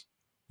journalist.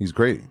 He's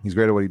great. He's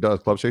great at what he does.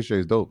 Club Shay Shay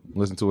is dope.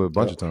 Listen to it a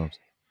bunch of times.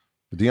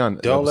 Dion,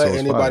 don't let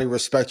anybody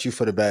respect you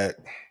for the bag.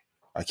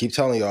 I keep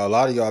telling y'all, a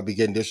lot of y'all be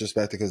getting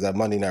disrespected because that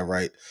money not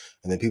right,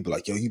 and then people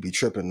like, yo, you be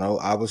tripping. No,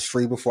 I was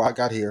free before I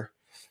got here.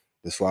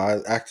 That's why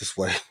I act this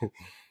way.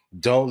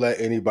 Don't let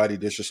anybody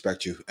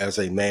disrespect you as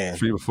a man.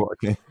 Free before I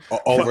came.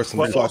 Over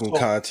some fucking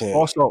content.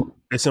 Also,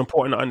 it's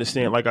important to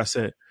understand, like I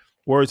said,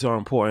 words are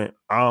important.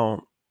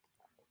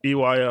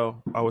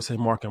 EYL, I would say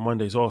Market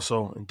Mondays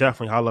also, and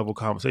definitely high level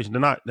conversation.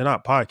 They're not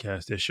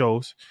podcasts, they're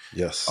shows.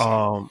 Yes.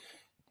 So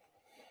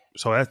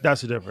that's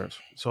the difference.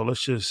 So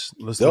let's keep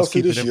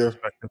it in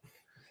perspective.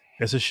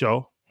 It's a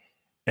show,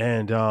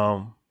 and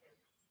Earn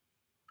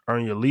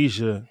Your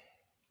Leisure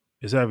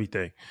is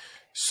everything.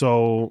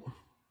 So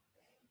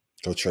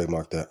go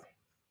trademark that.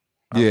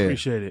 I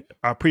appreciate it.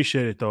 I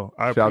appreciate it though.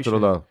 Shout out to the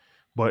love.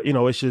 But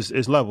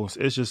it's levels.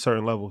 It's just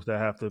certain levels that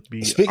have to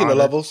be. Speaking of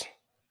levels,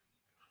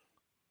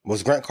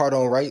 was Grant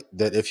Cardone right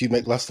that if you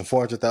make less than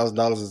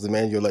 $400,000 as a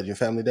man, you'll let your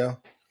family down?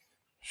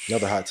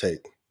 Another hot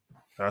take.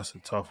 That's a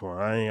tough one.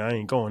 I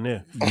ain't going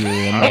there.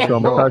 Yeah, I'm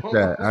not gonna touch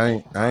that.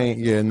 I ain't.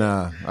 Yeah,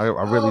 nah. I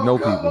really know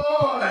people.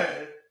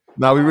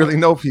 Nah, we really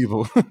know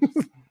people.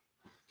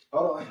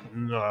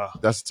 Nah,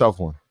 that's a tough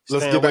one.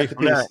 Let's get back to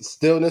peace.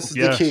 Stillness is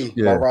the key.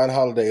 By Ryan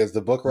Holiday is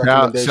the book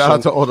recommendation. Shout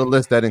out to all the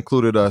lists that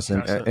included us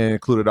and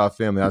included our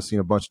family. I've seen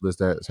a bunch of lists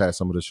that had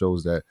some of the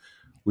shows that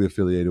we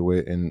affiliated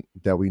with and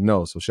that we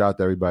know. So shout out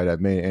to everybody that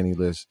made any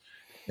list.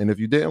 And if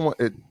you didn't want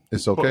it,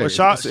 it's okay.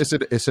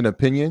 It's an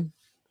opinion,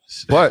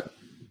 but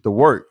the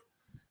work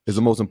is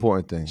the most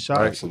important thing.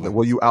 Right?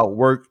 Will you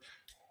outwork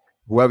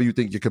whoever you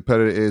think your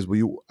competitor is? Will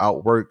you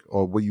outwork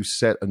or will you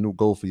set a new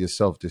goal for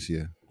yourself this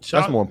year?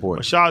 That's more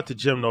important. Shout out to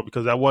Jim though,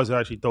 because that was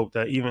actually dope.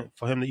 That even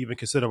for him to even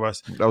consider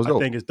us, I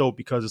think it's dope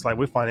because it's like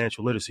we're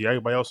financial literacy.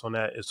 Everybody else on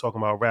that is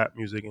talking about rap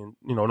music and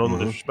no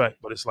disrespect,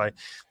 but it's like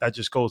that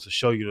just goes to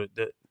show you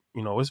that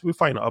we're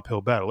fighting an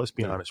uphill battle. Let's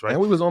be honest, right?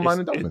 And we was on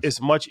Minded Dolphins.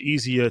 It's much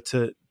easier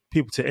to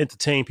people to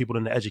entertain people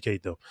than to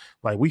educate them.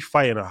 Like we're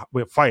fighting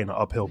an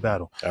uphill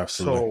battle.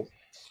 Absolutely. So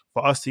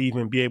for us to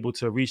even be able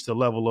to reach the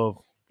level of,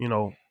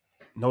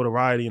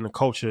 notoriety in the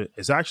culture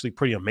is actually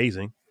pretty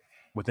amazing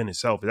within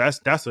itself.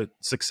 That's a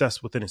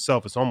success within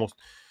itself. It's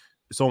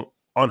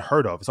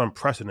unheard of. It's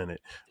unprecedented.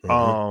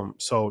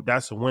 So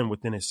that's a win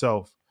within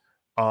itself.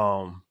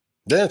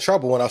 They're in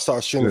trouble when I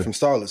start streaming from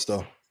Starlets,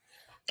 though.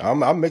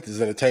 I'll make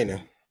this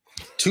entertaining.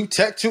 2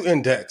 Tech, 2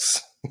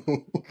 Index.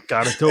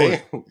 Gotta do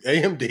it.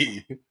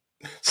 AMD.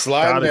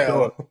 Slide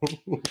down.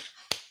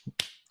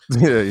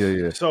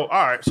 Yeah. So,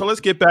 all right. So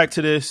let's get back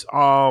to this.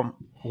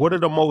 What are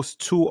the most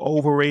 2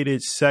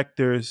 overrated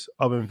sectors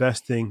of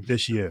investing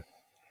this year?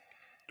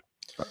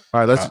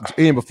 All right,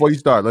 Ian, before you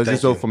start, let's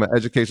just go you. from an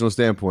educational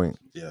standpoint.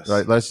 Yes.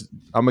 Right.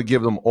 I'm gonna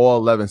give them all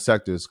 11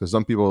 sectors because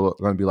some people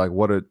are gonna be like,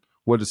 what are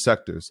the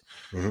sectors?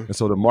 And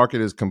so the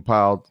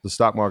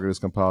stock market is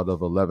compiled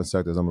of 11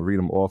 sectors. I'm gonna read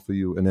them all for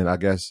you, and then I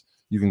guess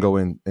you can go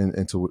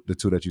into the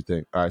 2 that you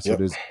think. All right. So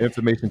there's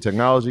information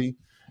technology,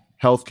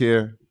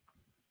 healthcare,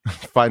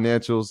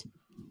 financials.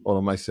 Hold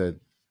on, Mike said,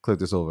 click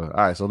this over.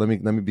 All right. So let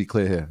me be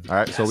clear here. All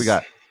right. Yes. So we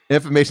got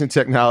information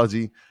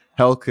technology,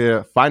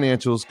 healthcare,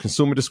 financials,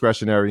 consumer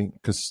discretionary,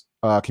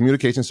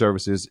 communication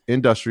services,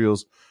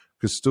 industrials,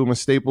 consumer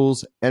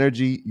staples,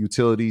 energy,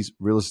 utilities,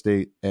 real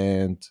estate,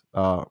 and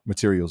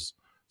materials.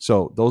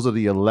 So those are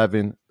the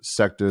 11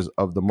 sectors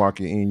of the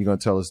market. And you're going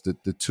to tell us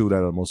the 2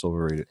 that are most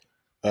overrated.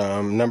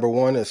 Number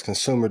 1 is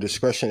consumer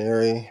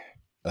discretionary,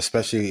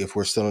 especially if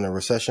we're still in a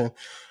recession.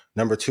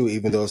 Number 2,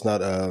 even though it's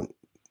not a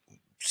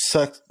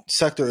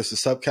sector, it's a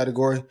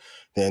subcategory,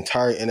 the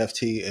entire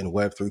NFT and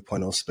Web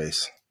 3.0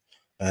 space.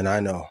 And I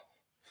know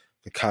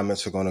the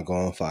comments are going to go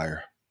on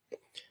fire.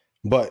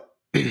 But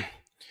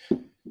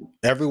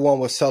everyone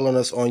was selling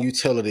us on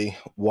utility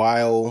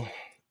while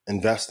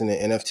investing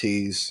in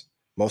NFTs,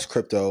 most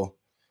crypto,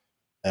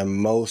 and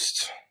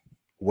most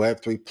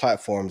Web3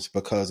 platforms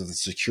because of the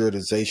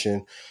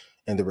securitization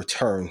and the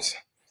returns.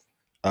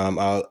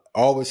 I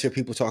always hear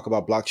people talk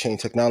about blockchain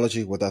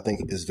technology, what I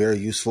think is very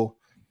useful,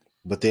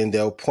 but then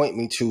they'll point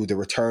me to the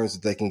returns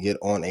that they can get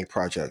on a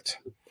project.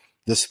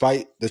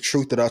 Despite the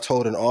truth that I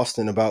told in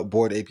Austin about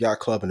Bored Ape Yacht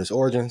Club and its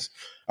origins,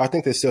 I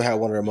think they still had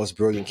one of the most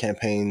brilliant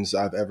campaigns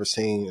I've ever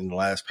seen in the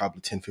last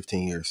probably 10,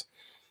 15 years.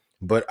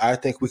 But I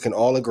think we can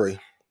all agree,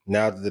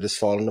 now that it is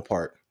falling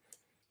apart,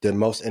 that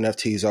most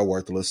NFTs are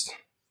worthless,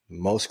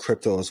 most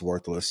crypto is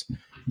worthless,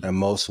 and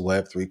most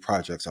Web3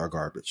 projects are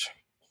garbage.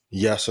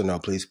 Yes or no?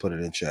 Please put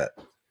it in chat.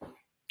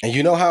 And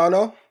you know how I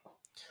know?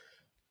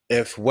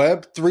 If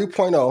Web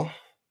 3.0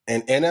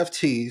 and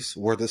NFTs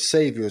were the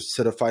saviors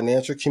to the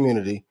financial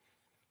community,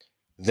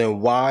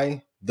 then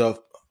why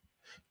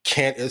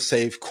can't it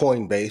save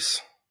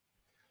Coinbase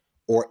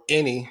or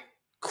any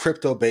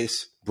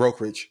crypto-based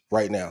brokerage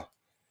right now?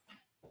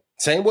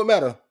 Same with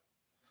Meta.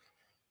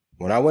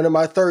 When I went in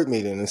my 3rd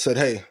meeting and said,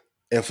 hey,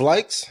 if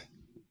likes,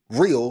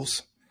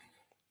 reels,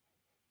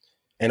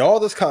 and all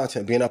this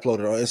content being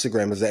uploaded on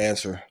Instagram is the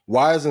answer,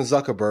 why isn't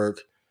Zuckerberg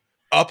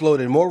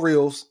uploading more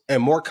reels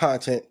and more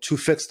content to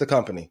fix the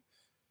company?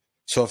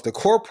 So if the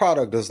core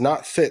product does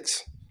not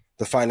fix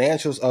the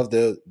financials of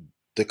the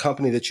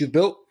company that you've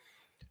built,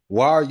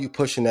 why are you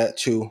pushing that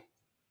to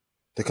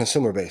the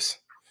consumer base?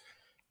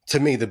 To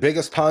me, the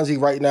biggest Ponzi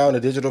right now in the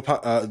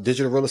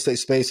digital real estate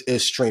space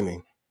is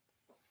streaming.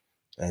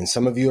 And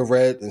some of you have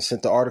read and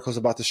sent the articles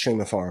about the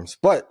streaming farms.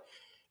 But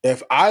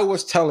if I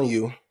was telling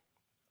you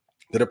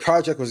that a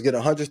project was getting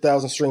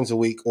 100,000 streams a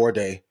week or a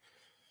day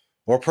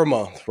or per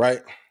month,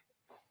 right?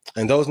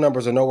 And those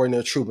numbers are nowhere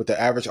near true, but the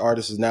average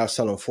artist is now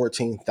selling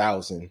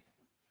 14,000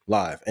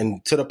 live.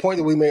 And to the point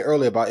that we made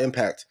earlier about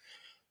impact,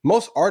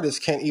 most artists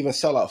can't even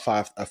sell out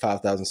a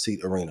 5,000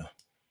 seat arena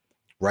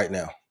right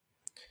now.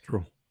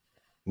 True.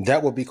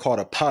 That would be called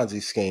a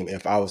Ponzi scheme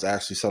if I was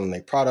actually selling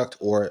a product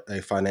or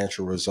a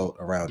financial result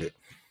around it.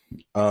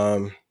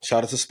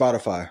 Shout out to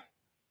Spotify.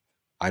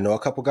 I know a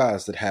couple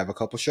guys that have a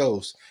couple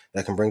shows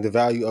that can bring the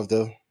value of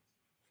the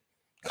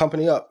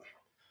company up.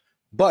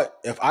 But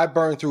if I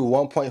burned through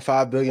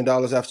 $1.5 billion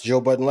after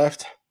Joe Budden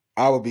left,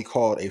 I would be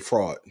called a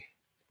fraud.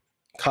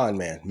 Con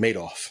man,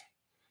 Madoff.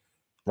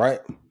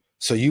 Right?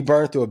 So you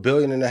burned through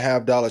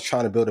 $1.5 billion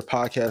trying to build a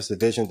podcast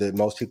division that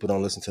most people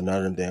don't listen to none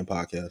of them damn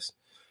podcasts,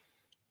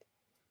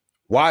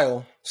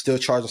 while still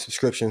charging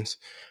subscriptions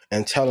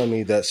and telling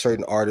me that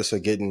certain artists are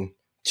getting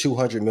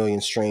 200 million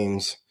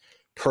streams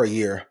per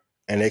year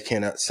and they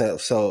cannot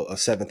sell a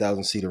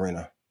 7,000 seat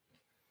arena.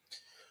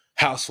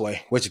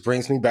 Houseway, which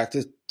brings me back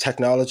to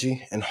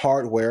technology and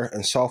hardware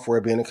and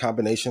software being a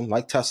combination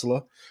like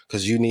Tesla,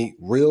 because you need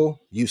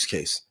real use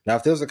case. Now,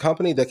 if there's a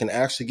company that can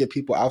actually get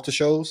people out to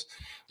shows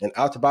and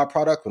out to buy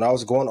product, when I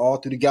was going all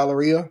through the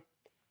Galleria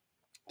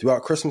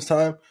throughout Christmas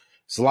time,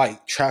 it's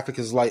light. Traffic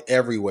is light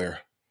everywhere.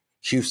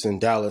 Houston,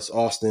 Dallas,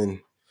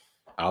 Austin.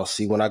 I'll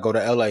see when I go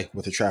to LA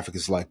what the traffic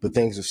is like, but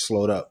things have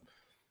slowed up.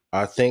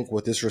 I think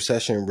what this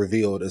recession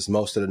revealed is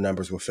most of the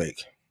numbers were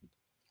fake,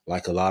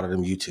 like a lot of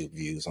them YouTube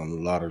views on a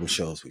lot of them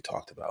shows we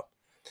talked about.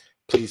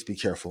 Please be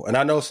careful. And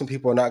I know some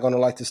people are not going to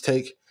like this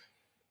take.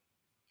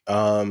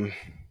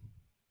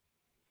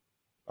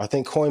 I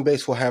think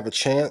Coinbase will have a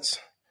chance,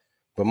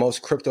 but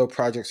most crypto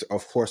projects,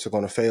 of course, are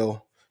going to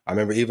fail. I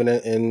remember even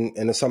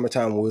in the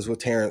summertime when we was with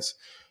Terrence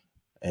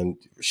and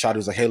Shadi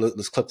was like, hey,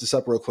 let's clip this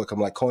up real quick.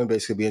 I'm like,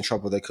 Coinbase could be in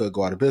trouble. They could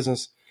go out of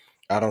business.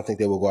 I don't think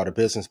they will go out of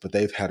business, but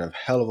they've had a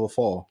hell of a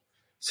fall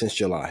since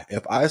July.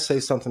 If I say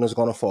something is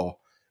going to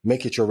fall,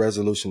 make it your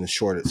resolution to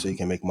short it so you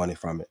can make money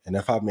from it. And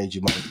if I've made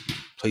you money,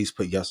 please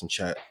put yes in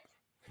chat.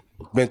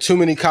 Been too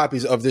many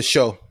copies of this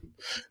show.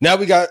 Now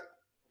we got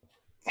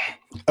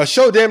a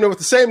show damn near with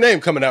the same name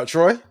coming out,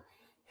 Troy.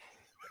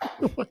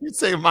 You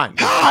say mine.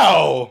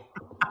 How?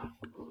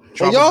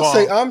 And y'all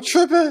say I'm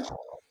tripping?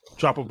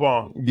 Drop a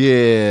bomb.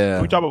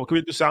 Yeah. Can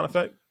we do sound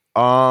effect?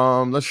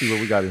 Let's see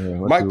what we got in here.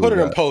 Mike, put it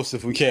in post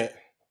if we can't.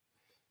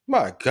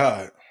 My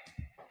God.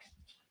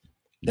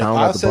 If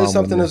I say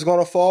something is going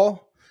to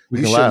fall,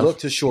 you should look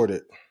to short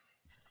it.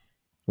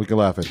 We can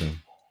laugh at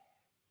them.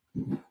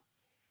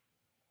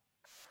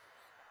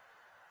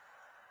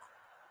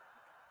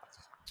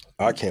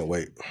 I can't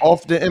wait.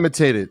 Often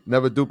imitated,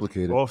 never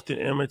duplicated. Often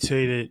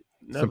imitated,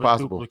 never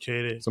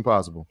duplicated. It's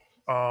impossible.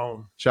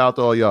 Shout out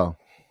to all y'all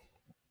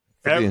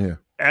for being here.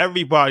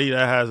 Everybody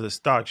that has a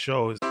stock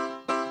show.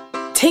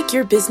 Take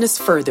your business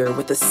further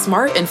with the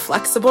smart and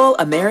flexible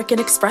American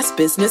Express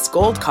Business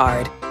Gold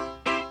Card.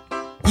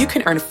 You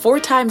can earn 4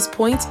 times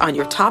points on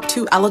your top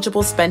 2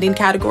 eligible spending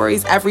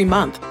categories every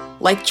month,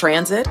 like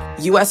transit,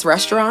 U.S.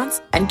 restaurants,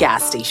 and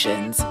gas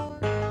stations.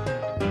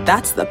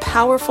 That's the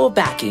powerful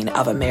backing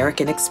of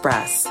American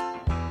Express.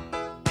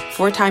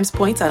 4 times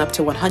points on up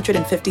to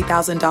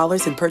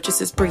 $150,000 in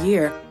purchases per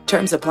year.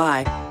 Terms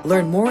apply.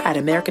 Learn more at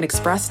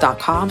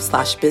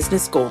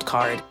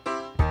americanexpress.com/businessgoldcard.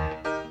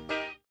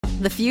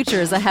 The future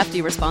is a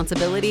hefty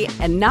responsibility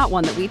and not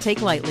one that we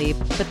take lightly.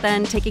 But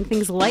then taking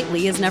things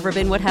lightly has never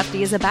been what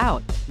Hefty is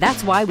about.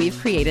 That's why we've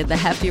created the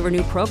Hefty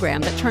Renew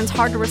program that turns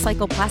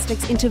hard-to-recycle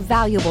plastics into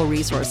valuable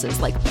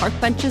resources like park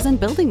benches and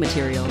building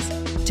materials.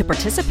 To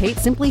participate,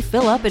 simply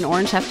fill up an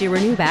orange Hefty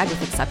Renew bag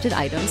with accepted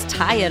items,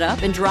 tie it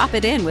up, and drop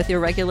it in with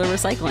your regular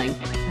recycling.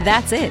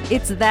 That's it.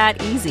 It's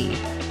that easy.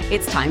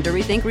 It's time to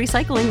rethink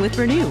recycling with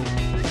Renew.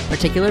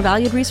 Particular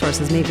valued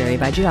resources may vary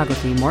by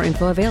geography. More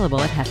info available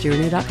at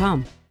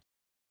heftyrenew.com.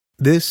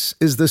 This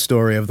is the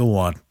story of the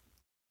one.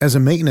 As a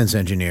maintenance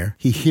engineer,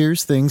 he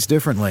hears things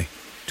differently.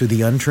 To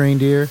the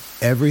untrained ear,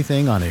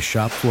 everything on his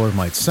shop floor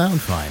might sound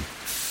fine,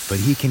 but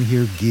he can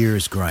hear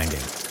gears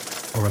grinding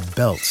or a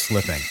belt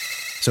slipping.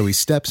 So he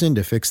steps in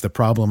to fix the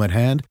problem at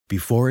hand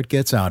before it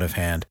gets out of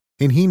hand.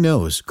 And he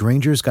knows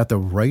Grainger's got the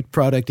right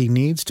product he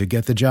needs to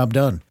get the job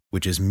done,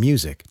 which is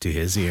music to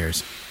his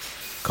ears.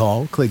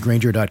 Call, click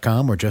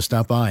Grainger.com, or just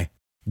stop by.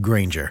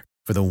 Grainger,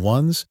 for the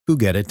ones who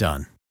get it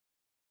done.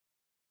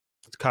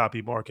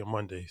 Copy Market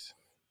Mondays.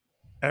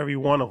 Every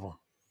one of them.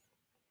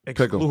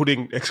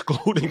 Excluding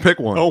pick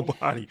one.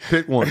 Nobody.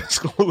 Pick one.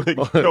 Excluding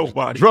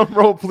nobody. Drum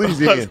roll,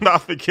 please. Let's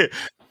not forget.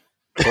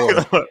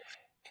 Let's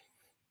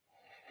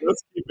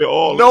keep it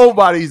all.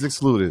 Nobody's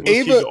excluded.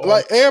 Even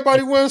like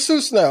everybody wearing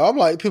suits now. I'm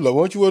like, people are like,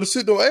 why don't you wear a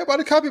suit? No,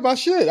 everybody copy my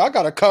shit. I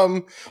gotta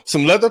come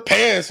some leather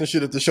pants and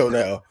shit at the show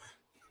now.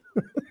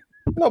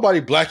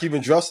 Nobody black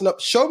even dressing up.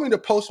 Show me the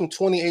post from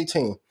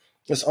 2018.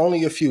 There's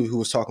only a few who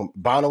was talking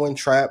Bono and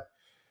Trap.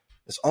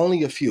 It's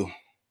only a few.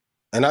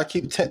 And I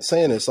keep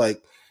saying this,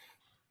 like,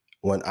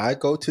 when I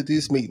go to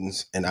these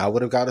meetings, and I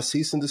would have got a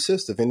cease and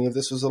desist if any of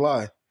this was a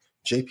lie,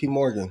 JP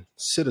Morgan,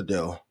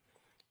 Citadel,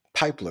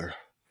 Pipeler,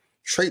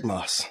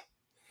 Trademoss,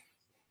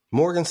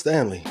 Morgan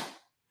Stanley,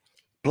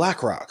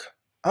 BlackRock.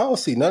 I don't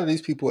see none of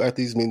these people at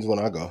these meetings when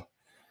I go.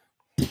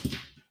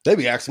 They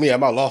be asking me,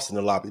 am I lost in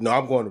the lobby? No,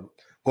 I'm going to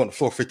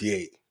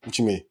 458. What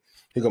you mean?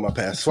 Here go my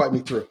pass. Swipe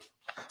me through.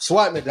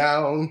 Swipe me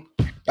down.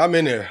 I'm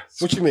in there.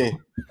 What you mean?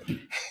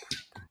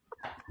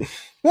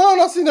 Well, I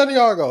don't see none of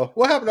y'all go.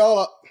 What happened to all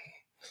up?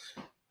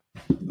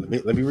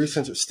 Let me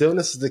recenter.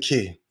 Stillness is the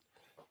key.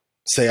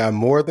 Say I'm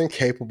more than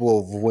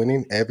capable of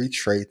winning every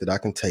trade that I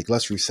can take.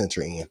 Let's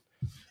recenter in.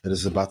 It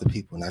is about the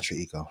people, not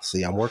your ego.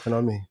 See, I'm working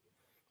on me.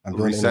 I'm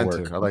doing the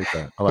work. I like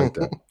that.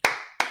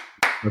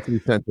 Let's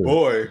recenter.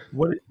 Boy,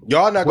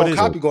 y'all not gonna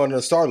copy going to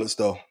the Starlets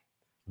though.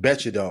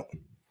 Bet you don't.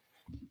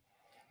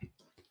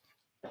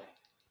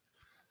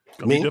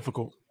 Gonna be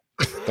difficult.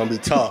 Gonna be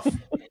tough.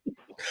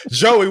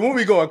 Joey, when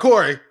we going?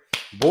 Corey,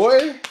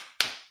 boy.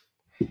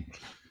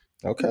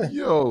 Okay.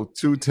 Yo,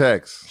 2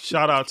 texts.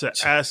 Shout out to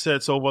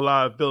Assets Over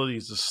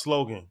Liabilities, the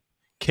slogan.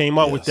 Came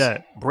up with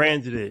that,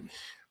 branded it.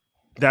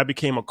 That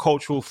became a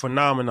cultural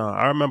phenomenon.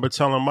 I remember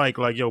telling Mike,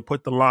 like, yo,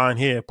 put the line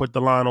here, put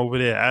the line over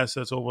there.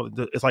 Assets over,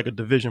 it's like a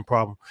division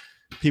problem.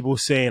 People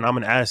saying I'm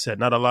an asset,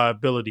 not a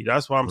liability.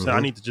 That's why I'm saying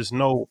I need to just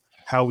know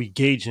how we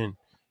gauging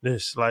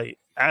this. Like,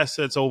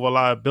 assets over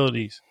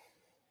liabilities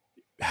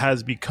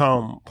has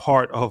become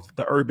part of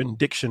the Urban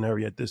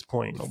Dictionary at this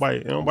point.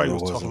 Nobody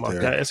was talking about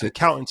that. It's an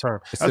accounting term.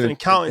 That's an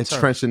accounting term.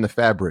 Entrenched in the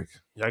fabric.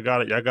 Y'all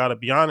gotta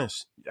be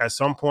honest. At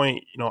some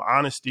point,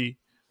 honesty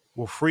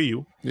will free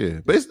you. Yeah,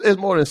 but it's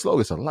more than slow.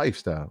 It's a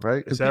lifestyle,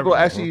 right? Because people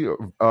actually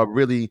are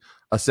really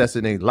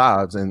assessing their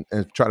lives and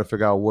try to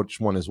figure out which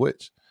one is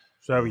which.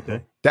 It's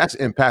everything. That's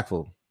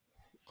impactful.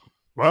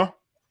 Well,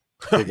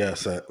 Big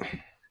asset.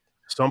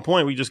 Some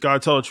point we just gotta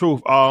tell the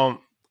truth.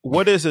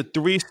 What is a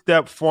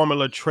 3-step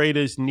formula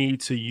traders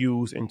need to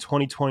use in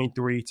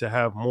 2023 to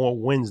have more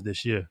wins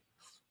this year?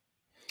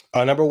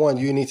 Number one,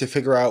 you need to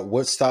figure out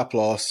what stop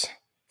loss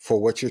for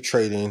what you're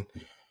trading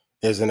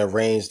is in a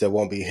range that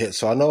won't be hit.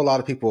 So I know a lot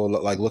of people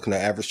like looking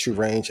at average true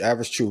range.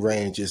 Average true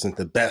range isn't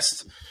the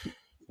best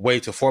way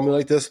to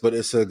formulate this, but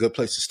it's a good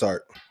place to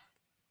start.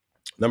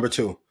 Number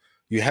two,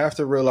 you have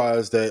to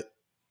realize that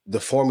the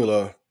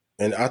formula,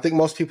 and I think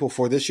most people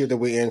for this year that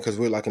we're in, because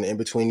we're like an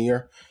in-between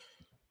year,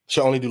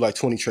 should only do like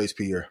 20 trades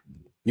per year.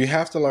 You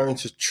have to learn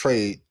to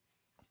trade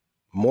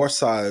more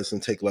size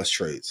and take less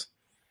trades.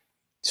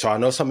 So I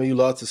know some of you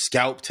love to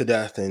scalp to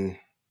death, and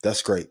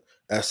that's great.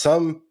 At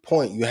some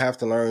point, you have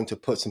to learn to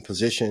put some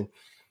position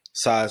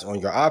size on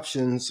your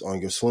options,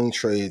 on your swing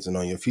trades, and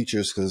on your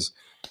futures, because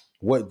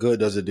what good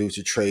does it do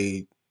to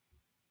trade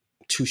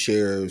 2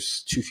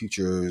 shares, 2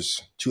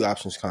 futures, 2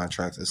 options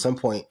contracts? At some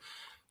point,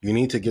 you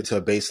need to get to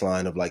a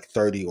baseline of like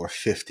 30 or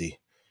 50,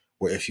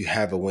 where if you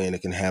have a win,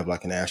 it can have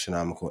like an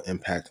astronomical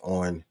impact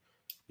on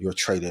your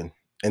trading.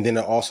 And then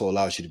it also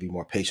allows you to be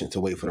more patient to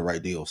wait for the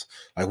right deals.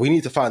 Like we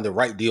need to find the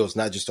right deals,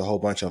 not just a whole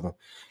bunch of them.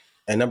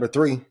 And number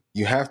 3,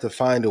 you have to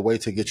find a way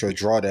to get your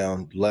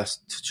drawdown less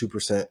to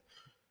 2%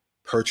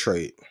 per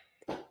trade.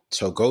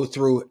 So go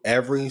through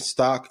every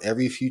stock,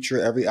 every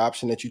future, every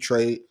option that you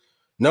trade.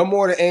 No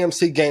more than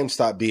AMC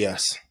GameStop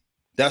BS.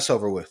 That's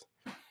over with.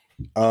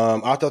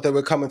 I thought they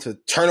were coming to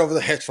turn over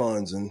the hedge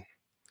funds, and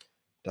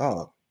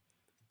dog,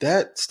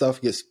 that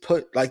stuff gets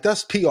put like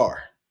that's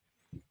PR,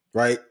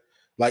 right?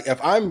 Like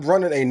if I'm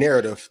running a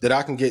narrative that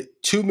I can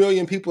get 2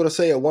 million people to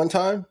say at one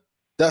time,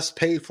 that's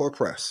paid for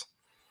press.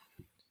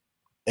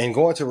 And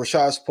going to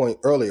Rashad's point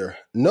earlier,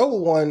 no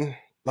one,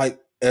 like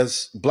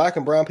as Black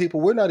and brown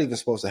people, we're not even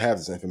supposed to have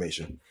this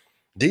information.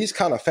 These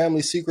kind of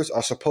family secrets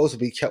are supposed to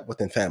be kept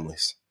within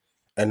families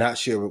and not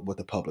shared with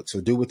the public.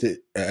 So do with it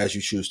as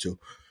you choose to.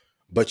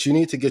 But you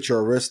need to get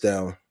your risk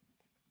down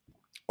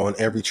on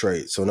every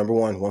trade. So number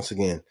one, once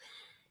again,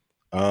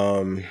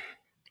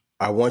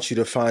 I want you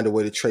to find a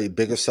way to trade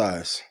bigger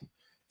size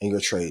in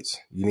your trades.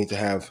 You need to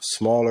have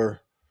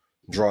smaller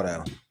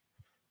drawdown.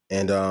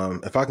 And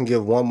if I can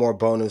give one more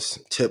bonus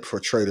tip for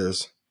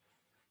traders,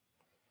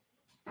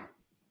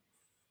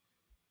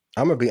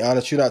 I'm going to be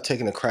honest, you're not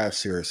taking the craft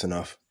serious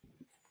enough.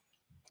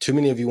 Too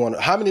many of you want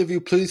to, how many of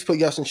you, please put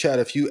yes in chat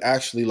if you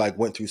actually like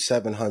went through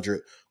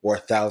 700 or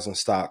 1,000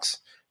 stocks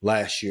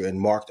last year and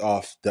marked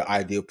off the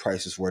ideal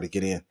prices where to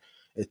get in.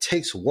 It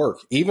takes work.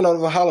 Even over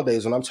the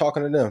holidays, when I'm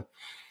talking to them,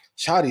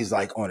 Shotty's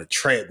like on a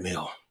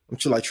treadmill. I'm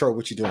just like, Troy,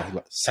 what you doing?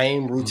 Like,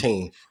 same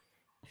routine.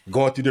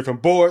 Going through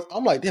different boards.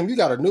 I'm like, damn, you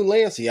got a new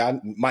lens here.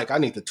 Mike, I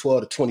need the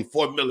 12 to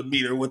 24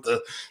 millimeter with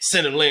the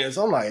center lens.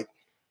 I'm like,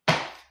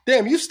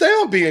 damn, you stay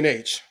on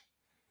B&H.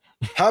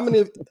 How many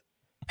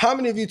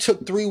of you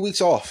took 3 weeks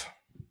off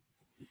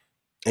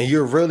and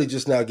you're really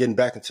just now getting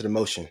back into the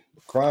motion?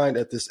 Grind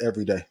at this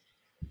every day.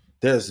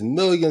 There's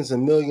millions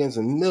and millions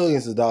and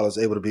millions of dollars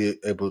able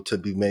to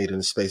be made in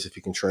the space if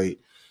you can trade.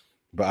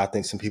 But I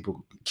think some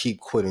people keep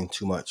quitting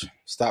too much.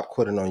 Stop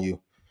quitting on you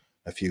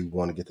if you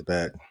want to get the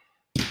bag.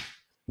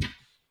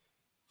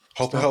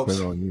 Hope it helps.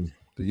 On you.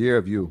 The year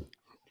of you.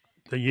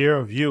 The year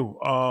of you.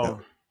 Yep.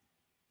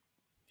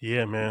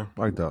 Yeah, man.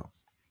 Right though.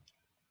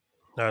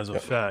 That is a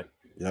fact.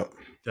 Yep.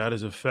 That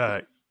is a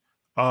fact.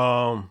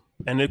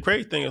 And the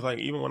crazy thing is, like,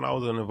 even when I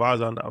was an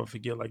advisor, I would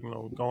forget, like, you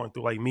know, going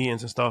through like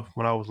meetings and stuff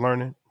when I was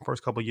learning.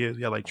 First couple of years,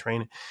 we had like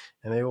training,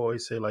 and they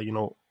always say, like, you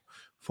know,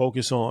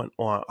 focus on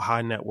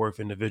high net worth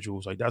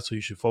individuals. Like that's what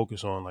you should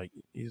focus on. Like,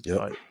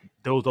 like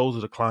those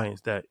are the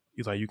clients that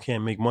he's like, you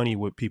can't make money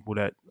with people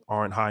that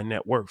aren't high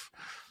net worth.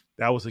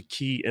 That was a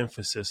key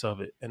emphasis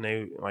of it, and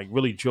they like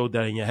really drilled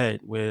that in your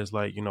head. Whereas,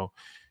 like, you know,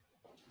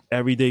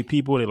 everyday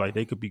people,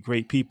 they could be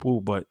great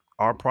people, but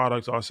our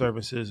products, our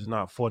services is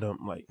not for them.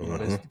 Like, you know,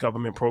 there's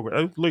government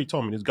programs. Literally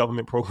told me there's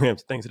government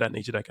programs, things of that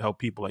nature that can help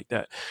people like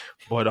that.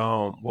 But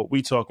what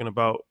we talking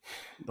about,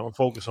 don't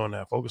focus on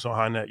that. Focus on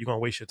high net. You're gonna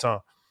waste your time.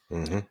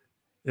 Mm-hmm.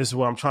 This is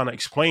what I'm trying to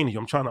explain to you.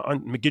 I'm trying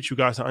to get you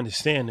guys to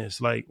understand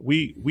this. Like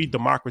we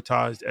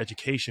democratized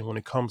education when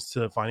it comes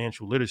to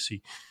financial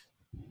literacy.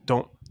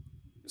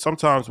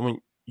 Sometimes when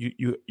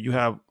you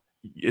have,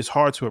 it's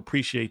hard to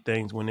appreciate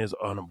things when there's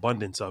an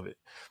abundance of it,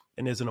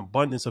 and there's an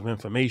abundance of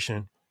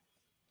information.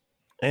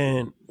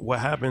 And what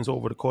happens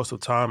over the course of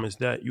time is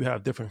that you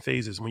have different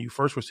phases. When you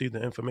first receive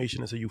the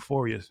information, it's a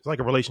euphoria. It's like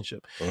a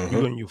relationship.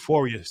 You're in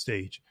euphoria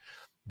stage.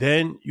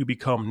 Then you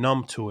become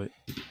numb to it.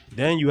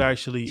 Then you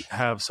actually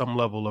have some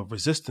level of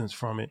resistance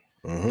from it.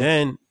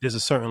 Then there's a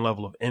certain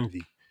level of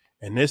envy.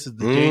 And this is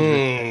the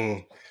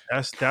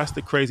dangerous. That's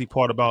the crazy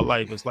part about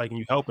life. It's like when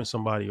you're helping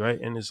somebody, right?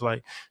 And it's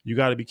like you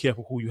got to be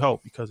careful who you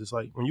help, because it's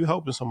like when you're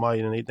helping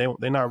somebody and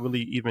they're not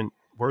really even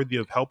worthy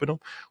of helping them.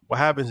 What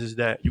happens is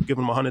that you give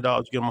them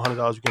 $100, you give them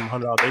 $100, you give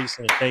them $100. They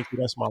say, "Thank you,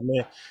 that's my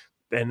man,"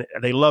 and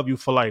they love you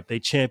for life. They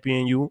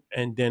champion you,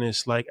 and then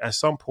it's like at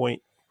some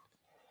point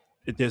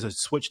there's a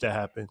switch that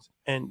happens,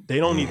 and they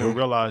don't even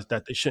realize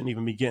that they shouldn't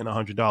even be getting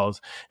 $100,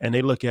 and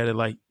they look at it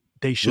like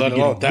they should Let be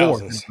getting alone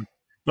thousands. more.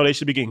 No, they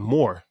should be getting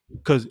more.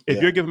 Because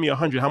if you're giving me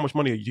 100, how much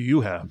money do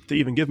you have to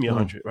even give me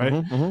 100,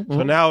 right?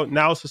 So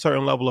now it's a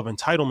certain level of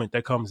entitlement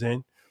that comes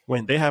in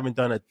when they haven't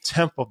done a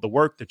tenth of the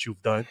work that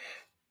you've done.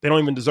 They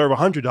don't even deserve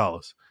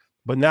 $100.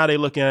 But now they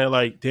looking at it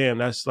like, damn,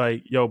 that's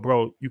like, yo,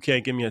 bro, you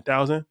can't give me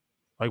 1,000.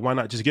 Like, why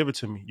not just give it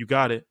to me? You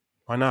got it.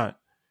 Why not?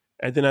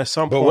 And then at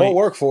some But point, won't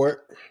work for it.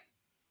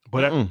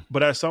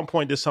 But at some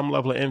point, there's some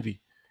level of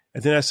envy.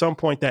 And then at some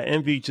point, that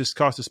envy just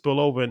starts to spill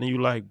over, and then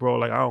you like, bro,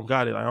 like, I don't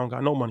got it. I don't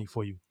got no money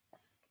for you.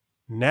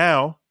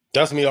 Now.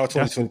 That's me all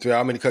 2023.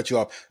 I'm going to cut you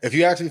off. If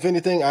you ask me for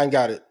anything, I ain't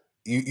got it.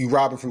 You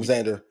robbing from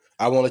Xander.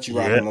 I won't let you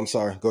rob him. I'm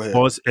sorry. Go ahead.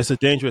 Well, it's a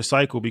dangerous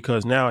cycle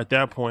because now at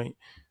that point,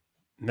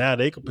 now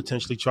they could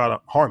potentially try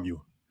to harm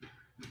you.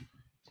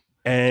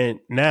 And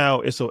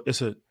now it's a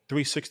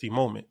 360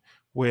 moment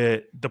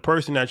where the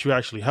person that you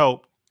actually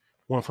helped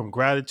went from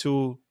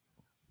gratitude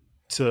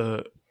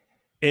to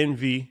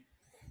envy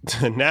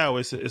to now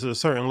it's a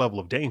certain level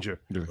of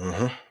danger.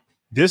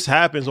 This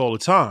happens all the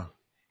time.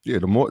 Yeah,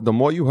 the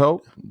more you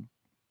help,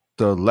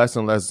 the less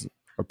and less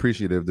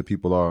appreciative the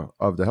people are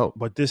of the help.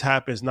 But this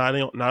happens not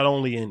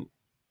only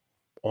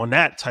on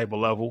that type of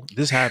level.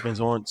 This happens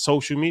on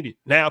social media.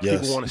 Now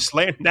people want to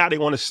slander. Now they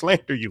want to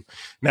slander you.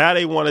 Now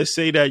they want to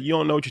say that you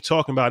don't know what you're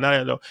talking about. Now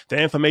they know the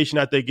information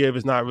that they give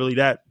is not really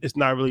that. It's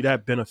not really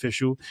that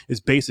beneficial. It's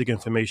basic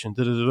information.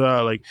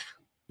 Like,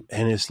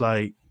 and it's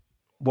like,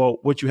 well,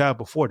 what you have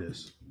before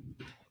this?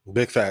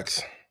 Big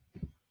facts.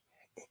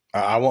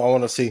 I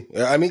want to see.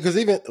 I mean, because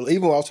even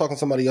when I was talking to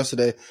somebody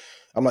yesterday,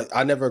 I'm like,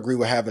 I never agree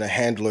with having a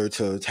handler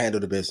to handle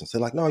the business. They're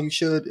like, no, you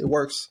should. It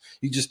works.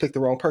 You just picked the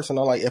wrong person.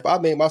 I'm like, if I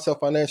made myself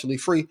financially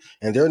free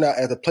and they're not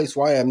at the place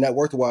where I am net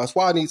worth-wise,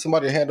 why I need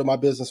somebody to handle my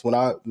business when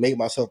I made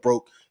myself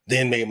broke,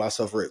 then made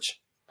myself rich?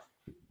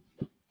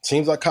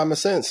 Seems like common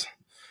sense.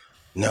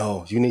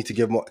 No, you need to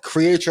give more.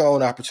 Create your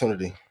own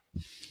opportunity.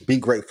 Be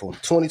grateful.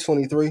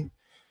 2023.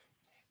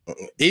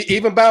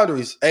 Even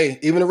boundaries. Hey,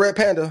 even the Red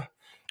Panda.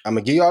 I'm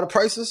going to give y'all the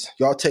prices.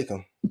 Y'all take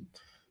them.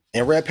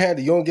 And Red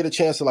Panda, you don't get a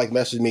chance to like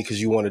message me because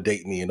you want to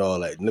date me and all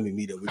that. Let me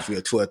meet up with you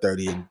at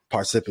 12:30 in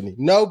Parsippany.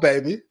 No,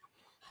 baby.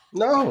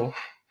 No.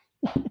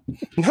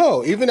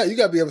 No. Even that, you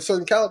got to be of a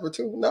certain caliber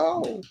too.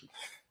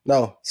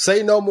 No.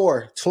 Say no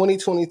more.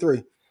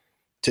 2023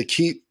 to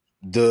keep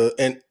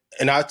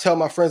and I tell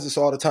my friends this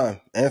all the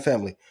time and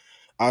family.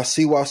 I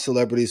see why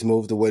celebrities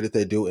move the way that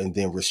they do and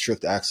then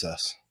restrict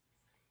access.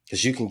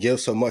 Because you can give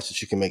so much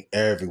that you can make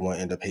everyone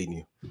end up hating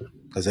you.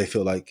 Because they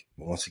feel like,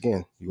 once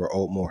again, you are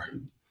owed more.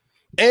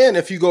 And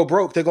if you go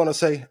broke, they're going to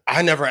say,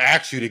 I never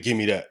asked you to give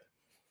me that.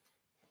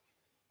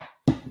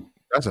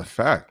 That's a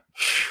fact.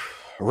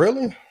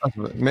 Really?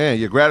 Man,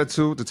 your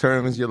gratitude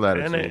determines your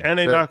latitude. And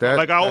they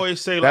like I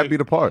always say, that like, be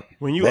the part.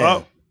 When you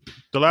up,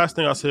 the last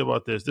thing I say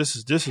about this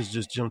is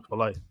just Jim for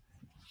life.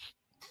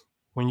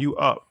 When you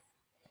up,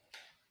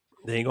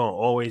 they going to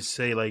always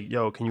say like,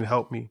 yo, can you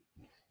help me?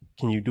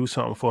 Can you do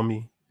something for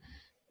me?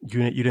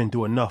 You didn't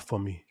do enough for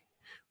me.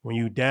 When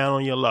you down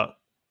on your luck,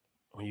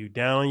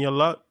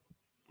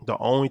 the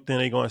only thing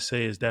they're going to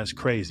say is that's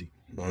crazy.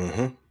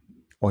 Mm-hmm.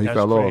 Oh, he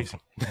fell off.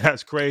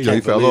 That's crazy. Yeah,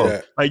 he fell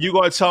off. Like you're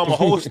going to tell them a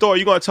whole story.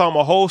 You're going to tell them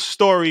a whole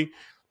story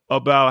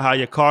about how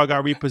your car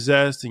got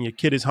repossessed and your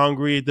kid is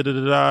hungry, and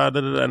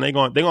they're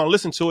going to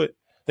listen to it.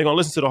 They're going to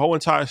listen to the whole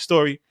entire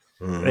story.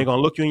 Mm-hmm. They're going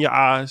to look you in your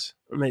eyes.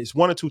 I mean, it's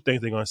one or two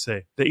things they're going to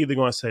say. They're either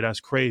going to say that's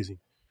crazy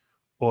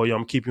or yo, I'm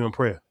going to keep you in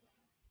prayer.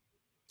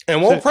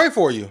 And won't pray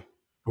for you.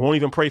 Won't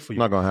even pray for you.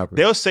 Not gonna happen.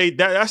 They'll say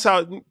that's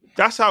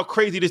how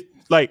crazy this.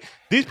 Like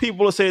these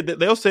people will say that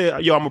they'll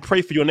say, "Yo, I'm gonna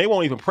pray for you," and they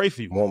won't even pray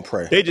for you. Won't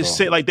pray. They just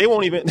say like they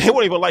won't even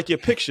like your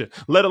picture,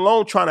 let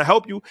alone trying to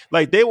help you.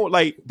 Like they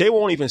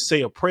won't even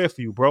say a prayer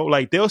for you, bro.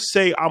 Like they'll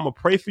say, "I'm gonna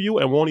pray for you,"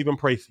 and won't even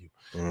pray for you.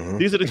 Mm-hmm.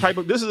 This is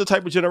the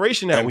type of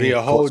generation that we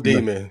a whole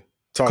demon.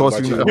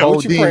 Talking about you.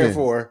 What you praying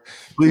for?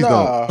 Please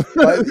don't.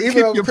 Like,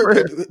 even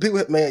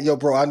people, man, yo,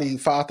 bro, I need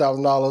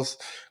 $5,000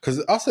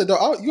 because I said,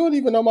 you don't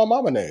even know my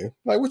mama name.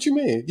 Like, what you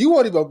mean? You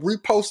won't even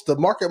repost the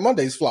Market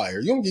Mondays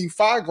flyer. You don't give you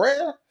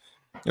 $5,000?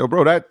 Yo,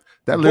 bro, that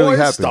literally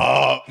happened.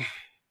 Stop.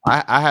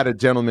 I had a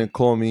gentleman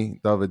call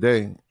me the other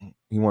day.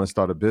 He wanted to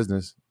start a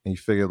business, and he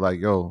figured like,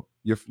 yo,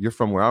 you're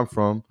from where I'm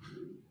from.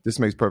 This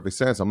makes perfect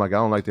sense. I'm like, I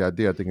don't like the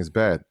idea. I think it's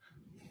bad.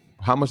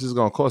 How much is it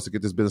going to cost to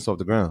get this business off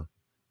the ground?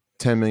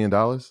 $10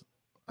 million.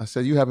 I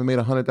said, you haven't made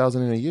 $100,000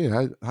 in a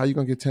year. How you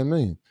gonna get $10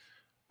 million?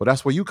 Well,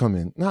 that's where you come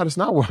in. No, that's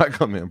not where I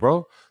come in,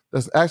 bro.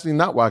 That's actually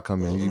not where I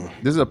come in.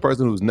 This is a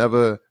person who's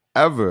never,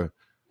 ever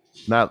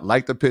not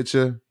liked a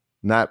picture,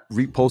 not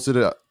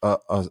reposted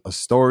a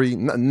story,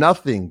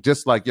 nothing.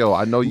 Just like, yo,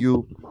 I know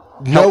you.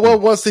 No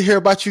one wants to hear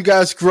about you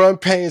guys' growing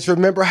pains.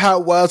 Remember how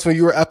it was when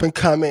you were up and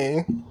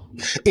coming?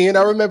 And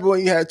I remember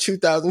when you had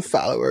 2,000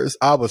 followers.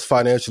 I was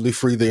financially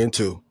free then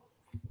too.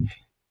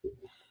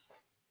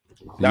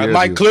 Now, I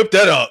might clip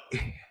that up.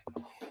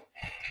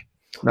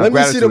 Let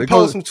me see the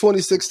post from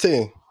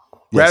 2016.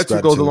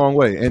 Gratitude goes a long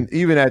way. And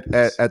even at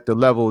the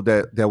level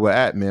that we're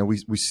at, man,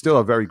 we still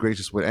are very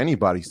gracious with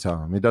anybody's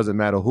time. It doesn't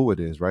matter who it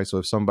is, right? So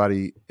if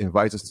somebody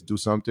invites us to do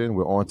something,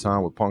 we're on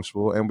time, we're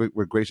punctual, and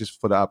we're gracious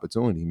for the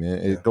opportunity, man.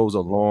 It goes a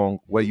long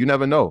way. You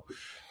never know.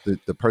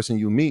 The person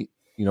you meet,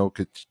 you know,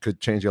 could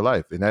change your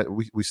life. And that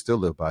we still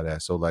live by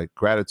that. So like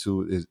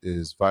gratitude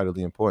is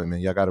vitally important,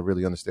 man. Y'all got to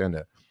really understand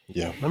that.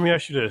 Yeah. Let me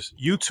ask you this.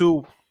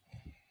 YouTube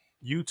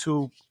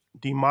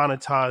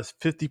demonetized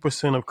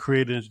 50% of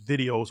creators'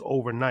 videos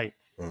overnight.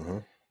 Mm-hmm.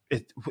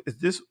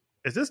 Is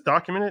this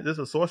documented? Is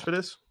there a source for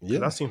this? Yeah.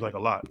 That seems like a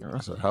lot. Yeah,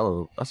 that's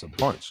a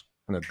bunch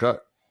in the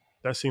gut.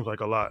 That seems like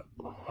a lot.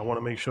 I want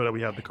to make sure that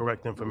we have the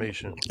correct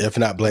information. If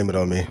not, blame it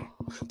on me.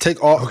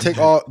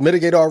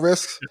 Mitigate all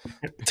risks,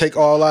 take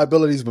all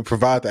liabilities, but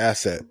provide the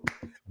asset.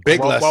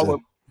 Lesson.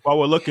 While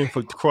we're looking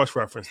for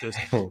cross-reference this,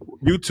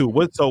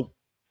 YouTube.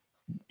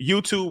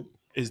 YouTube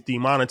is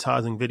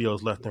demonetizing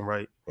videos left and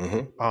right.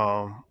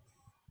 Mm-hmm.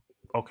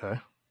 Okay.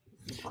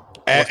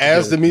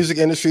 As the music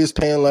industry is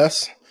paying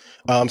less,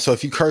 so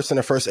if you curse in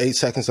the first 8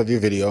 seconds of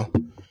your video,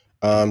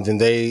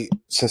 then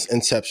since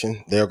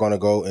inception, they're going to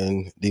go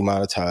and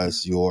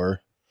demonetize your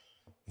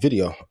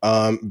video.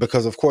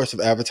 Because of course, if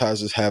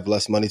advertisers have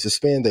less money to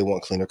spend, they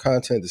want cleaner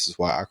content. This is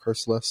why I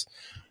curse less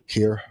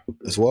here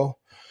as well.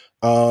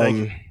 Thank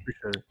you.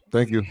 Appreciate it.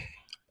 Thank you.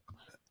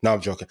 No,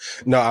 I'm joking.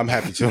 No, I'm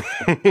happy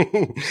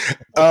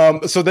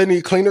to. So they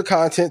need cleaner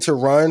content to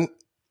run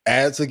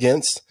ads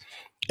against,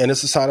 and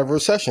it's a sign of a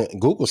recession.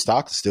 Google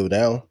stock is still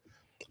down.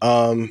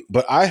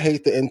 But I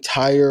hate the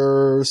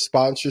entire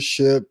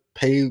sponsorship,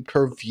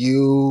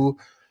 pay-per-view,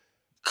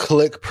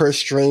 click per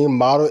stream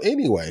model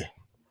anyway.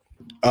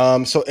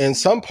 So in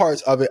some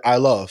parts of it, I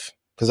love,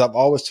 because I've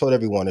always told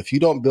everyone, if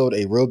you don't build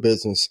a real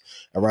business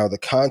around the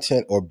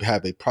content or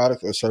have a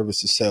product or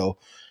service to sell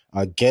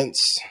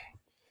against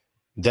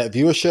that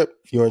viewership,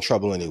 you're in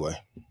trouble anyway.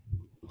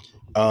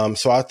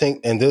 So I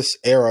think in this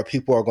era,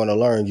 people are going to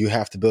learn you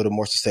have to build a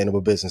more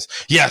sustainable business.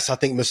 Yes, I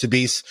think Mr.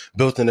 Beast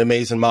built an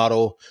amazing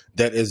model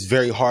that is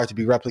very hard to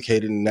be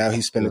replicated. And now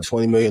he's spending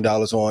 $20 million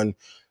on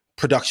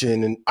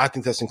production. And I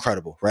think that's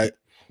incredible, right?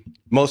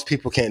 Most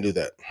people can't do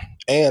that.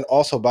 And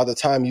also, by the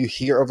time you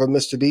hear of a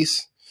Mr.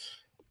 Beast,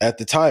 at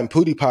the time,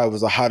 PewDiePie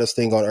was the hottest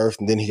thing on earth,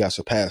 and then he got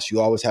surpassed.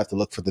 You always have to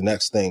look for the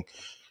next thing.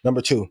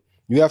 Number 2,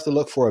 you have to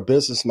look for a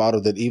business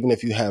model that even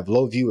if you have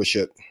low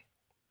viewership,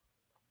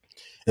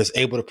 is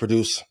able to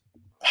produce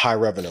high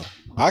revenue.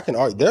 I can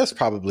argue there's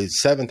probably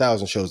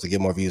 7,000 shows that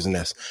get more views than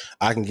this.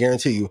 I can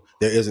guarantee you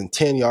there isn't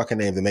 10 y'all can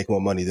name that make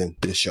more money than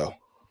this show.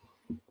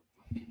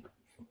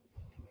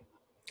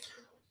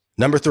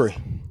 Number 3,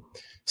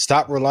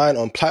 stop relying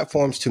on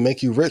platforms to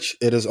make you rich.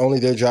 It is only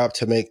their job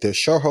to make their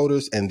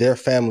shareholders and their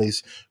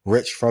families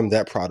rich from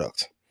that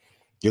product.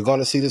 You're going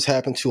to see this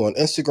happen too on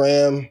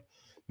Instagram,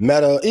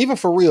 Meta, even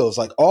for Reels.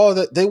 Like all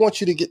that, they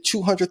want you to get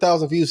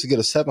 200,000 views to get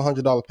a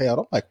 $700 payout.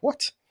 I'm like,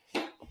 what?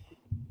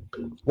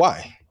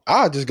 Why?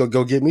 I'll just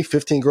go get me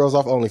 15 girls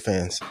off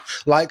OnlyFans.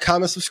 Like,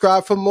 comment,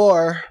 subscribe for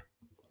more,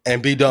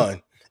 and be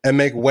done. And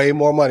make way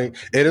more money.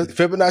 It is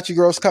Fibonacci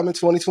Girls coming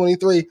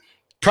 2023.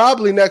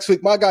 Probably next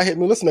week. My guy hit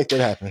me. Let's make that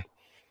happen.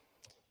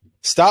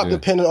 Stop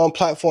depending on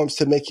platforms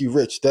to make you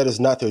rich. That is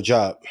not their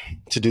job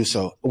to do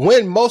so.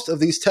 When most of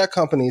these tech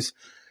companies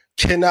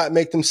cannot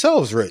make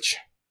themselves rich.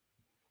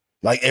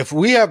 Like, if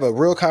we have a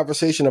real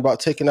conversation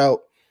about taking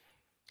out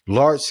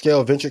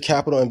large-scale venture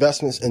capital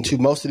investments into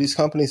most of these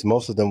companies,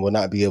 most of them will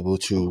not be able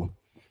to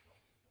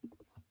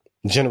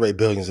generate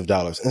billions of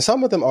dollars. And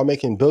some of them are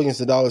making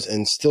billions of dollars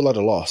and still at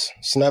a loss.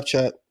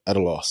 Snapchat at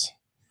a loss.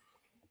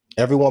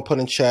 Everyone put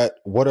in chat,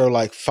 what are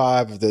like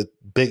 5 of the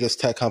biggest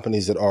tech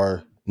companies that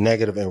are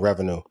negative in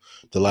revenue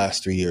the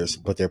last 3 years,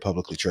 but they're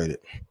publicly traded?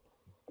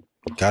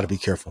 Got to be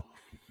careful.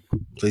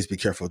 Please be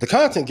careful. The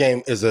content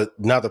game is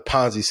another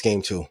Ponzi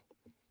scheme too.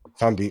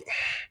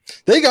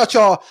 They got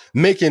y'all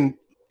making,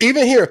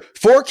 even here,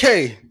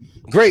 4K,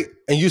 great.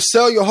 And you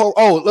sell your whole,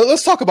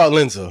 let's talk about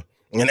Lensa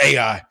and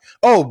AI.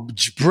 Oh,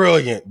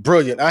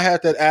 brilliant. I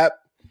had that app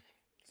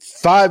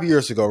 5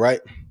 years ago,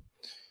 right?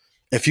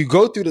 If you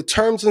go through the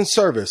terms and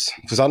service,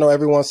 because I know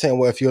everyone's saying,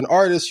 well, if you're an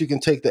artist, you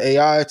can take the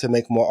AI to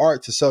make more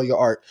art, to sell your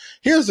art.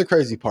 Here's the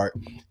crazy part.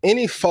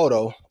 Any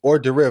photo or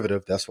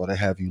derivative, that's why they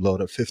have you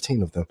load up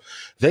 15 of them.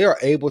 They are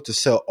able to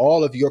sell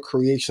all of your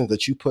creations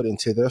that you put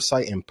into their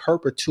site in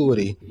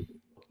perpetuity,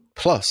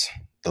 plus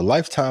the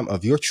lifetime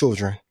of your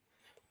children,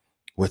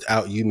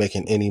 without you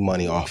making any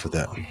money off of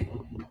that.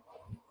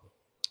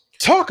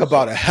 Talk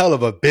about a hell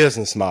of a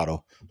business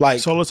model.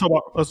 So let's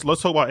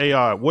talk about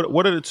AI.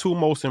 What are the 2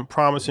 most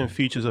promising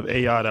features of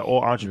AI that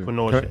all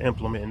entrepreneurs should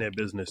implement in their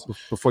business?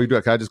 Before you do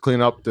that, can I just clean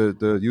up the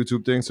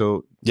YouTube thing?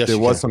 So yes, there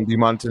was some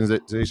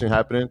demonetization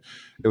happening.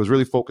 It was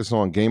really focused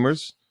on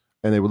gamers,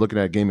 and they were looking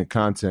at gaming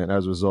content.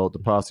 As a result, the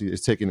policy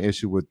is taking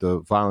issue with the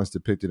violence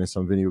depicted in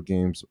some video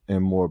games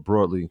and more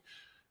broadly.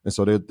 And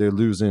so they're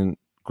losing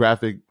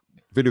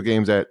video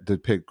games that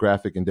depict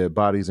graphic and dead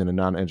bodies in a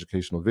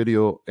non-educational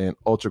video and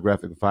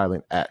ultra-graphic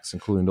violent acts,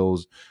 including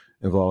those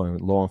involving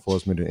law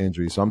enforcement and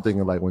injury. So I'm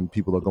thinking like when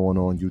people are going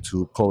on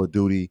YouTube, Call of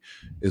Duty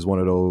is one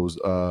of those.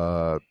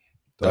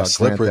 That's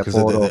slippery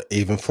because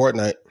even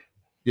Fortnite.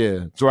 Yeah,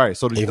 that's right.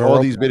 So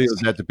all these videos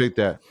that depict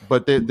that,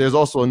 but there's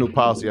also a new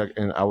policy,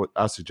 and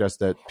I suggest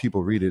that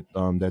people read it.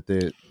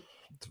 That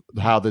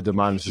how the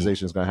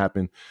demonetization is going to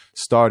happen,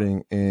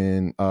 starting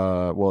in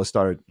it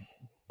started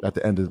at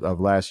the end of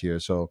last year.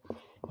 So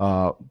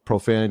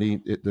profanity,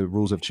 the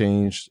rules have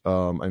changed,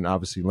 and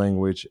obviously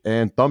language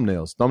and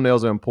thumbnails.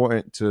 Thumbnails are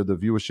important to the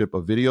viewership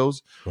of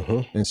videos,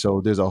 and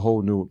so there's a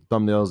whole new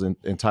thumbnails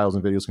and titles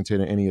and videos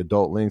containing any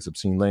adult links,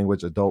 obscene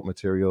language, adult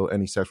material,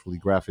 any sexually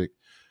graphic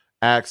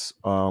acts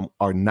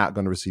are not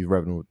going to receive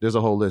revenue. There's a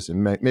whole list,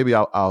 and maybe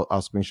I'll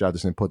screenshot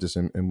this and put this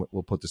in, and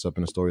we'll put this up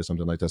in a story or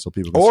something like that, so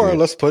people can see it.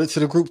 Let's put it to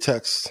the group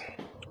text.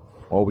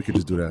 Or we could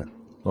just do that.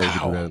 Or we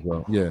could do that as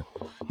well.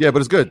 Yeah, but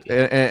it's good.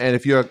 And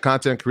if you're a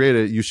content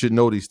creator, you should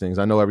know these things.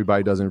 I know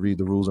everybody doesn't read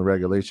the rules and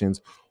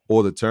regulations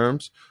or the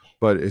terms,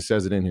 but it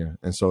says it in here.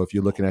 And so if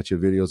you're looking at your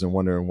videos and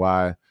wondering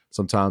why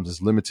sometimes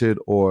it's limited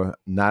or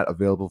not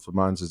available for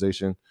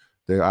monetization,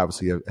 they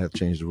obviously have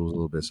changed the rules a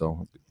little bit.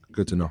 So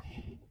good to know.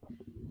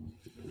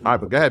 All right,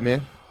 but go ahead,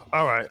 man.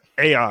 All right.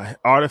 AI,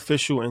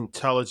 artificial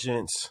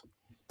intelligence.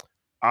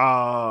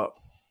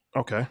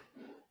 Okay.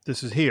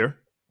 This is here.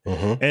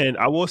 And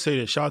I will say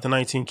that shout out to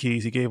 19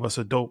 Keys. He gave us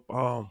a dope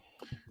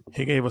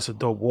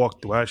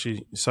walkthrough. I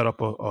actually set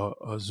up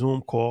a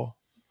Zoom call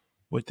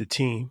with the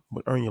team,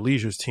 with Earn Your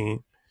Leisure's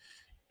team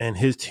and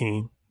his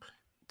team,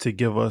 to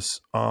give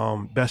us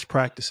best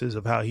practices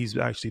of how he's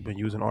actually been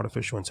using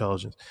artificial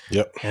intelligence.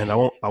 Yep. And I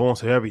won't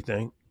say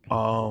everything.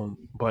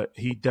 But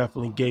he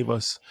definitely gave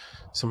us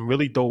some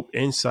really dope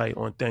insight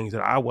on things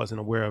that I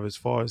wasn't aware of, as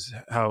far as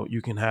how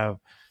you can have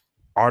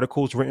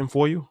articles written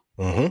for you,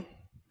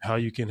 how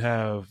you can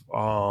have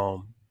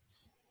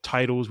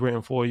titles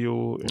written for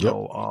you, you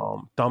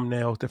know,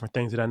 thumbnails, different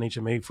things of that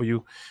nature made for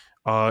you.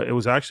 It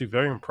was actually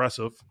very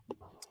impressive,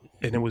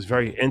 and it was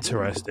very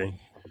interesting,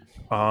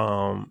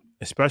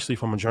 especially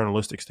from a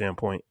journalistic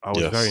standpoint. I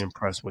was very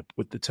impressed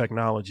with the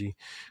technology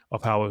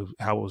of how it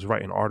was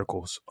writing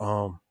articles.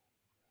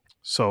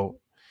 So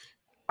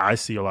I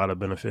see a lot of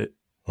benefit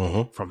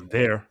from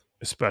there,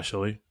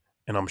 especially,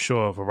 and I'm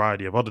sure a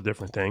variety of other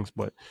different things,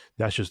 but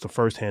that's just the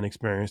firsthand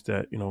experience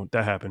that, you know,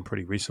 that happened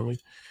pretty recently.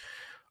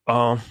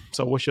 So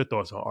what's your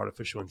thoughts on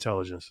artificial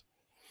intelligence?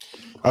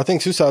 I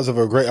think two sides of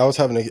a great. I was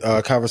having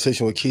a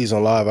conversation with Keys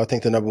on live. I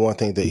think the number one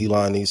thing that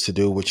Elon needs to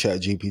do with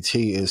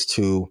ChatGPT is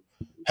to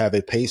have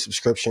a paid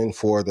subscription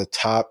for the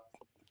top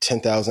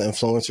 10,000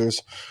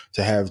 influencers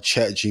to have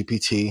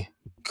ChatGPT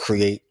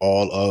create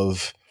all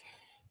of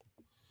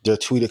their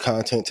tweeted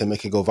content to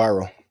make it go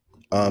viral.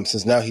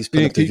 Since now he's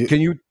putting can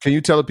you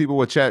tell the people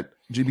what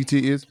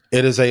ChatGPT is?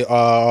 It is a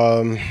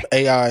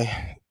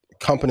AI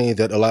company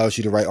that allows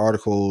you to write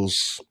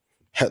articles,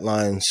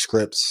 headlines,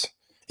 scripts.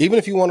 Even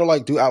if you want to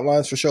like do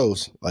outlines for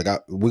shows, like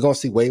we're gonna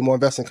see way more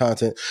investing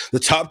content. The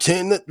top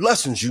 10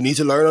 lessons you need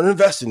to learn on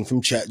investing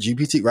from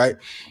ChatGPT, right?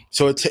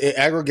 So it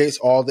aggregates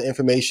all the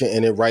information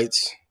and it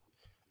writes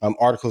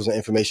articles and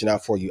information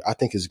out for you. I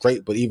think is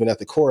great, but even at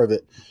the core of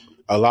it,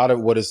 a lot of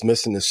what is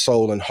missing is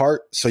soul and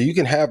heart. So you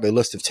can have a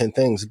list of 10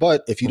 things,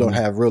 but if you don't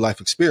have real life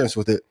experience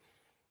with it,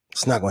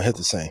 it's not going to hit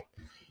the same.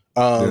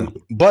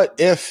 But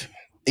if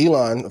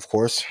Elon, of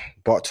course,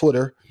 bought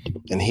Twitter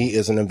and he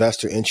is an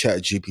investor in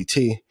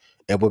ChatGPT,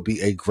 it would be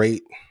a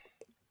great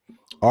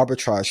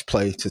arbitrage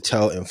play to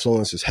tell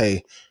influencers,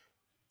 hey,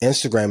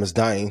 Instagram is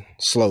dying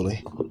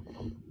slowly.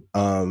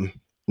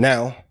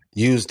 Now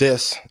use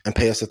this and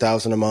pay us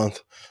 $1,000 a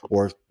month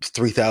or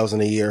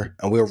 $3,000 a year,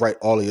 and we'll write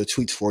all of your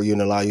tweets for you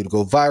and allow you to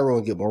go viral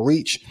and get more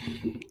reach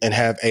and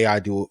have AI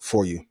do it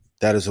for you.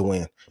 That is a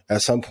win.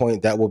 At some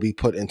point, that will be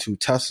put into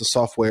Tesla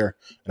software,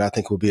 and I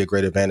think will be a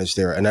great advantage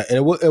there. And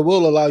it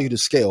will allow you to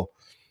scale.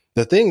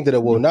 The thing that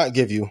it will not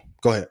give you,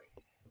 go ahead.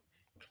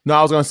 No,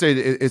 I was going to say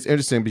it's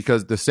interesting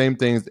because the same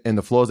things and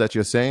the flaws that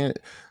you're saying,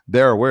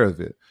 they're aware of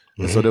it.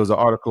 And so there was an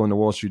article in the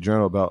Wall Street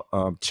Journal about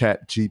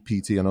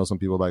ChatGPT. I know some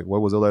people are like,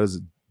 what was the letters?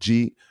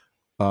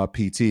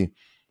 GPT.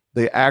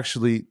 They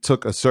actually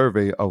took a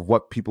survey of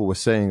what people were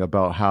saying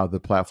about how the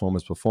platform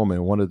is performing.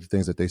 And one of the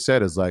things that they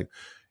said is like,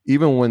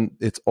 even when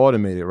it's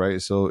automated,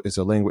 right? So it's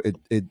a language,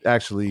 it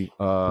actually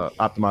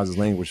optimizes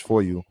language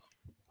for you.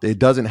 It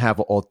doesn't have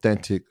an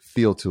authentic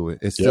feel to it.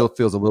 It still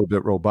feels a little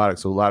bit robotic.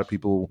 So a lot of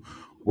people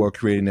were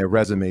creating their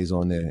resumes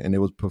on there, and it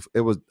was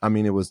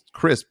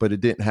crisp, but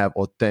it didn't have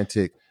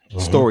authentic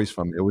stories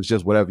from it. It was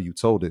just whatever you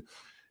told it.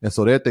 And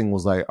so their thing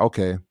was like,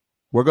 okay,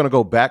 we're going to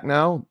go back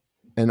now.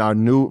 And our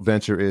new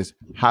venture is,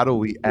 how do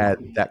we add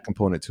that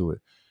component to it?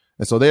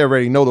 And so they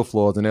already know the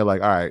flaws, and they're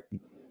like, all right,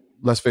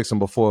 let's fix them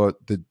before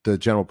the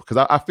general, because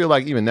I feel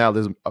like even now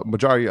there's a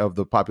majority of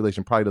the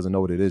population probably doesn't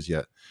know what it is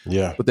yet.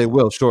 Yeah. But they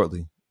will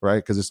shortly,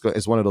 right? Because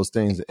it's one of those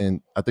things.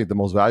 And I think the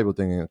most valuable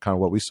thing and kind of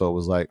what we saw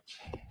was like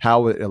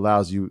how it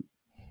allows you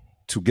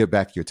to get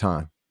back your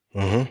time,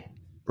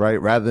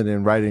 right? Rather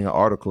than writing an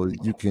article,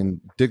 you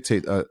can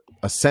dictate a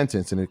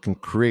sentence and it can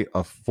create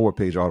a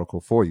 4-page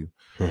article for you,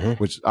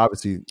 which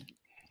obviously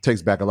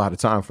takes back a lot of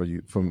time for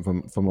you from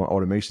an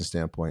automation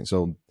standpoint.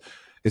 So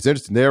it's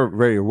interesting. They're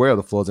very aware of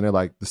the flaws, and they're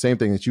like the same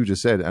thing that you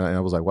just said. And I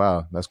was like,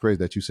 wow, that's crazy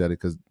that you said it,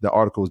 because the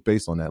article is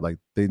based on that. Like,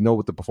 they know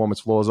what the performance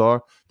flaws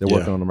are. They're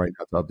working on them right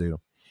now to update them.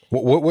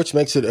 Which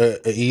makes it an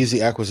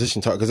easy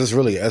acquisition target, because it's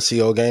really an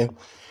SEO game.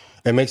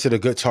 It makes it a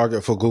good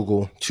target for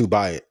Google to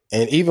buy it.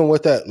 And even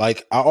with that,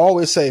 like I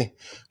always say,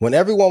 when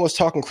everyone was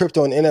talking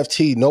crypto and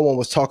NFT, no one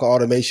was talking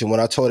automation. When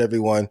I told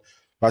everyone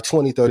by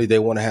 2030, they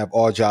want to have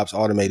all jobs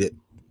automated,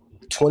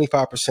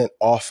 25%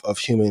 off of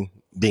human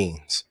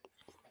beings.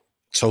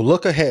 So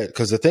look ahead,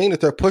 because the thing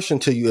that they're pushing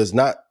to you is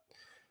not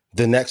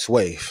the next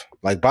wave.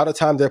 Like by the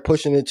time they're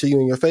pushing it to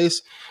you in your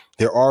face,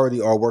 they already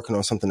are working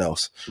on something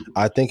else.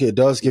 I think it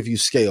does give you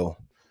scale.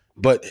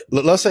 But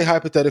let's say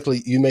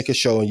hypothetically, you make a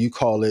show and you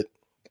call it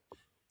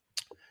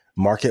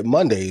Market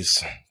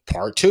Mondays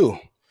Part 2,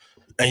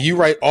 and you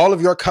write all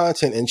of your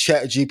content in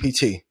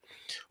ChatGPT.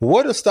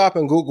 What is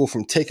stopping Google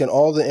from taking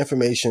all the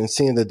information,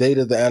 seeing the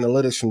data, the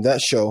analytics from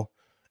that show,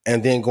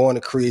 and then going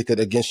to create that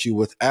against you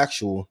with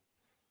actual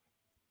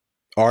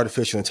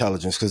artificial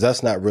intelligence? Because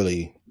that's not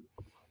really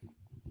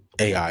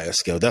AI at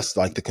scale. That's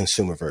like the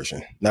consumer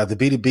version. Now, the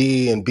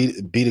B2B and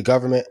B2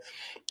 government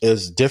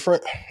is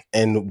different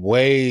and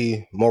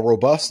way more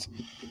robust.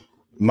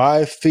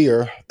 My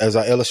fear, as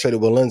I illustrated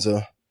with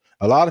Lenza,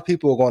 a lot of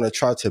people are going to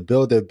try to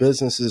build their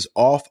businesses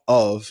off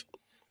of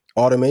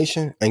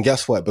automation. And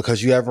guess what?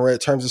 Because you haven't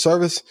read terms of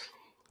service,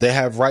 they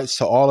have rights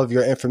to all of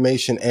your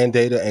information and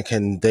data,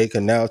 and they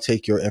can now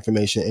take your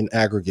information in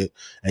aggregate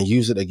and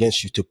use it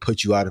against you to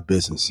put you out of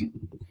business.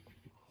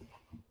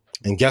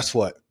 And guess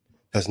what?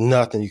 There's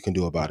nothing you can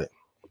do about it.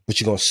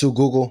 But you're going to sue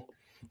Google.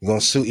 You're going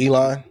to sue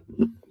Elon.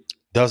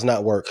 Does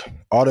not work.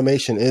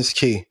 Automation is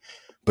key.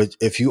 But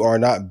if you are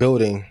not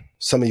building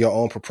some of your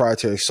own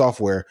proprietary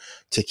software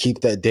to keep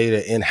that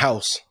data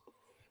in-house,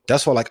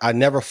 that's why, like, I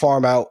never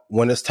farm out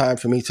when it's time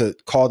for me to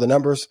call the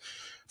numbers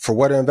for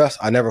where to invest.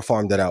 I never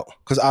farm that out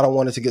because I don't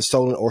want it to get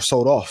stolen or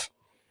sold off.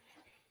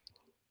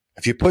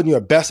 If you're putting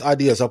your best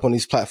ideas up on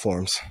these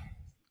platforms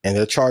and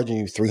they're charging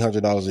you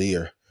 $300 a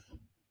year,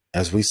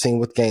 as we've seen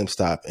with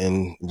GameStop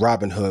and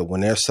Robinhood,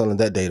 when they're selling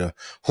that data,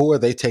 who are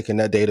they taking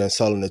that data and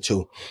selling it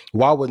to?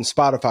 Why wouldn't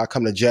Spotify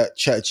come to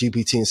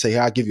ChatGPT and say, hey,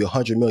 I'll give you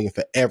 $100 million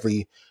for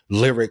every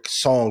lyric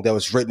song that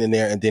was written in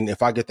there, and then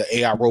if I get the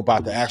AI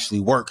robot to actually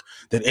work,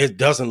 that it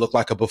doesn't look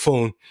like a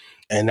buffoon,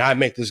 and I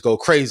make this go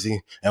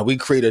crazy, and we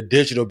create a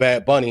digital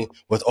Bad Bunny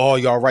with all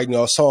y'all writing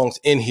y'all songs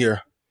in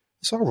here,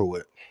 it's over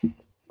with. You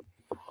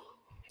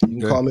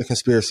can call me a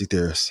conspiracy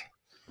theorist.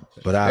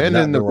 But and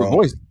then the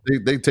voice,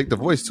 they take the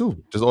voice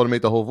too. Just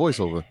automate the whole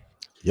voiceover.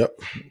 Yep,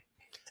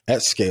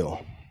 at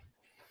scale.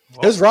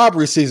 It's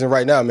robbery season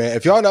right now, man.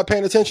 If y'all not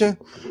paying attention,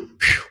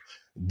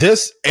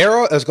 this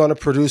era is going to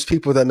produce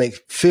people that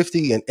make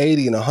 $50 and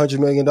 $80 and $100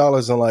 million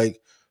in like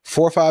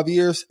 4 or 5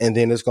 years, and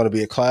then there's going to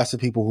be a class of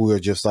people who are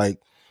just like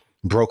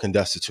broke and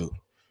destitute.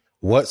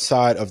 What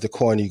side of the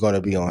coin are you going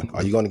to be on?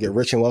 Are you going to get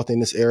rich and wealthy in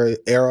this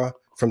era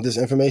from this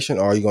information,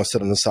 or are you going to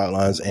sit on the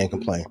sidelines and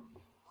complain?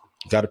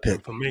 Got to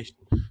pick.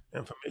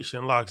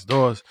 Information locks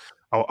doors.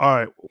 Oh, all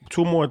right,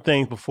 2 more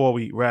things before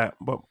we wrap,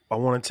 but I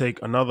want to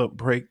take another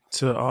break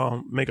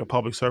to make a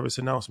public service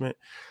announcement.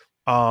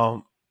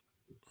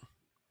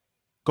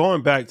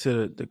 Going back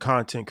to the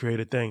content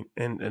creator thing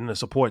and the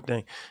support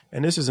thing,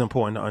 and this is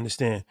important to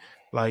understand.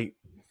 Like,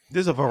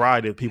 there's a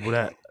variety of people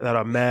that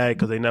are mad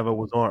because they never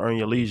was on Earn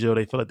Your Leisure.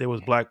 They feel like they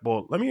was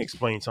blackballed. Let me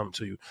explain something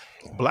to you.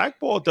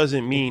 Blackball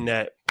doesn't mean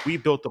that we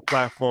built the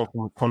platform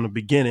from the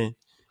beginning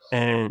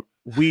and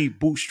we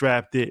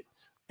bootstrapped it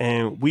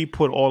and we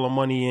put all the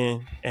money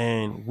in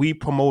and we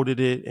promoted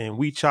it and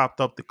we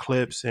chopped up the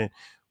clips and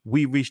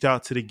we reached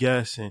out to the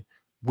guests and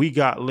we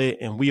got lit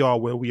and we are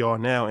where we are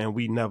now, and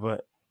we never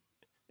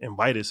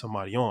invited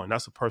somebody on.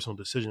 That's a personal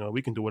decision.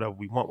 We can do whatever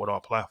we want with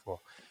our platform.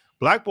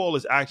 Blackball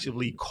is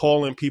actually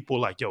calling people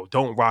like, yo,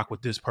 don't rock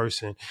with this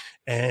person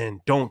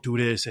and don't do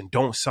this and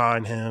don't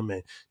sign him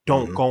and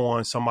don't go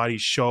on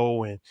somebody's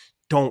show and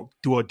don't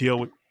do a deal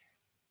with.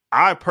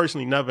 I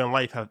personally never in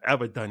life have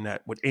ever done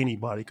that with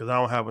anybody because I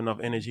don't have enough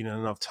energy and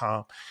enough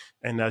time.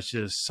 And that's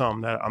just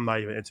something that I'm not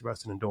even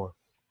interested in doing.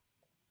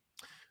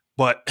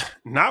 But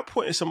not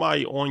putting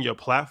somebody on your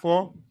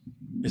platform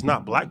is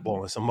not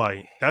blackballing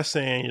somebody. That's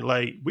saying,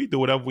 like, we do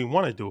whatever we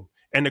want to do.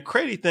 And the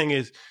crazy thing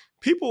is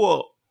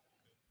people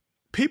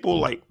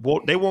like, well,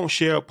 they won't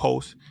share a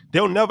post.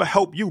 They'll never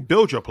help you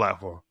build your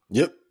platform.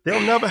 Yep. They'll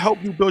never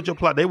help you build your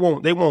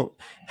platform. They won't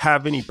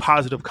have any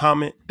positive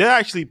comment. They'll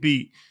actually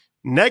be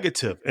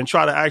negative and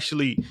try to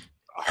actually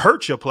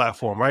hurt your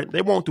platform, right?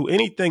 They won't do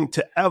anything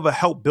to ever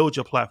help build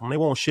your platform. They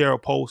won't share a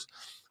post.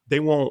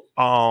 They won't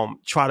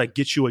try to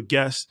get you a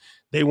guest.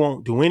 They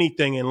won't do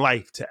anything in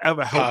life to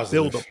ever help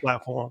build a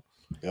platform.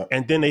 Yep.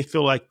 And then they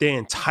feel like they're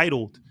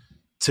entitled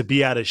to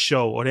be at a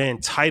show or they're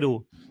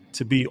entitled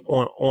to be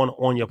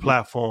on your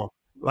platform.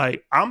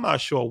 Like, I'm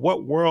not sure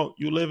what world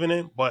you living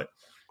in, but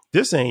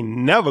this ain't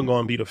never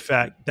going to be the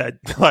fact that,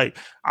 like,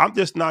 I'm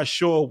just not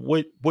sure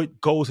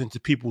what goes into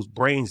people's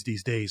brains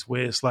these days,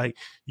 where it's like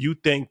you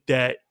think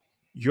that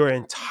you're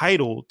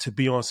entitled to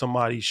be on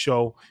somebody's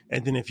show,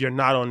 and then if you're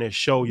not on their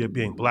show, you're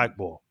being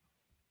blackballed.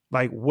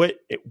 Like,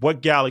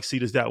 what galaxy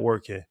does that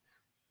work in?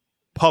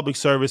 Public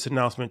service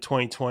announcement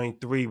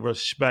 2023,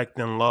 respect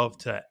and love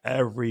to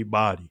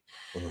everybody.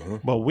 Mm-hmm.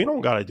 But we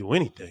don't got to do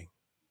anything.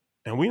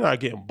 And we're not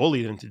getting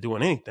bullied into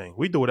doing anything.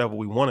 We do whatever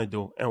we want to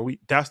do. And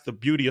that's the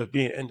beauty of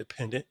being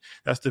independent.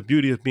 That's the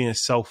beauty of being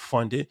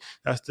self-funded.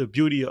 That's the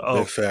beauty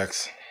of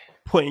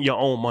putting your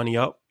own money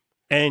up.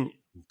 And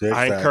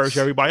I encourage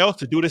everybody else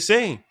to do the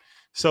same.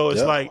 So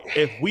it's like,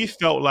 if we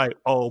felt like,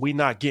 oh, we're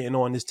not getting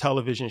on this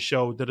television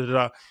show,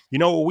 you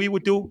know what we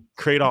would do?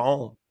 Create our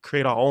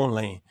own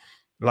lane.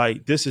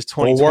 Like, this is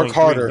 2023. Or work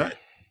harder.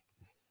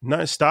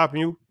 Nothing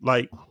stopping you.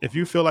 Like, if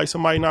you feel like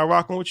somebody not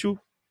rocking with you,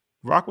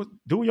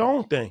 do your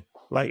own thing.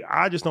 Like,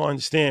 I just don't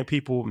understand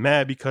people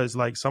mad because,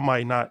 like,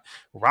 somebody not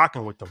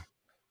rocking with them.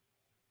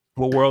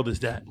 What world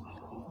is that?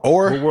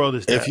 Or what world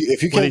is that?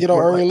 If you can't get on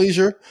Earn Your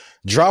Leisure,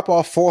 drop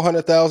off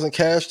 $400,000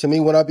 cash to me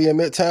when I be in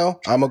Midtown.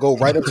 I'm gonna go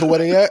right up to where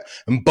they at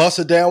and bust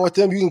it down with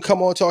them. You can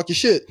come on and talk your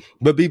shit,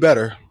 but be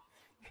better.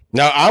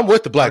 Now I'm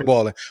with the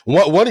blackballing.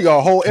 One of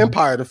y'all whole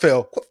empire to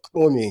fail.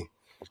 With me.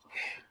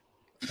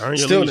 Earn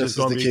Your Leisure is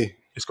gonna be.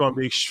 It's going to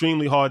be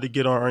extremely hard to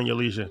get on Earn Your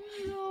Leisure.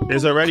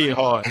 It's already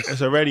hard,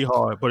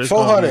 but it's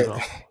 400. Going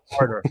to be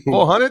harder.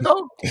 400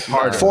 though?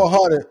 Harder.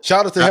 400.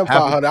 Shout out to him.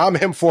 500. I'm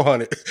him.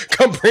 400.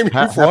 Come bring me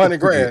 400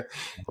 grand.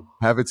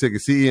 Have a ticket.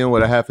 See in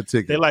with a half a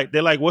ticket.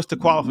 They're like, what's the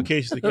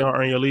qualifications to get on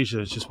Earn Your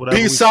Leisure? It's just whatever.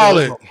 Be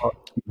solid.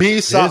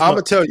 Be solid. I'm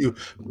gonna tell you.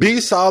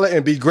 Be solid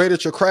and be great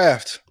at your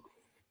craft.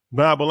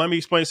 But let me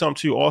explain something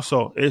to you.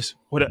 Also,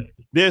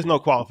 there's no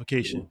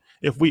qualification.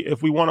 If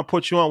we want to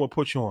put you on, we'll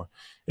put you on.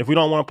 If we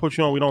don't want to put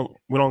you on,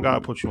 we don't gotta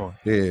put you on.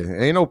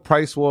 Yeah, ain't no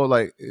price war.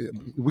 Like,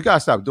 we gotta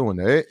stop doing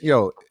that.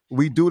 Yo,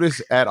 we do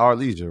this at our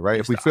leisure, right?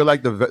 If we feel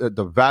like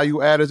the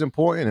value add is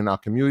important and our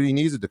community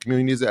needs it, the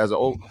community needs it as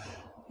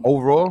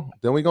overall,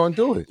 then we're gonna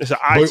do it. It's an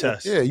eye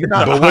test. Yeah, you're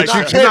not. But what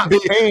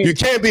you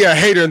can't be a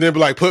hater and then be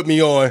like, put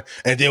me on,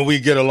 and then we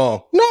get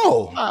along.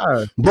 No,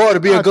 bro, to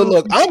be a good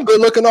look. I'm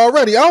good looking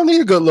already. I don't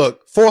need a good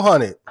look.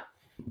 400.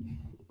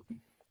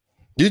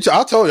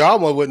 I told you I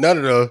wasn't with none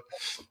of the.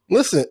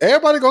 Listen,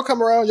 everybody gonna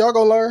come around. Y'all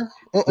gonna learn.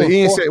 What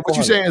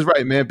you're saying is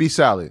right, man. Be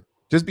solid.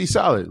 Just be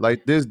solid.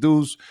 Like, there's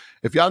dudes.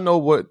 If y'all know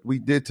what we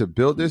did to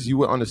build this, you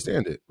would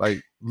understand it.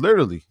 Like,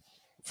 literally,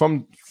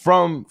 from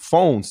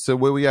phones to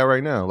where we at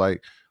right now.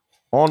 Like,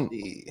 on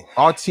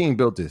our team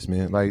built this,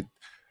 man. Like,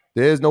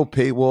 there's no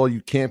paywall. You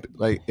can't,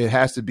 like, it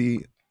has to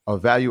be a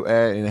value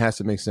add and it has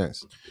to make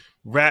sense.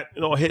 Rap,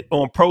 hit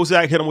on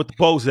Prozac, hit him with the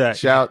Bozak.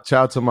 Shout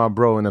out to my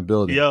bro in the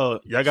building. Yo,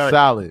 y'all got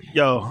solid.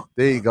 Yo,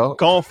 there you go.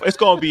 It's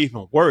gonna be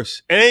even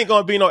worse. It ain't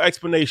gonna be no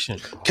explanation.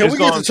 Can we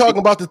get to talking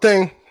about the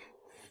thing?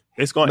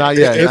 It's gonna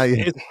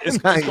It's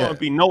gonna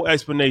be no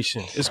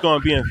explanation. It's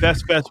gonna be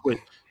Invest Fest with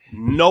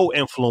no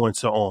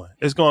influencer on.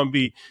 It's gonna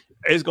be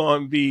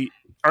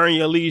Earn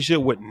Your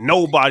Leisure with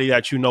nobody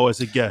that you know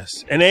as a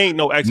guest. And there ain't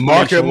no explanation.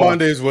 Market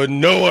Mondays with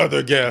no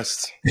other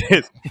guests.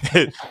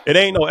 It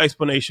ain't no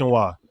explanation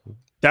why.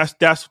 That's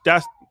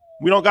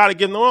we don't gotta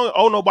give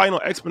nobody no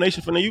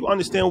explanation for that. You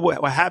understand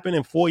what happened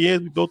in 4 years?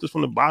 We built this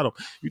from the bottom.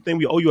 You think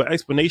we owe you an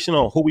explanation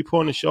on who we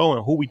put on the show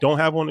and who we don't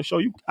have on the show?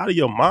 You out of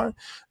your mind?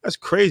 That's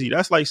crazy.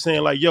 That's like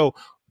saying, like, yo,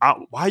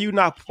 why you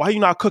not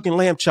cooking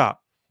lamb chop?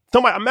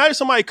 Imagine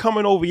somebody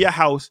coming over your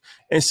house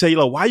and say,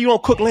 yo, why you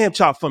don't cook lamb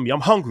chop for me?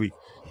 I'm hungry.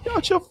 Yo,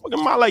 your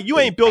fucking mind. Like, you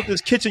ain't built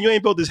this kitchen, you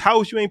ain't built this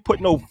house, you ain't put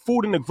no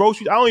food in the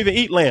groceries. I don't even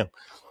eat lamb.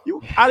 You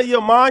out of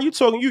your mind? You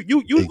talking?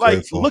 You like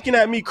grateful. Looking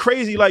at me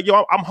crazy? Like,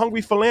 yo, I'm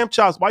hungry for lamb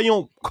chops. Why you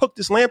don't cook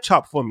this lamb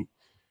chop for me?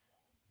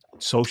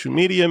 Social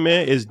media,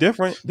 man, is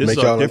different. This Make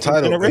is y'all a different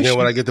entitled. generation. And then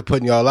when I get to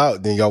putting y'all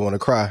out, then y'all want to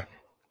cry.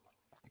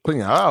 Putting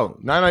y'all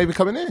out? Now not even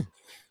coming in.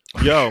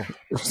 Yo,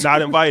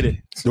 not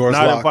invited. Doors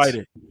not locked.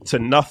 Invited to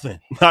nothing.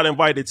 Not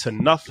invited to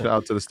nothing. Shout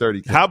out to the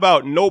sturdy kid. How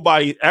about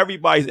nobody?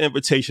 Everybody's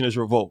invitation is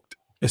revoked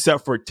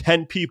except for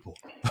 10 people.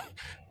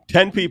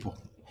 10 people.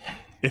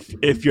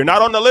 If you're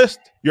not on the list,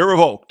 you're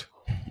revoked.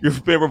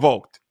 You've been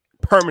revoked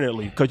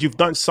permanently because you've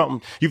done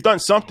something. You've done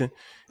something.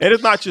 And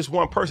it's not just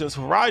one person. It's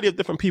a variety of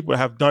different people that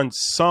have done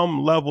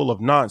some level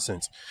of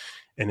nonsense.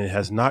 And it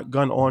has not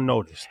gone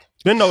unnoticed.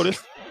 Been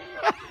noticed.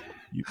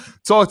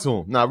 Talk to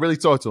him. Nah, really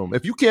talk to him.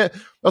 If you can't,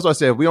 that's what I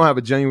said. If we don't have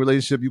a genuine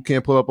relationship, you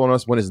can't pull up on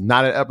us when it's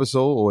not an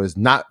episode or it's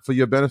not for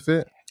your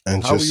benefit.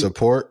 And just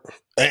support.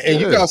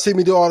 And you guys see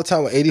me do it all the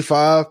time with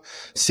 85.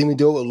 See me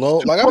do it with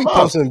Lone. Like, I be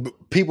posting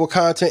people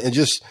content and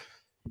just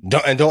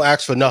don't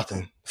ask for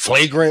nothing.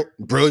 Flagrant,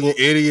 brilliant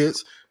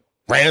idiots,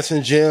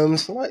 ransom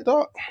gems. Like,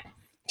 dog,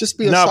 just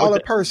be a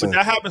solid person. But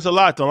that happens a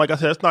lot, though. Like I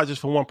said, that's not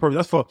just for one person.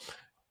 That's for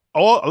a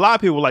lot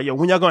of people. Like, yo,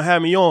 when y'all gonna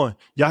have me on?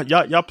 Y'all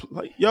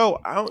like, yo,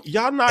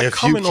 y'all not if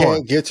coming on. If you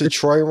can't get to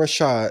Troy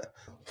Rashad,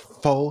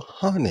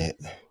 400.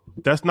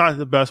 That's not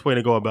the best way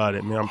to go about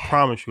it, man. I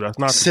promise you, that's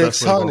not the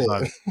best way to go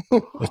about it.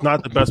 It's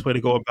not the best way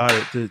to go about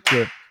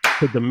it.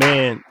 to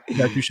demand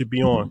that you should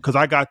be on. Because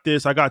I got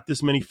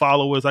this many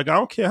followers. Like, I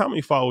don't care how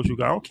many followers you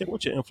got. I don't care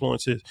what your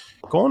influence is.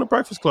 Go on the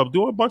Breakfast Club.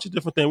 Do a bunch of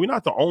different things. We're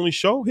not the only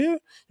show here.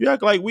 You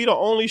act like we the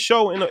only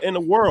show in the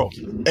world.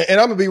 And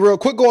I'm going to be real.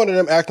 Quit going to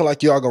them acting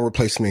like y'all going to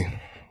replace me.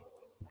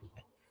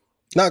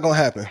 Not going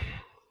to happen.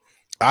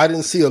 I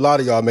didn't see a lot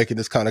of y'all making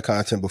this kind of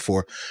content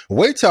before.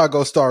 Wait till I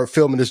go start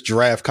filming this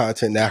giraffe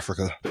content in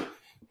Africa.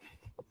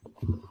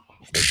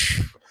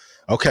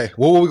 Okay,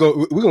 well, we're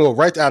gonna go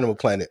right to Animal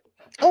Planet.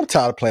 I'm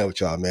tired of playing with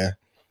y'all, man.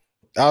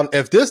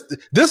 If this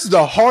is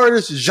the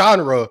hardest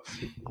genre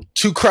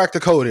to crack the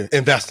code in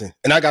investing,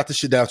 and I got this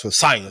shit down to a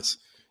science.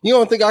 You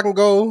don't think I can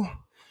go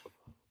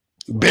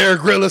Bear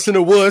Grylls in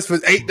the woods for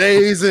 8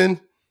 days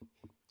and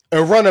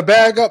run a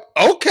bag up?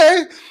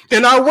 Okay,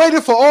 and I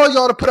waited for all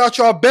y'all to put out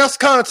your best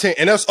content,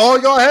 and that's all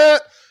y'all had.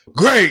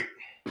 Great.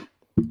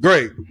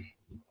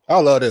 I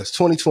love this.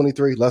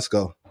 2023. Let's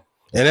go.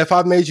 And if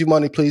I've made you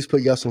money, please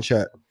put yes in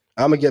chat.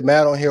 I'm going to get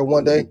mad on here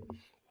one day.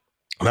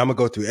 And I'm going to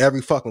go through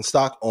every fucking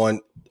stock on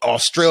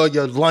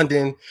Australia,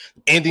 London,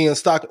 Indian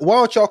stock. Why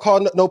don't y'all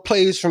call no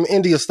plays from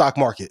India stock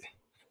market?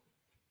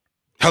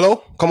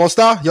 Hello? Come on,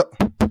 Star? Yep.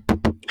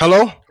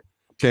 Hello?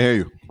 Can't hear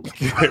you.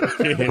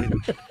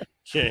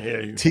 Can't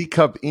hear you.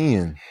 Teacup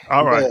Ian.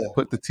 All right. Yeah.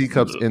 Put the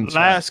teacups in.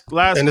 Last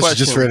and this question. is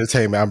just for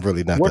entertainment. I'm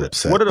really not that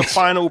upset. What are the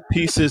final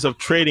pieces of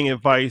trading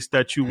advice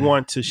that you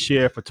want to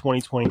share for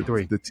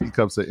 2023? The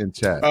teacups are in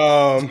chat.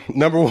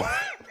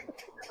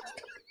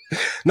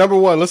 Number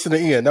one, listen to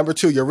Ian. Number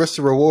two, your risk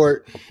to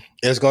reward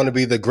is going to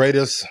be the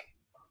greatest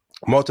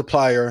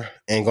multiplier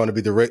and going to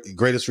be the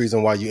greatest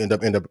reason why you end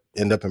up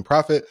in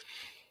profit.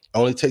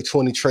 Only take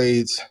 20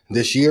 trades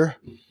this year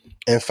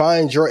and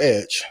find your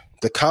edge.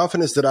 The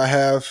confidence that I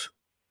have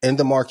in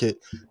the market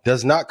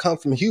does not come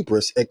from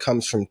hubris. It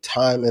comes from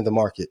time in the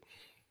market.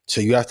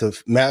 So you have to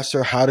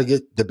master how to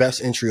get the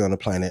best entry on the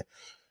planet,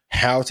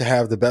 how to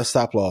have the best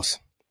stop loss.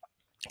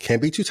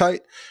 Can't be too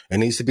tight. It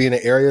needs to be in an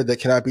area that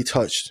cannot be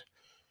touched.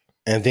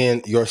 And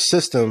then your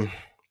system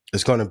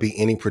is going to be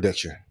any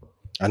prediction.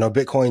 I know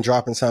Bitcoin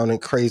dropping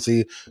sounded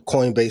crazy,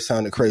 Coinbase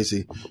sounded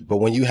crazy, but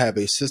when you have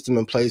a system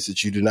in place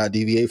that you do not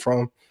deviate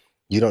from,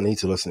 you don't need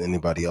to listen to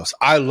anybody else.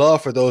 I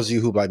love for those of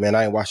you who like, man,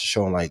 I ain't watched the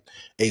show in like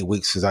 8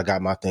 weeks because I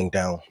got my thing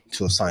down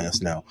to a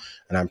science now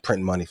and I'm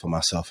printing money for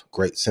myself.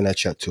 Great. Send that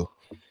check too.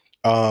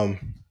 But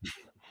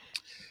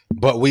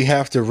we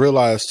have to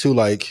realize too,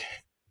 like,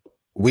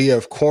 we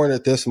have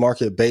cornered this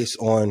market based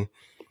on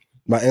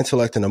my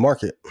intellect in the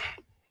market.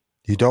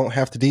 You don't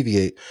have to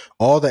deviate.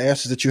 All the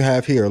answers that you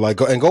have here, like,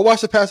 go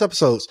watch the past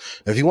episodes.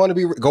 If you want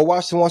to go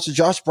watch the ones with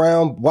Josh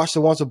Brown, watch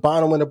the ones with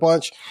Bonham and a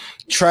bunch,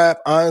 Trap,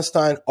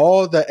 Einstein,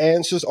 all the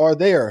answers are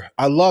there.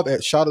 I love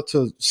it. Shout out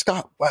to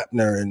Scott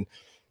Wapner and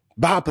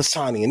Bob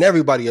Pisani and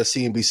everybody at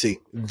CNBC.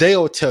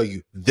 They'll tell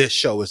you this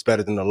show is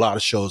better than a lot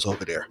of shows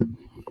over there.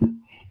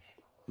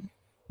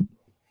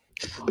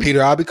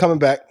 Peter, I'll be coming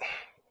back.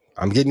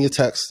 I'm getting your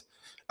text.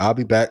 I'll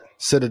be back.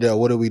 Citadel,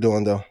 what are we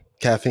doing though?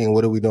 Caffeine,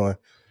 what are we doing?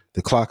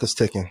 The clock is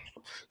ticking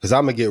because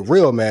I'm going to get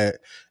real mad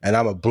and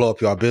I'm going to blow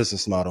up your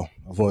business model.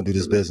 I want to do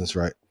this business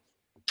right.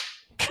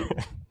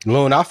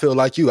 Loon, I feel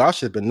like you. I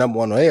should have been number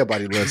one on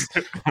everybody's list.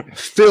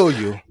 Feel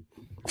you.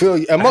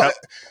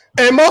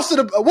 And most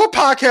of what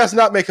podcast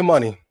not making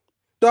money?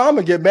 So I'm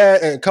going to get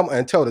mad and come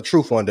and tell the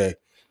truth one day.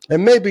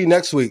 And maybe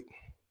next week.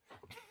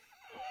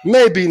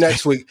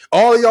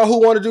 All of y'all who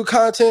want to do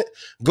content,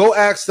 go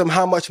ask them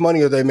how much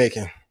money are they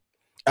making.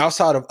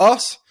 Outside of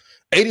us,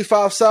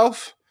 85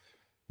 South,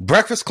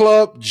 Breakfast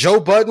Club, Joe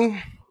Budden,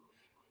 $1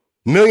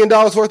 million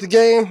worth of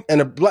game,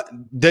 and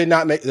they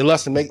not make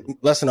less than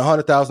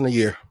 $100,000 a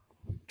year.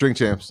 Drink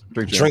champs.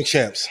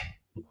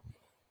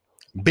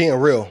 Being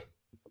real,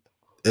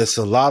 it's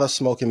a lot of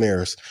smoke and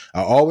mirrors.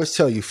 I always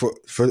tell you for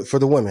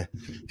the women,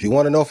 if you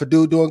want to know if a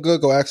dude doing good,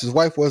 go ask his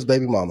wife or his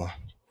baby mama.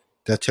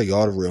 They'll tell you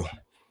all the real.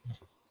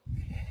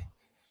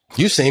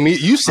 You seen me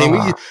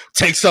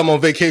take some on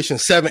vacation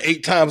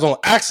 7-8 times on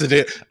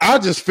accident. I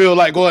just feel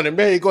like going to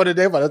Mary, go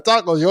today for the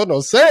tacos. You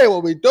don't say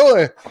what we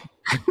doing.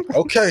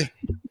 Okay.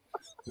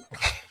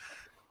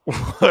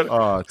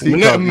 My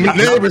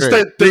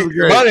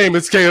name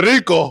is K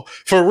Rico.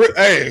 For real.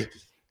 Hey,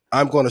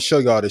 I'm going to show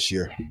y'all this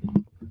year.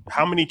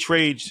 How many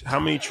trades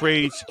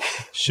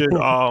should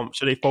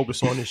they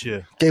focus on this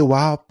year? Gay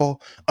Wapo.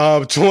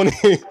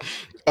 20.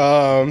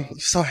 You're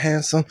so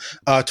handsome.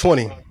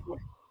 20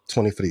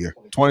 for the year.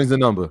 20 is the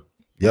number.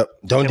 Yep.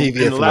 Don't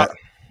deviate from that.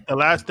 The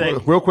last thing,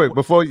 real quick,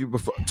 before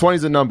 20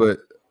 is the number.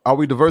 Are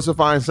we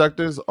diversifying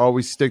sectors? Or are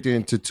we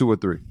sticking to 2 or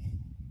 3?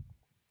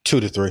 2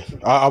 to 3.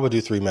 I would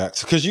do 3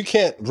 max because you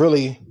can't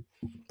really,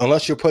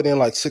 unless you're putting in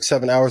like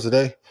 6-7 hours a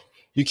day,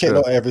 you can't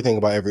know everything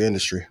about every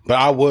industry. But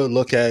I would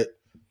look at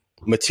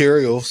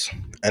materials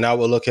and I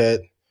would look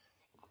at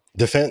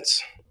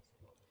defense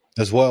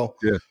as well.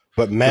 Yeah.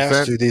 But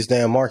master these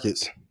damn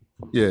markets.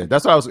 Yeah,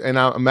 that's what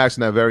I'm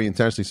asking that very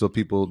intentionally so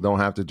people don't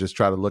have to just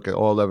try to look at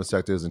all 11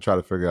 sectors and try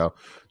to figure out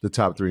the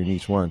top 3 in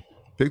each one.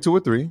 Pick 2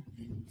 or 3,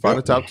 find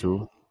the top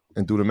 2,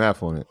 and do the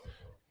math on it.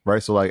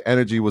 Right? So like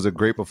energy was a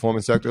great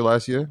performance sector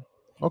last year.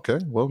 Okay,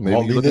 well maybe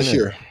won't be this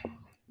year.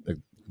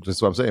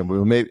 Just what I'm saying.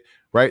 We made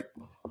right.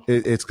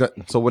 It's got,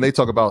 so when they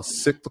talk about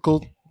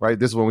cyclical, right?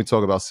 This is when we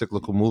talk about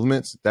cyclical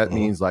movements. That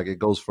means like it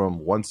goes from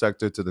one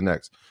sector to the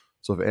next.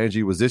 So if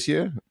energy was this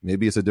year,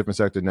 maybe it's a different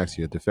sector next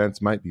year.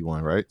 Defense might be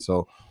one, right?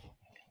 So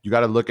you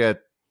got to look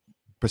at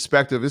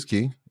perspective is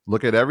key.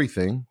 Look at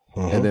everything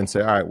and then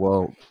say, all right,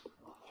 well,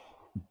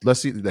 let's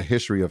see the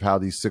history of how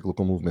these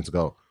cyclical movements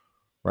go,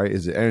 right?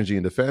 Is it energy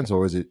and defense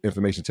or is it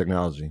information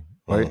technology,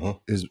 right?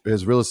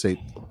 Is real estate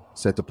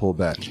set to pull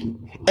back?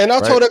 And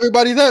I told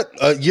everybody that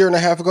a year and a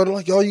half ago. They're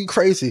like, "Oh, you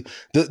crazy?"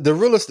 The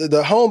real estate,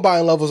 the home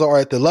buying levels are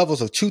at the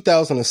levels of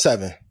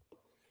 2007.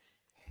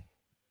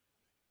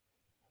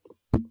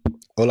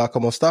 Hola,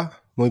 ¿cómo está?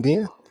 Muy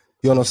bien.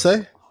 You want to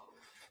say?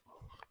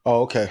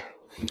 Oh, okay.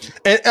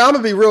 And I'm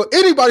gonna be real.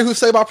 Anybody who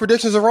say my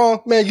predictions are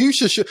wrong, man, you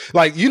should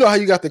like, you know how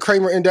you got the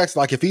Kramer index.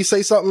 Like if he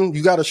say something,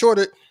 you got to short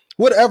it.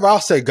 Whatever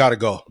I'll say, gotta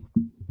go.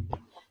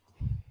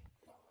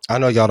 I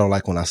know y'all don't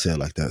like when I say it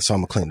like that, so I'm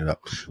gonna clean it up.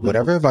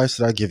 Whatever advice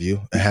that I give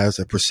you, it has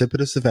a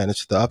precipitous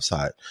advantage to the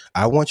upside.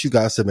 I want you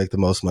guys to make the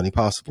most money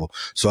possible.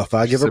 So if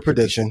I give a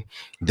prediction,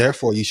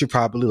 therefore you should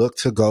probably look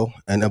to go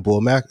and a bull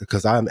market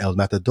because I'm El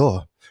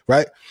Matador,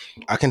 right?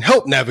 I can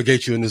help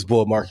navigate you in this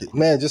bull market.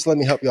 Man, just let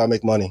me help y'all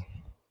make money.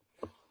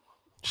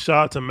 Shout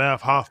out to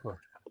Mav Hoffman.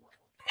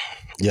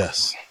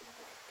 Yes.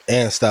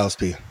 And Styles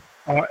P.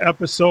 Our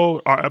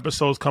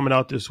episode's coming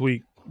out this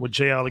week with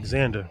Jay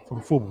Alexander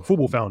from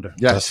Fubu Founder.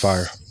 Yes. That's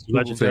fire.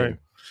 Legendary.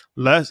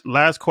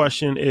 Last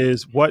question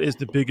is, what is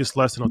the biggest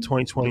lesson of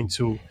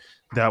 2022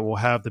 that will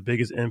have the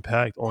biggest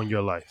impact on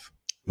your life?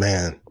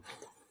 Man,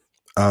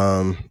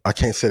 I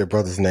can't say the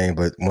brother's name,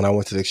 but when I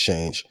went to the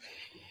exchange,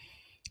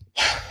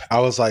 I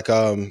was like,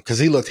 because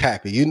he looked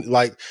happy. You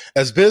like,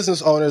 as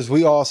business owners,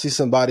 we all see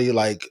somebody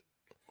like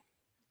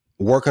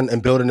working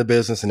and building a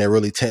business and they're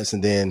really tense,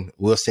 and then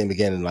we'll see him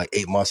again in like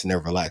 8 months and they're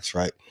relaxed,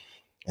 right?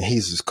 And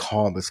he's as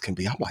calm as can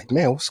be. I'm like,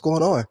 man, what's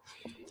going on?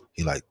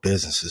 He like,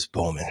 business is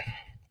booming.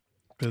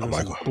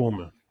 Business is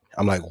booming.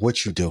 I'm like,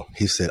 what you do?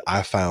 He said,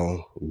 I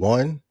found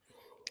one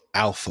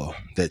alpha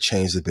that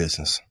changed the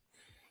business.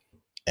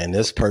 And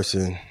this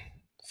person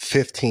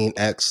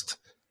 15x'd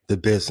the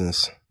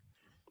business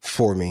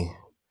for me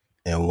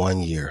in 1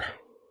 year.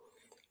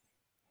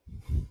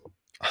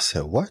 I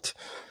said, what?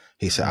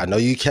 He said, I know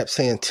you kept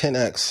saying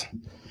 10x.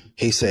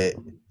 He said,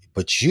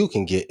 but you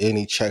can get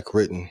any check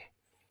written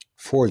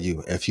for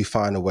you if you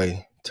find a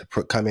way to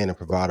come in and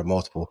provide a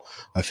multiple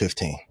of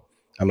 15.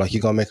 I'm like, you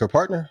gonna make her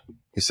partner?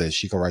 He said,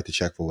 she can write the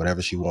check for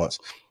whatever she wants.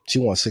 She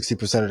wants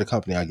 60% of the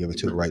company. I'll give it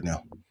to her right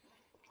now.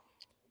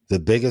 The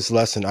biggest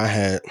lesson I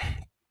had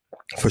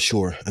for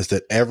sure is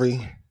that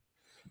every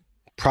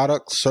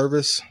product,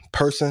 service,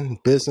 person,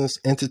 business,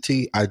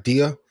 entity,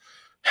 idea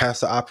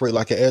has to operate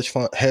like a hedge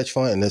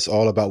fund, and it's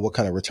all about what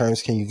kind of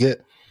returns can you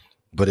get.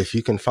 But if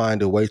you can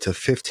find a way to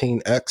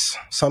 15x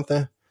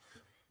something,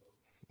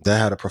 that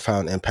had a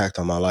profound impact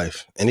on my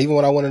life. And even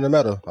when I went into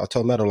Meta, I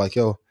told Meta, like,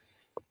 yo,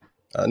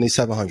 I need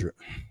 700.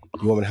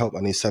 You want me to help?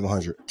 I need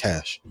 700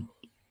 cash.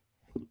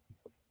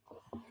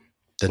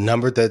 The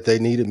number that they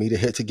needed me to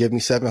hit to give me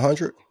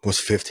 700 was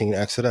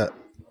 15x of that.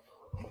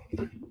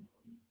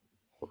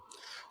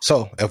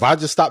 So if I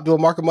just stop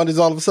doing market Mondays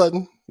all of a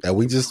sudden, and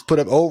we just put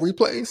up old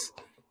replays,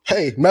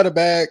 hey, Meta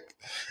bag,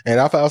 and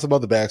I found some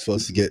other bags for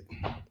us to get.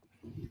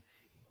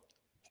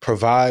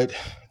 Provide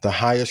the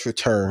highest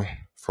return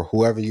for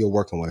whoever you're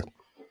working with,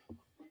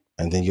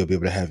 and then you'll be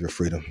able to have your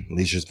freedom.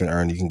 Leisure's been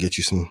earned. You can get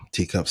you some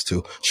teacups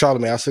too.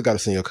 Charlamagne, I still got to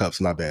send your cups.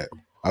 My bad.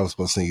 I was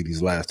supposed to send you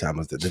these last time.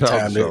 The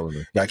time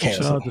that got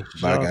canceled.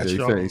 But I got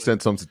you. He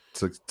sent some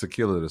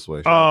tequila this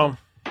way. All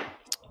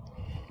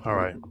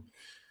right.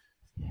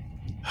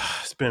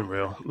 It's been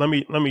real. Let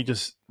me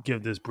just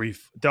give this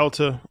brief.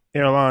 Delta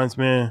Airlines,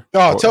 man.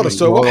 Oh, tell the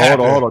story.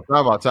 Hold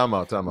on. Time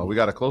out. We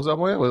got to close up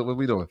on it? What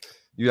we doing?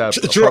 You have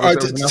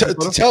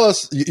tell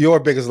us your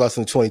biggest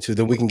lesson in 22,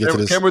 then we can get to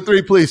this. Camera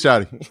 3, please,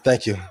 Shotty.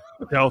 Thank you.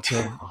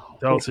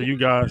 Delta, you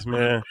guys,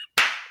 man.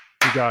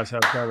 You guys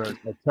have done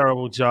a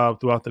terrible job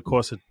throughout the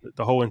course of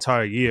the whole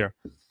entire year.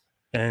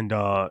 And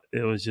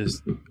it was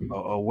just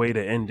a way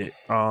to end it.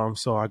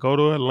 So I go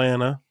to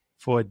Atlanta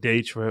for a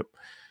day trip.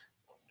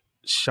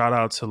 Shout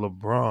out to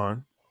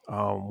LeBron.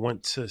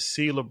 Went to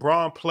see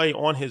LeBron play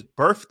on his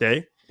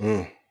birthday.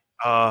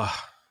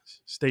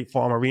 State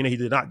Farm Arena. He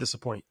did not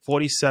disappoint.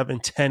 47,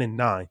 10, and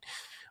 9.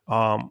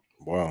 Wow.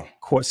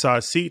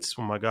 Courtside seats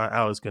from my guy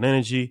Alex Good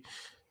Energy.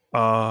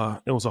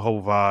 It was a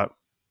whole vibe.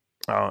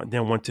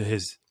 Then went to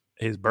his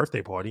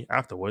birthday party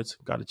afterwards.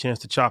 Got a chance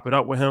to chop it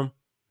up with him.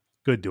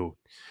 Good dude.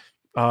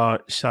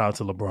 Shout out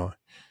to LeBron.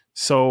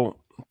 So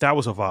that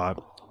was a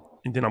vibe.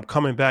 And then I'm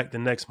coming back the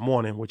next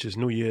morning, which is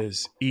New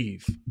Year's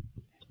Eve,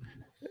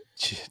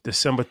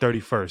 December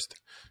 31st.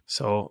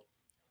 So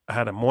I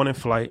had a morning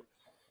flight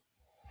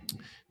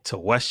to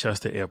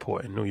Westchester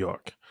Airport in New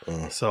York.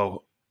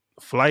 So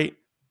flight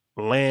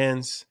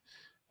lands,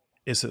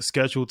 it's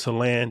scheduled to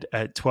land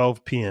at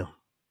 12 p.m.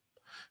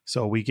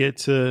 So we get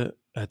to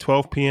at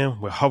 12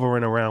 p.m. We're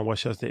hovering around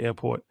Westchester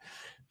Airport,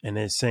 and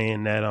they're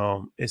saying that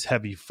it's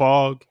heavy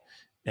fog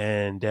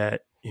and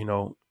that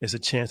it's a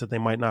chance that they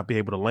might not be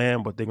able to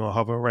land, but they're going to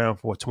hover around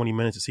for 20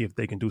 minutes to see if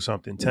they can do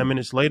something. 10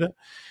 minutes later,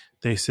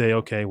 they say,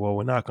 okay, well,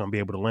 we're not going to be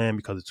able to land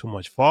because of too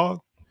much fog.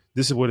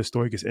 This is where the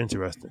story gets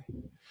interesting.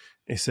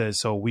 It says,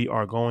 so we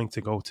are going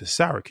to go to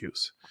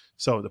Syracuse.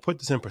 So to put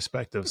this in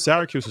perspective,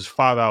 Syracuse is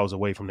 5 hours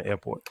away from the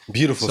airport.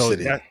 Beautiful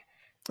city.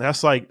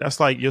 That's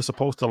like you're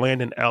supposed to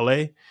land in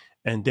LA,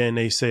 and then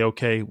they say,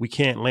 okay, we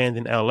can't land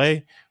in LA.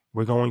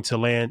 We're going to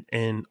land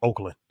in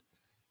Oakland.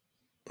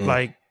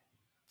 Like,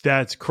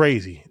 that's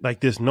crazy.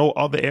 Like, there's no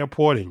other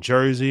airport in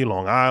Jersey,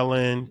 Long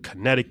Island,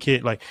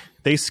 Connecticut. Like,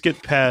 they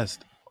skipped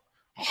past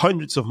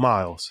hundreds of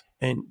miles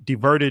and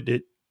diverted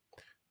it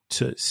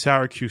to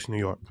Syracuse, New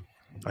York.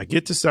 I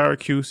get to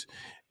Syracuse,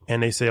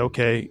 and they say,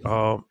 okay, get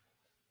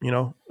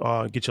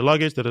your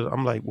luggage.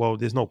 I'm like, well,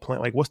 there's no plan.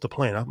 Like, what's the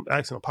plan? I'm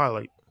asking the pilot,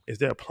 like, is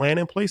there a plan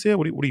in place here?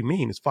 What do you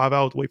mean? It's 5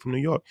 hours away from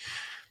New York.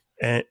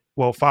 And,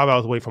 5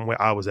 hours away from where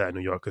I was at in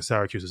New York, because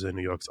Syracuse is in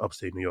New York. It's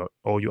upstate New York.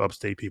 All you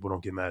upstate people,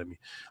 don't get mad at me.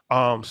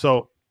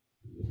 So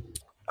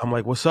I'm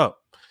like, what's up?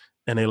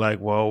 And they're like,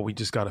 well, we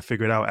just got to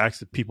figure it out. Ask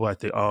the people at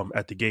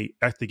the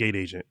gate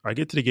agent. I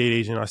get to the gate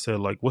agent. I said,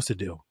 like, what's the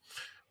deal?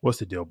 What's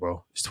the deal,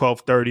 bro? It's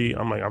 12:30.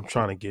 I'm like, I'm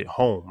trying to get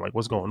home. Like,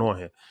 what's going on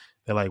here?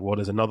 They're like, well,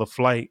 there's another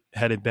flight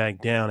headed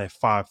back down at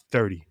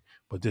 5:30,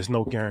 but there's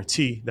no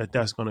guarantee that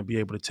that's going to be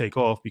able to take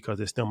off because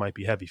there still might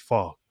be heavy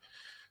fog.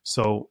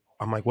 So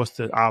I'm like, what's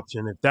the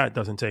option if that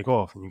doesn't take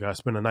off and you got to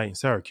spend the night in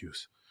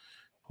Syracuse?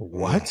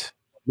 What?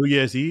 New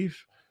Year's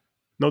Eve?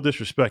 No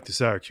disrespect to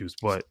Syracuse,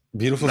 but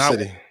beautiful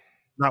city.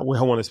 Not where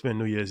I want to spend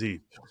New Year's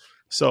Eve.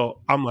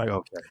 So I'm like,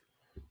 okay,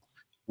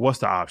 what's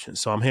the option?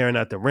 So I'm hearing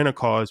that the rental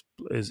cars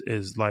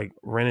is like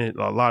rented.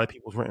 A lot of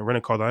people's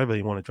rental cars. I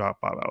really want to drive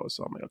 5 hours.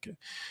 So I'm like, okay,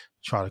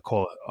 try to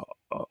call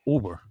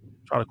Uber.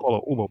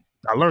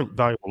 I learned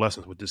valuable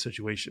lessons with this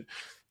situation.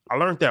 I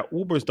learned that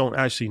Ubers don't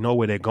actually know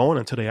where they're going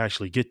until they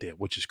actually get there,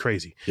 which is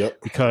crazy.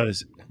 Yep.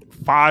 Because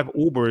 5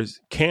 Ubers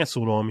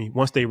canceled on me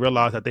once they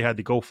realized that they had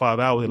to go 5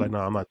 hours. They're like, no,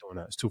 I'm not doing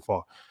that. It's too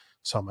far.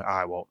 So I'm like, all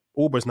right, well,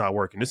 Uber's not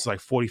working. This is like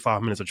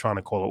 45 minutes of trying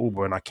to call an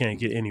Uber, and I can't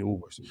get any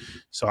Ubers.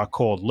 So I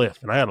called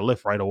Lyft, and I had a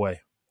Lyft right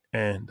away.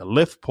 And the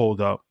Lyft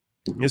pulled up.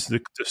 This is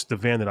the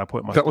van that I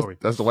put in my story.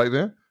 That's the white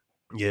van?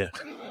 Yeah.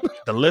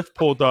 The Lyft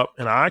pulled up,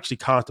 and I actually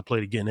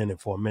contemplated getting in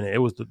it for a minute. It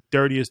was the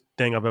dirtiest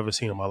thing I've ever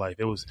seen in my life.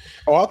 It was.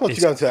 Oh, I thought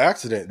you got into an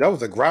accident. That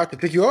was a grab to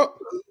pick you up?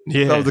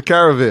 Yeah. That was the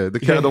caravan.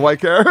 The white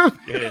caravan?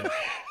 Yeah.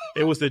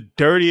 It was the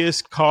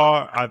dirtiest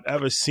car I've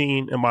ever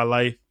seen in my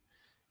life.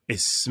 It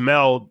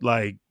smelled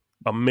like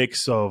a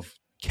mix of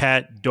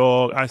cat,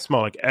 dog. I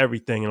smell like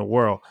everything in the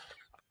world.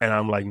 And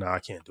I'm like, nah, I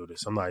can't do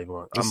this. I'm not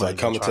even. It's like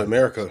Coming to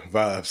America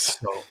vibes.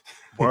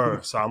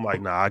 So I'm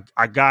like, nah,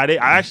 I got it.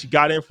 I actually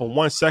got in for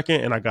 1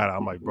 second and I got it.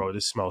 I'm like, bro,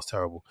 this smells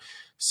terrible.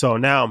 So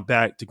now I'm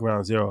back to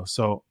ground zero.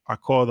 So I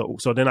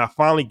called so then I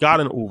finally got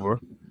an Uber.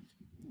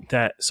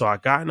 So I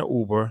got in an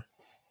Uber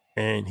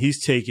and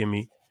he's taking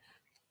me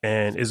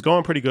and it's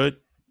going pretty good.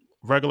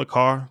 Regular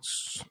car,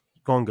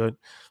 going good.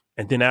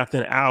 And then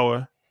after an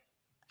hour,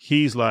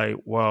 he's like,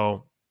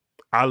 well,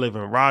 I live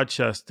in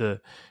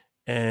Rochester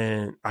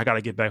and I got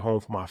to get back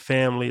home for my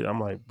family. I'm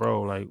like,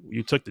 bro, like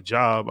you took the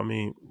job. I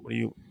mean, what do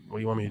you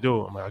want me to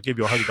do? I'm like, I'll give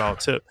you $100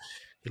 tip.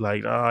 He's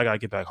like, I got to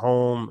get back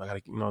home. I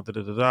got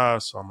to,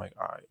 So I'm like,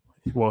 all right,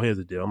 well, here's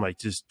the deal. I'm like,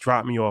 just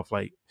drop me off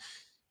like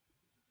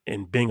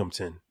in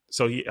Binghamton.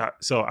 So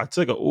I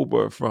took an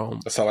Uber from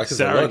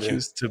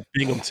Syracuse to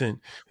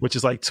Binghamton, which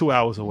is like 2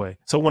 hours away.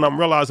 So when I'm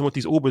realizing with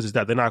these Ubers is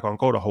that they're not going to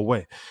go the whole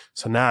way.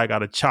 So now I got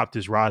to chop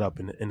this ride up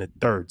in the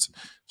thirds.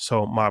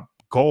 So my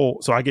goal,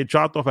 so I get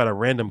dropped off at a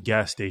random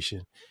gas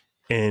station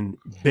in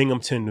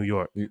Binghamton, New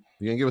York. You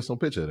gonna give us some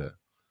picture of that?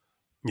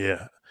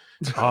 Yeah.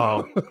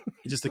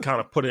 Just to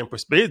kind of put it in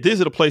perspective, these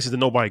are the places that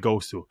nobody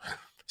goes to.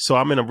 So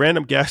I'm in a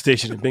random gas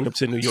station in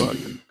Binghamton, New York.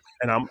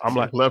 And I'm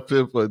like, left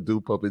field for a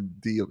dude pumping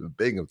D up in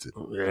Binghamton.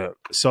 Yeah.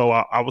 So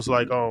I was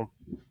like, can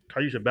I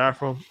use your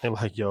bathroom? And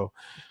like, yo,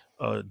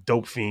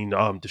 Dope Fiend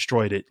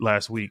destroyed it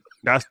last week.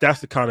 That's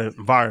the kind of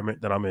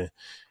environment that I'm in.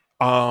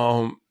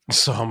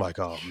 So I'm like,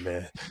 oh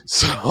man.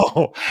 So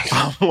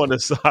I'm on the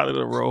side of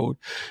the road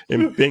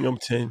in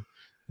Binghamton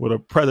with a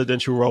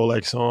presidential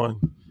Rolex on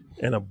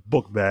and a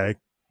book bag.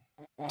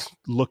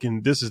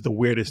 This is the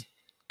weirdest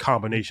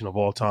combination of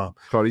all time.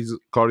 Cardi's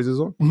is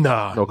on?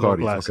 Nah, no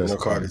Cardi's. Okay. No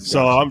Cardi's.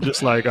 So I'm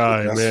just like, all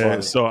right, man.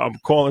 Funny. So I'm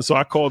calling. So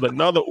I called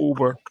another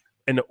Uber,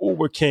 and the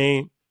Uber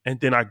came, and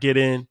then I get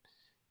in,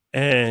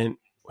 and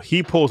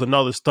he pulls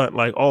another stunt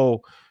like,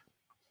 oh,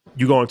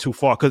 you're going too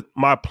far. Because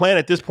my plan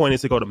at this point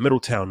is to go to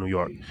Middletown, New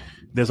York.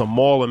 There's a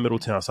mall in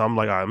Middletown. So I'm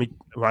like, all right,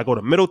 when I go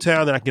to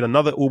Middletown, then I get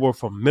another Uber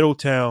from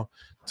Middletown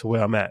to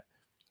where I'm at.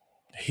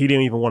 He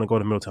didn't even want to go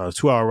to Middletown. It's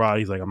a 2-hour ride.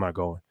 He's like, I'm not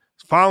going.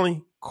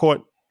 Finally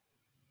caught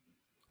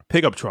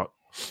pickup truck.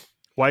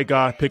 White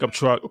guy, pickup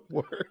truck.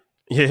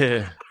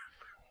 Yeah.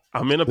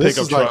 I'm in a This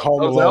pickup is truck. like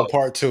Home Alone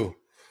Part 2.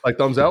 Like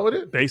thumbs out with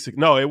it? Basic.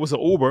 No, it was an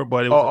Uber,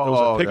 but it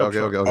was a pickup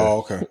truck. Okay. Oh,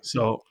 okay.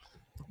 So,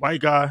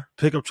 white guy,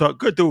 pickup truck,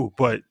 good dude,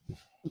 but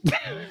you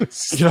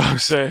know what I'm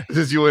saying? Is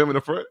this you and him in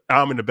the front?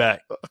 I'm in the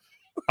back.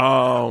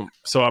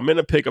 So I'm in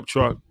a pickup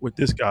truck with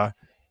this guy,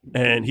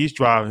 and he's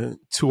driving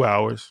 2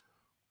 hours,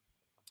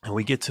 and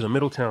we get to the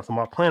Middletown. So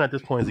my plan at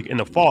this point is, and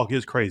the fog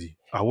is crazy.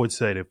 I would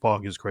say the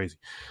fog is crazy.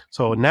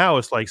 So now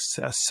it's like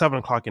 7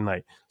 o'clock at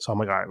night. So I'm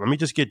like, all right, let me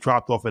just get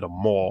dropped off at a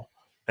mall,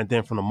 and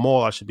then from the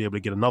mall I should be able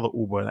to get another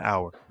Uber in an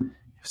hour.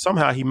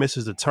 Somehow he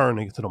misses the turn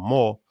to get to the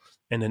mall,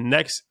 and the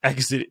next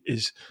exit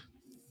is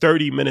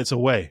 30 minutes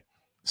away.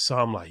 So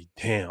I'm like,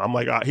 damn. I'm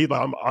like, he's like,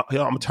 I'm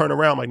gonna turn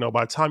around. I'm like, no,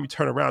 by the time you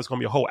turn around, it's gonna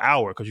be a whole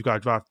hour because you gotta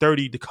drive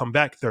 30 to come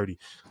back 30.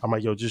 I'm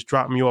like, yo, just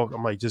drop me off.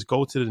 I'm like, just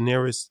go to the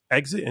nearest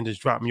exit and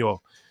just drop me off.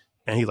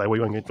 And he's like, where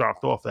you gonna get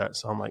dropped off at?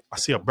 So I'm like, I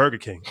see a Burger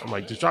King. I'm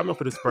like, just drop me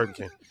off at this Burger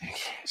King.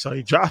 So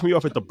he dropped me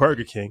off at the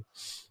Burger King.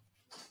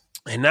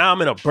 And now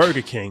I'm in a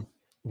Burger King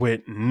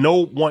with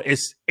no one.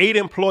 It's 8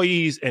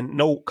 employees and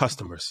no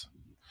customers.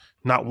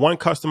 Not one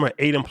customer,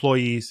 8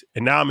 employees.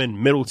 And now I'm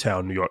in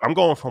Middletown, New York. I'm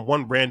going from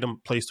one random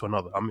place to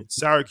another. I'm in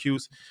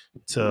Syracuse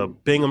to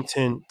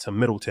Binghamton to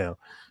Middletown.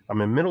 I'm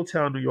in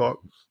Middletown, New York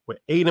with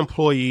 8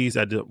 employees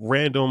at the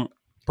random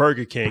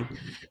Burger King.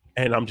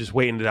 And I'm just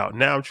waiting it out.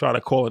 Now I'm trying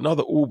to call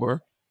another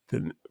Uber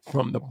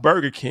from the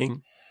Burger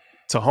King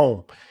to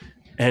home.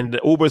 And the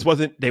Ubers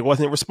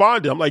wasn't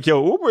responding. I'm like,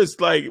 yo, Uber's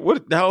like,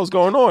 what the hell is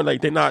going on?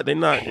 Like, they're not,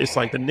 it's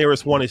like the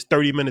nearest one is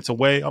 30 minutes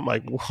away. I'm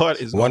like, what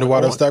is going on? Wonder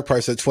why the stock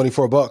price at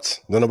 $24.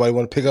 Don't nobody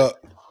want to pick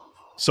up.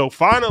 So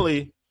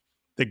finally,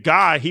 the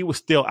guy, he was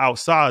still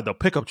outside the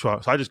pickup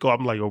truck. So I just go up,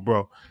 I'm like, yo,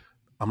 bro.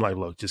 I'm like,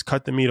 look, just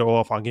cut the meter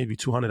off. I'll give you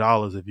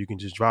 $200 if you can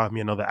just drive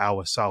me another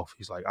hour south.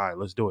 He's like, all right,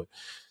 let's do it.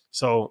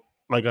 So,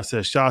 like I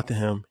said, shout out to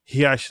him.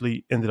 He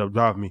actually ended up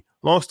driving me.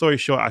 Long story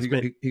short,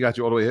 he got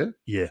you all the way here?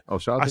 Yeah. Oh,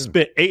 shout out to him.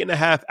 spent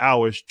 8.5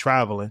 hours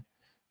traveling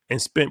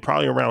and spent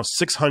probably around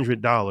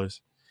 $600.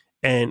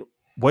 And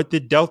what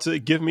did Delta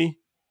give me?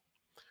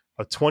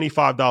 A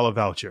 $25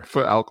 voucher.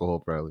 For alcohol,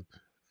 probably.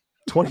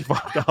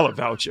 $25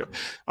 voucher.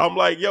 I'm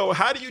like, yo,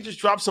 how do you just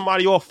drop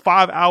somebody off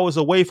 5 hours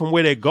away from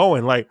where they're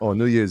going? Like, oh,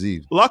 New Year's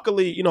Eve.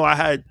 Luckily, you know, I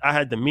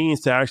had the means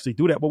to actually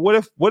do that. But what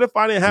if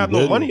I didn't have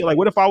no money? Like,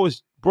 what if I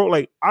was broke?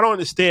 Like, I don't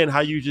understand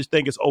how you just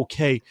think it's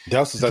okay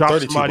Delta's to at drop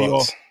 $32. somebody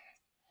off.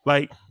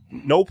 Like,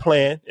 no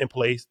plan in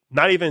place.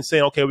 Not even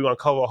saying, okay, we're gonna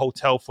cover a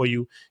hotel for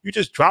you. You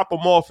just drop them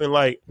off, and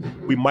like,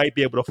 we might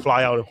be able to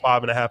fly out in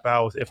 5.5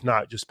 hours. If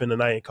not, just spend the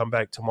night and come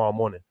back tomorrow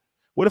morning.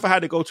 What if I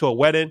had to go to a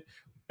wedding?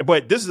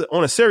 But this is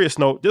on a serious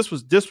note. This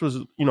was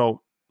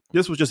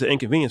just an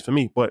inconvenience for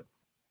me. But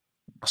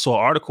I saw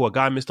an article, a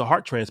guy missed a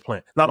heart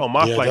transplant. Not on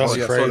my flight.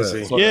 That's crazy.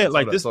 This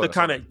is the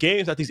kind of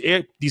games that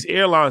these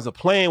airlines are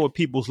playing with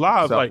people's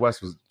lives.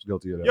 Southwest was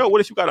guilty of that. Yo,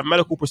 what if you got a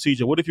medical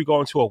procedure? What if you go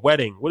into a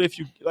wedding? What if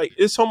you like?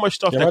 There's so much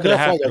stuff that could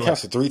happen. I got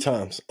canceled 3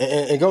 times,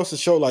 and it goes to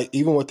show, like,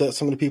 even with that,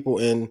 some of the people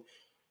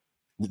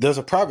there's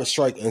a private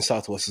strike in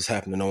Southwest that's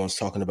happening. No one's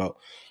talking about,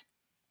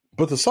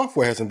 but the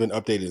software hasn't been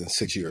updated in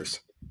 6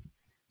 years.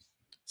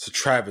 It's a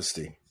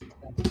travesty.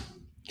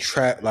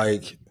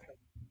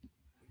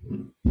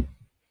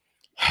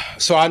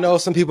 So I know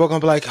some people are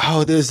going to be like,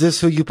 oh, is this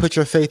who you put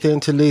your faith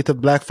in to lead the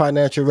Black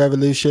financial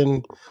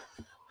revolution?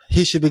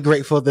 He should be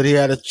grateful that he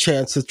had a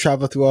chance to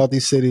travel through all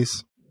these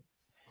cities.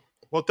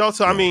 Well,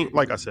 Delta, I mean,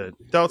 like I said,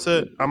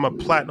 Delta, I'm a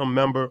platinum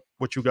member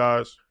with you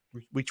guys.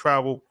 We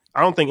travel.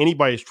 I don't think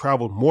anybody's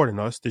traveled more than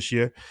us this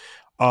year.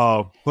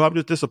 Well, I'm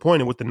just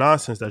disappointed with the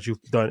nonsense that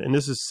you've done. And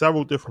this is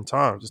several different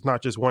times. It's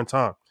not just one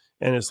time.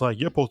 And it's like,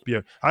 you're supposed to be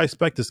I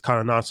expect this kind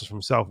of nonsense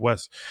from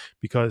Southwest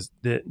because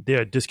they're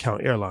a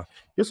discount airline.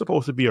 You're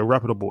supposed to be a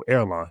reputable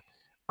airline.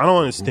 I don't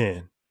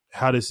understand who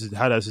thought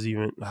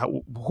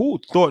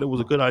it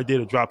was a good idea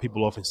to drop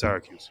people off in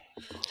Syracuse.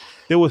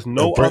 There was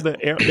no other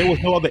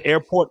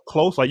airport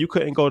close. Like, you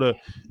couldn't go to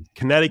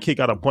Connecticut,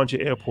 got a bunch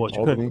of airports.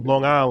 You couldn't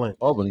Long Island.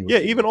 Albany. Yeah,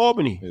 even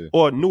Albany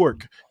or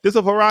Newark. There's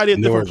a variety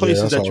of different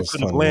places that you could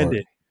have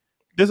landed.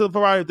 There's a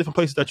variety of different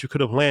places that you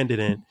could have landed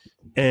in,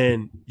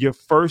 and your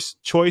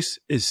first choice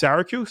is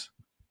Syracuse.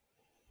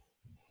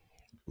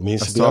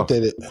 Needs to be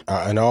updated.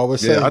 And I always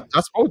say, I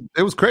spoke.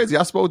 It was crazy.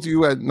 I spoke to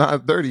you at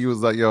 9:30. You was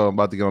like, "Yo, I'm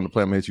about to get on the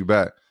plane. I'm gonna hit you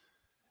back."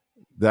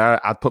 That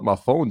I put my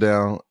phone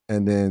down,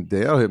 and then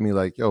Dale hit me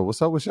like, "Yo,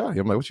 what's up with Shotty?"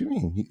 I'm like, "What you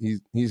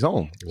mean? He's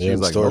home." Yeah, She's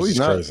like, "No, he's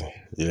not." Crazy.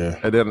 Yeah.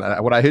 And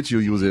then when I hit you,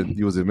 you was in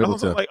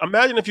Middleton. Like,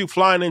 imagine if you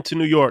flying into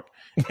New York,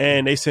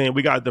 and they saying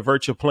we got to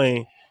divert your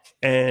plane,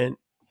 and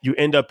you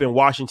end up in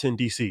Washington,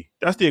 D.C.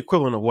 That's the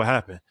equivalent of what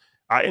happened.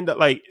 I end up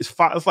like,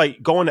 it's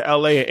like going to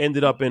L.A. and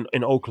ended up in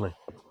Oakland.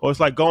 Or it's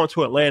like going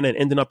to Atlanta and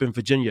ending up in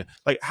Virginia.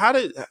 Like, how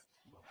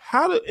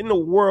in the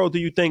world do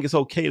you think it's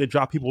okay to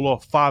drop people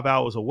off 5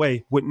 hours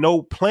away with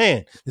no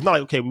plan? It's not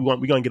like, okay, we're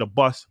going to get a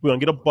bus. We're going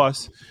to get a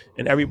bus,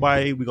 and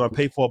everybody, we're going to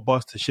pay for a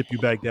bus to ship you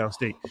back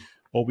downstate.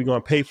 Or we're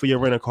going to pay for your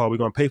rental car. We're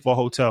going to pay for a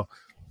hotel.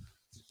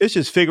 It's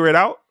just figure it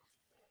out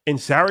in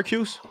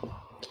Syracuse.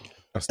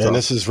 And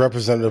this is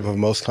representative of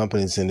most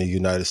companies in the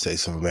United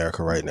States of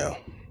America right now.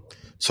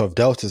 So if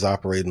Delta's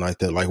operating like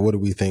that, like, what do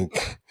we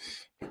think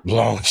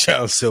Long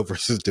John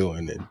Silver's is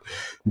doing, and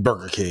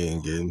Burger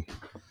King? And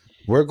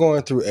we're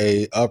going through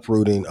a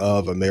uprooting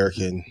of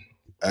American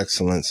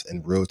excellence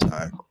in real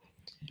time.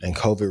 And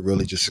COVID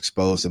really just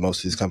exposed that most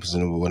of these companies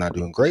were not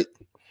doing great.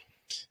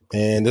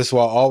 And this is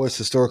why I always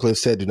historically have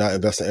said do not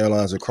invest in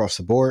airlines across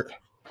the board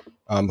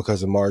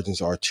because the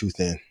margins are too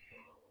thin.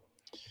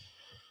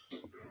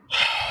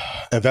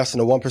 Invest in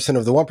the 1%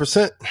 of the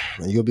 1%,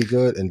 and you'll be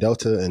good. And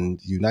Delta and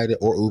United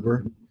or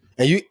Uber,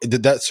 and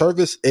that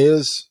service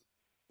is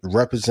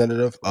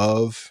representative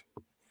of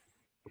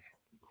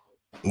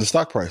the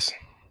stock price.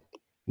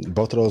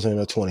 Both of those are in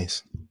their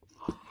 20s.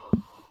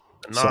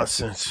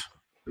 Nonsense.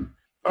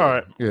 All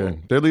right. Yeah,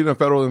 they're leading a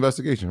federal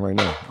investigation right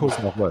now.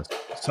 Southwest.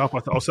 South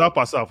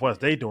by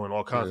Southwest, they doing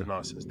all kinds of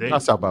nonsense.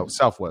 Not South by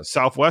Southwest.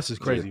 Southwest is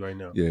crazy right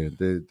now. Yeah,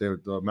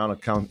 the amount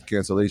of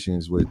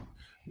cancellations with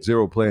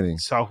zero planning.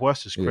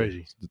 Southwest is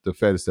crazy. The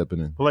Fed is stepping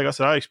in. But like I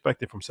said, I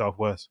expect it from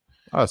Southwest.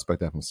 I expect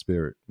that from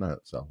Spirit, not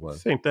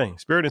Southwest. Same thing.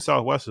 Spirit and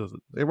Southwest is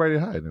they ready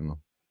to hide in them.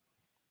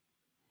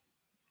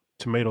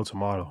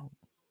 Tomato.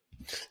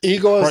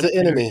 Ego is the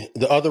enemy.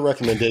 The other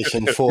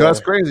recommendation for that's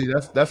crazy.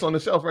 That's on the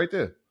shelf right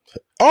there.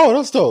 Oh,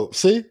 that's dope.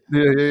 See?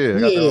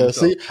 Yeah.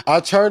 See, I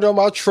turned on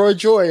my Troy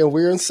Joy and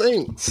we're in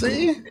sync.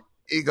 See?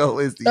 Ego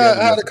is the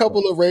I had a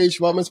couple of rage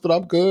moments, but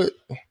I'm good.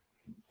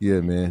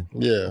 Yeah, man.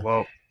 Yeah.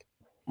 Well,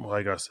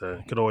 like I said,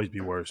 it could always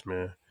be worse,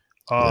 man.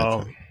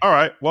 All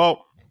right.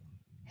 Well,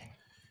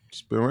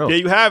 it's been real. There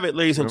you have it,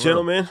 ladies and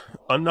gentlemen.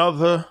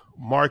 Another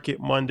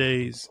Market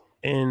Mondays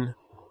in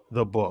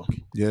the book.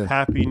 Yeah.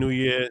 Happy New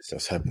Year's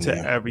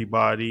to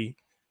everybody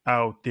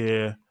out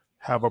there.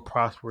 Have a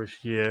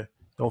prosperous year.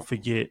 Don't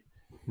forget,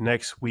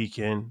 next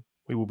weekend,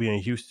 we will be in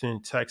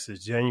Houston,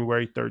 Texas,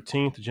 January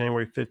 13th to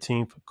January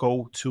 15th.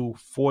 Go to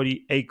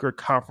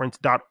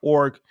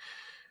 40acreconference.org.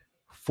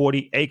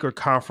 40acre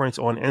Conference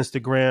on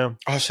Instagram.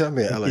 Oh, shit, I'm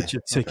in LA. Get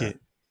your ticket. Okay.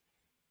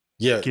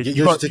 Yeah.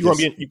 You gonna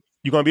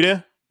be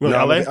there? You in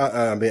LA?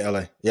 I'm be in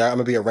LA. Yeah, I'm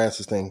gonna be at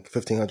Rance's thing,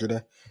 1500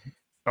 there.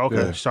 Okay,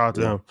 Yeah. shout out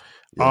to him.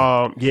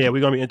 Yeah. We're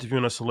gonna be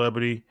interviewing a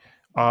celebrity.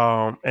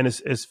 And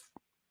it's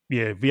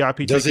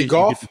VIP. Does he tickets,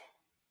 golf?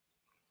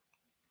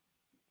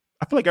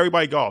 I feel like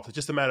everybody golf. It's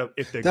just a matter of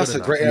if they're That's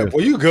good a or great not. answer.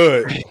 Well, you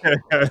good.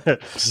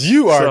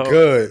 You are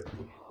good.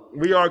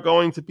 We are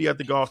going to be at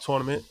the golf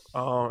tournament.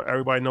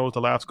 Everybody knows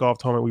the last golf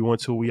tournament we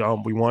went to. We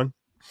won.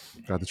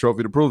 Got the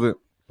trophy to prove it.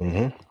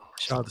 Mm-hmm.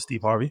 Shout out to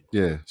Steve Harvey.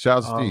 Yeah.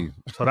 Shout out to Steve.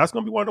 So that's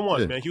gonna be one of the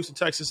ones, Yeah. man. Houston,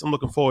 Texas. I'm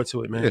looking forward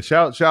to it, man. Yeah.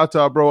 Shout out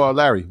to our bro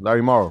Larry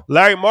Morrow.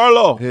 Larry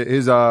Marlowe.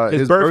 His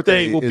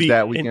birthday will is be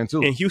that weekend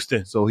too. in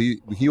Houston. So he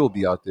will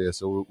be out there.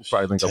 So we'll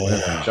probably link up with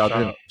him. Shout out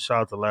to him.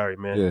 Shout out to Larry,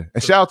 man. Yeah.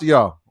 And shout out to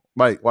y'all.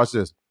 Mike, watch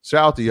this.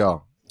 Shout out to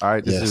y'all. All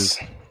right. This is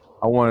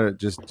I want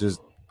to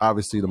just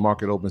obviously the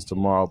market opens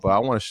tomorrow, but I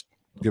want to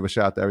give a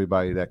shout out to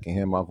everybody that can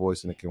hear my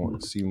voice and that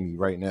can see me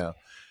right now,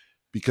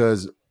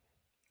 because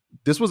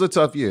this was a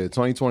tough year.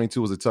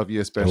 2022 was a tough year,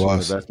 especially in the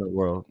investment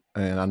world.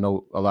 And I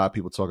know a lot of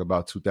people talk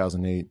about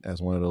 2008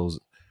 as one of those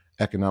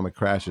economic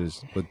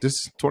crashes, but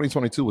this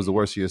 2022 was the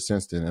worst year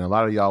since then. And a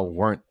lot of y'all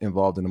weren't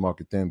involved in the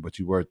market then, but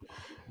you were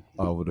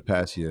over the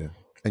past year,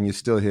 and you're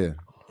still here,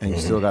 and you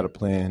still got a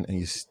plan, and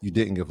you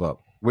didn't give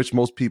up, which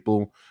most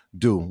people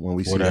do when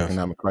we see an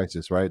economic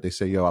crisis, right? They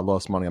say, yo, I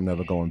lost money, I'm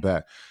never going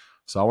back.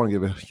 So I want to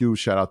give a huge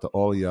shout out to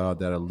all of y'all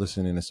that are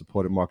listening and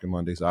supported Market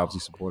Mondays, obviously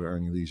supported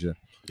Earning Leisure.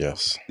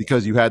 Yes.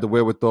 Because you had the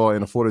wherewithal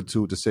and the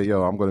fortitude to say,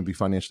 yo, I'm going to be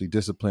financially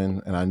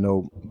disciplined. And I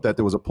know that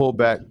there was a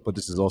pullback, but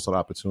this is also an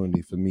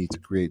opportunity for me to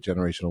create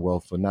generational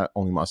wealth for not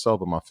only myself,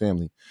 but my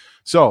family.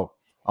 So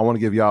I want to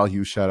give y'all a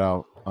huge shout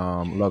out.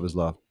 Love is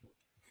love.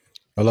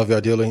 I love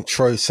y'all dearly.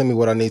 Troy, send me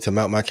what I need to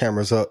mount my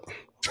cameras up.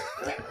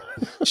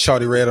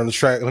 Shawty Red on the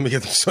track. Let me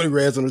get the Shawty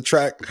Reds on the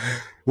track.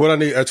 What I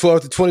need,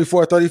 12 to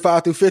 24,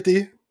 35 through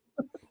 50.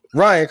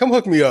 Ryan, come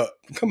hook me up.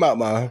 Come out,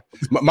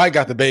 Mike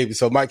got the baby,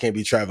 so Mike can't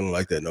be traveling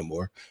like that no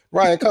more.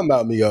 Ryan, come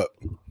mount me up.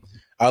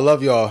 I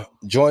love y'all.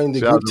 Join the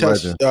group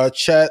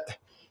chat.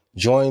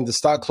 Join the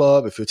stock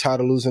club if you're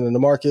tired of losing in the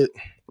market.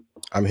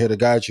 I'm here to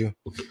guide you.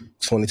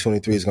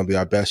 2023 is going to be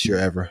our best year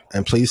ever.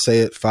 And please say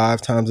it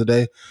 5 times a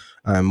day.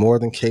 I am more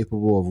than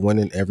capable of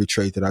winning every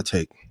trade that I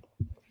take.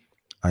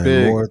 I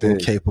am more than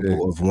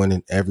capable of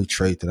winning every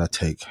trade that I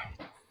take.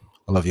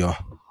 I love y'all.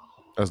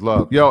 That's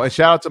love. Yo, and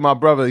shout out to my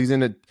brother. He's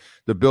in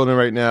the building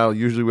right now.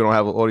 Usually we don't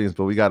have an audience,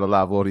 but we got a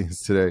live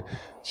audience today.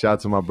 Shout out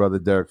to my brother,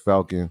 Derek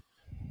Falcon.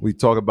 We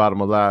talk about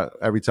him a lot.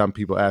 Every time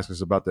people ask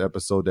us about the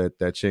episode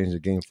that changed the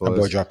game for us. I'm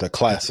going to drop that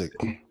classic.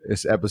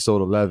 It's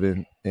episode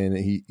 11, and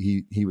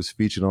he was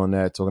featured on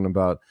that, talking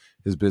about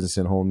his business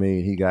in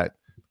homemade. He got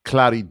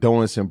Cloudy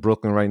Donuts in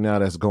Brooklyn right now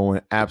that's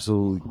going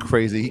absolutely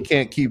crazy. He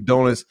can't keep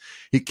donuts.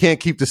 He can't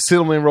keep the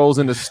cinnamon rolls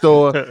in the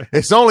store.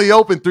 It's only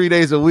open 3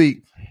 days a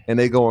week, and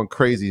they going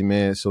crazy,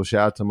 man. So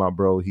shout out to my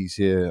bro. He's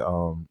here.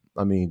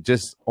 I mean,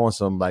 just on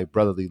some like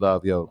brotherly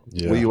love, yo.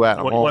 Yeah. Where you at?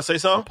 You want to say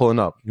something? I'm pulling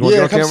up. You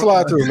want come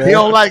slide through, man. He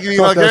don't like it.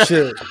 Fuck that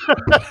shit.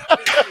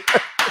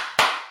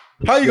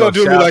 How you gonna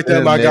do me like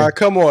that, my guy?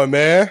 Come on,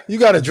 man. You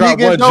got to drop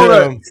one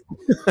gem.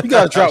 You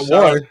got to drop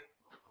one.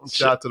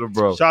 Shout out to the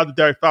bro. Shout out to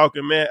Derek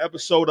Falcon, man.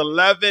 Episode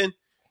 11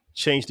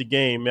 changed the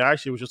game, man. I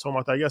actually was just talking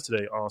about that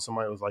yesterday.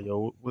 Somebody was like,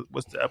 yo,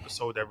 what's the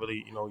episode that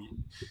really,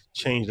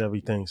 changed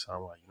everything? So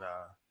I'm like, nah.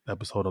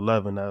 episode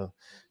 11.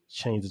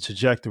 Changed the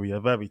trajectory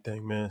of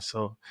everything, man.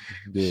 So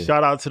Yeah.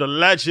 shout out to the I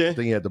legend.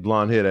 think he had the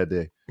blonde hair that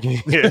day.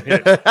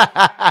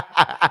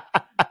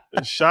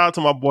 Shout out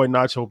to my boy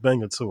Nacho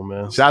Benga too,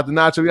 man. Shout out to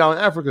Nacho. We out in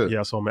Africa.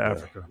 Yeah, so I'm in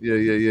Africa.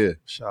 Yeah.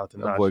 Shout out to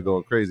That Nacho. boy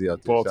going crazy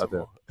out there. Shout out,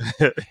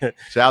 Baltimore.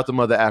 Shout out to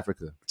Mother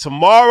Africa.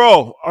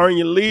 Tomorrow, Earn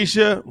Your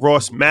Leisure,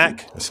 Ross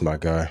Mack, That's my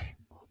guy.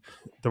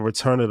 the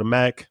return of the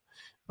Mac.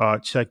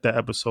 Check that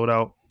episode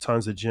out.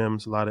 Tons of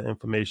gems, a lot of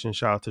information.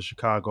 Shout out to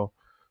Chicago.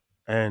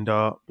 And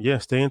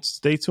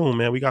stay tuned,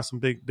 man. We got some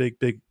big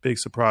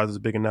surprises,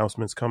 big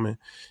announcements coming.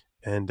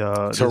 And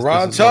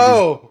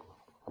Toronto.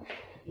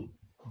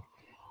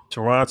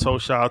 Toronto,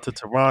 shout out to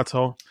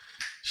Toronto.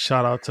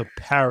 Shout out to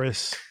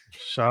Paris.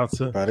 Shout out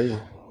to Buddy,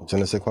 je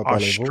ne sais quoi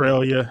parlez-vous?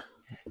 Australia.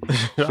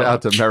 Shout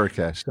out to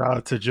Marrakesh. Shout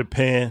out to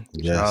Japan.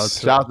 Yes.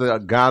 Shout out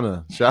to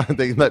Ghana. Shout out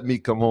they let me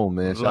come home,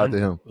 man. Shout out to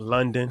him.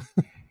 London.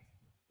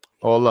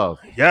 All love.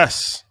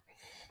 Yes.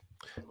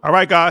 All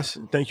right, guys.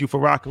 Thank you for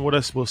rocking with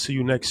us. We'll see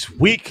you next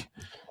week.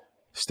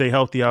 Stay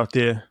healthy out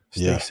there.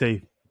 Stay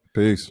safe.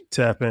 Peace.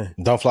 Tap in.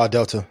 Don't fly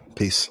Delta.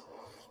 Peace.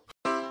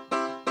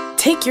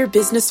 Take your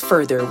business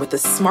further with the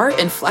smart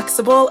and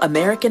flexible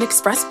American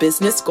Express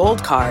Business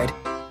Gold Card.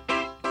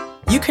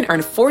 You can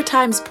earn 4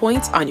 times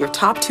points on your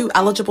top 2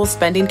 eligible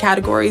spending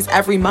categories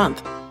every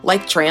month,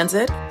 like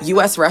transit,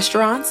 U.S.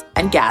 restaurants,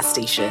 and gas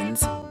stations.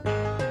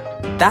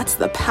 That's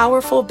the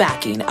powerful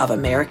backing of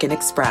American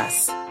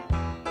Express.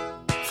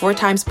 4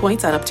 times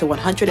points on up to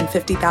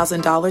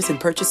 $150,000 in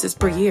purchases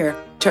per year.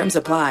 Terms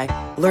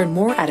apply. Learn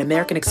more at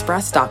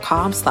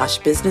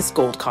americanexpress.com/business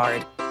gold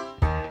card.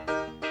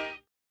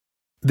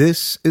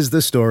 This is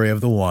the story of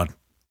the one.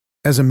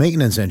 As a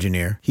maintenance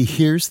engineer, he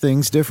hears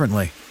things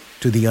differently.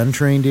 To the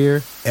untrained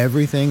ear,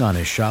 everything on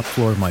his shop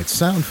floor might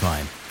sound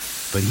fine,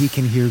 but he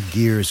can hear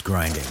gears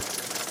grinding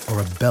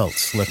or a belt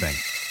slipping.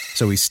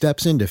 So he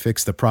steps in to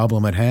fix the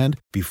problem at hand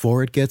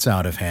before it gets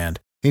out of hand.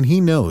 And he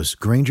knows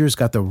Grainger's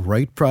got the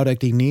right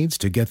product he needs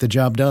to get the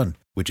job done,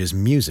 which is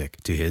music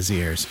to his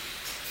ears.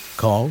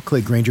 Call,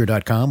 click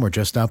Grainger.com, or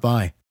just stop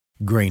by.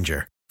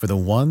 Grainger, for the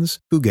ones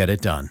who get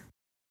it done.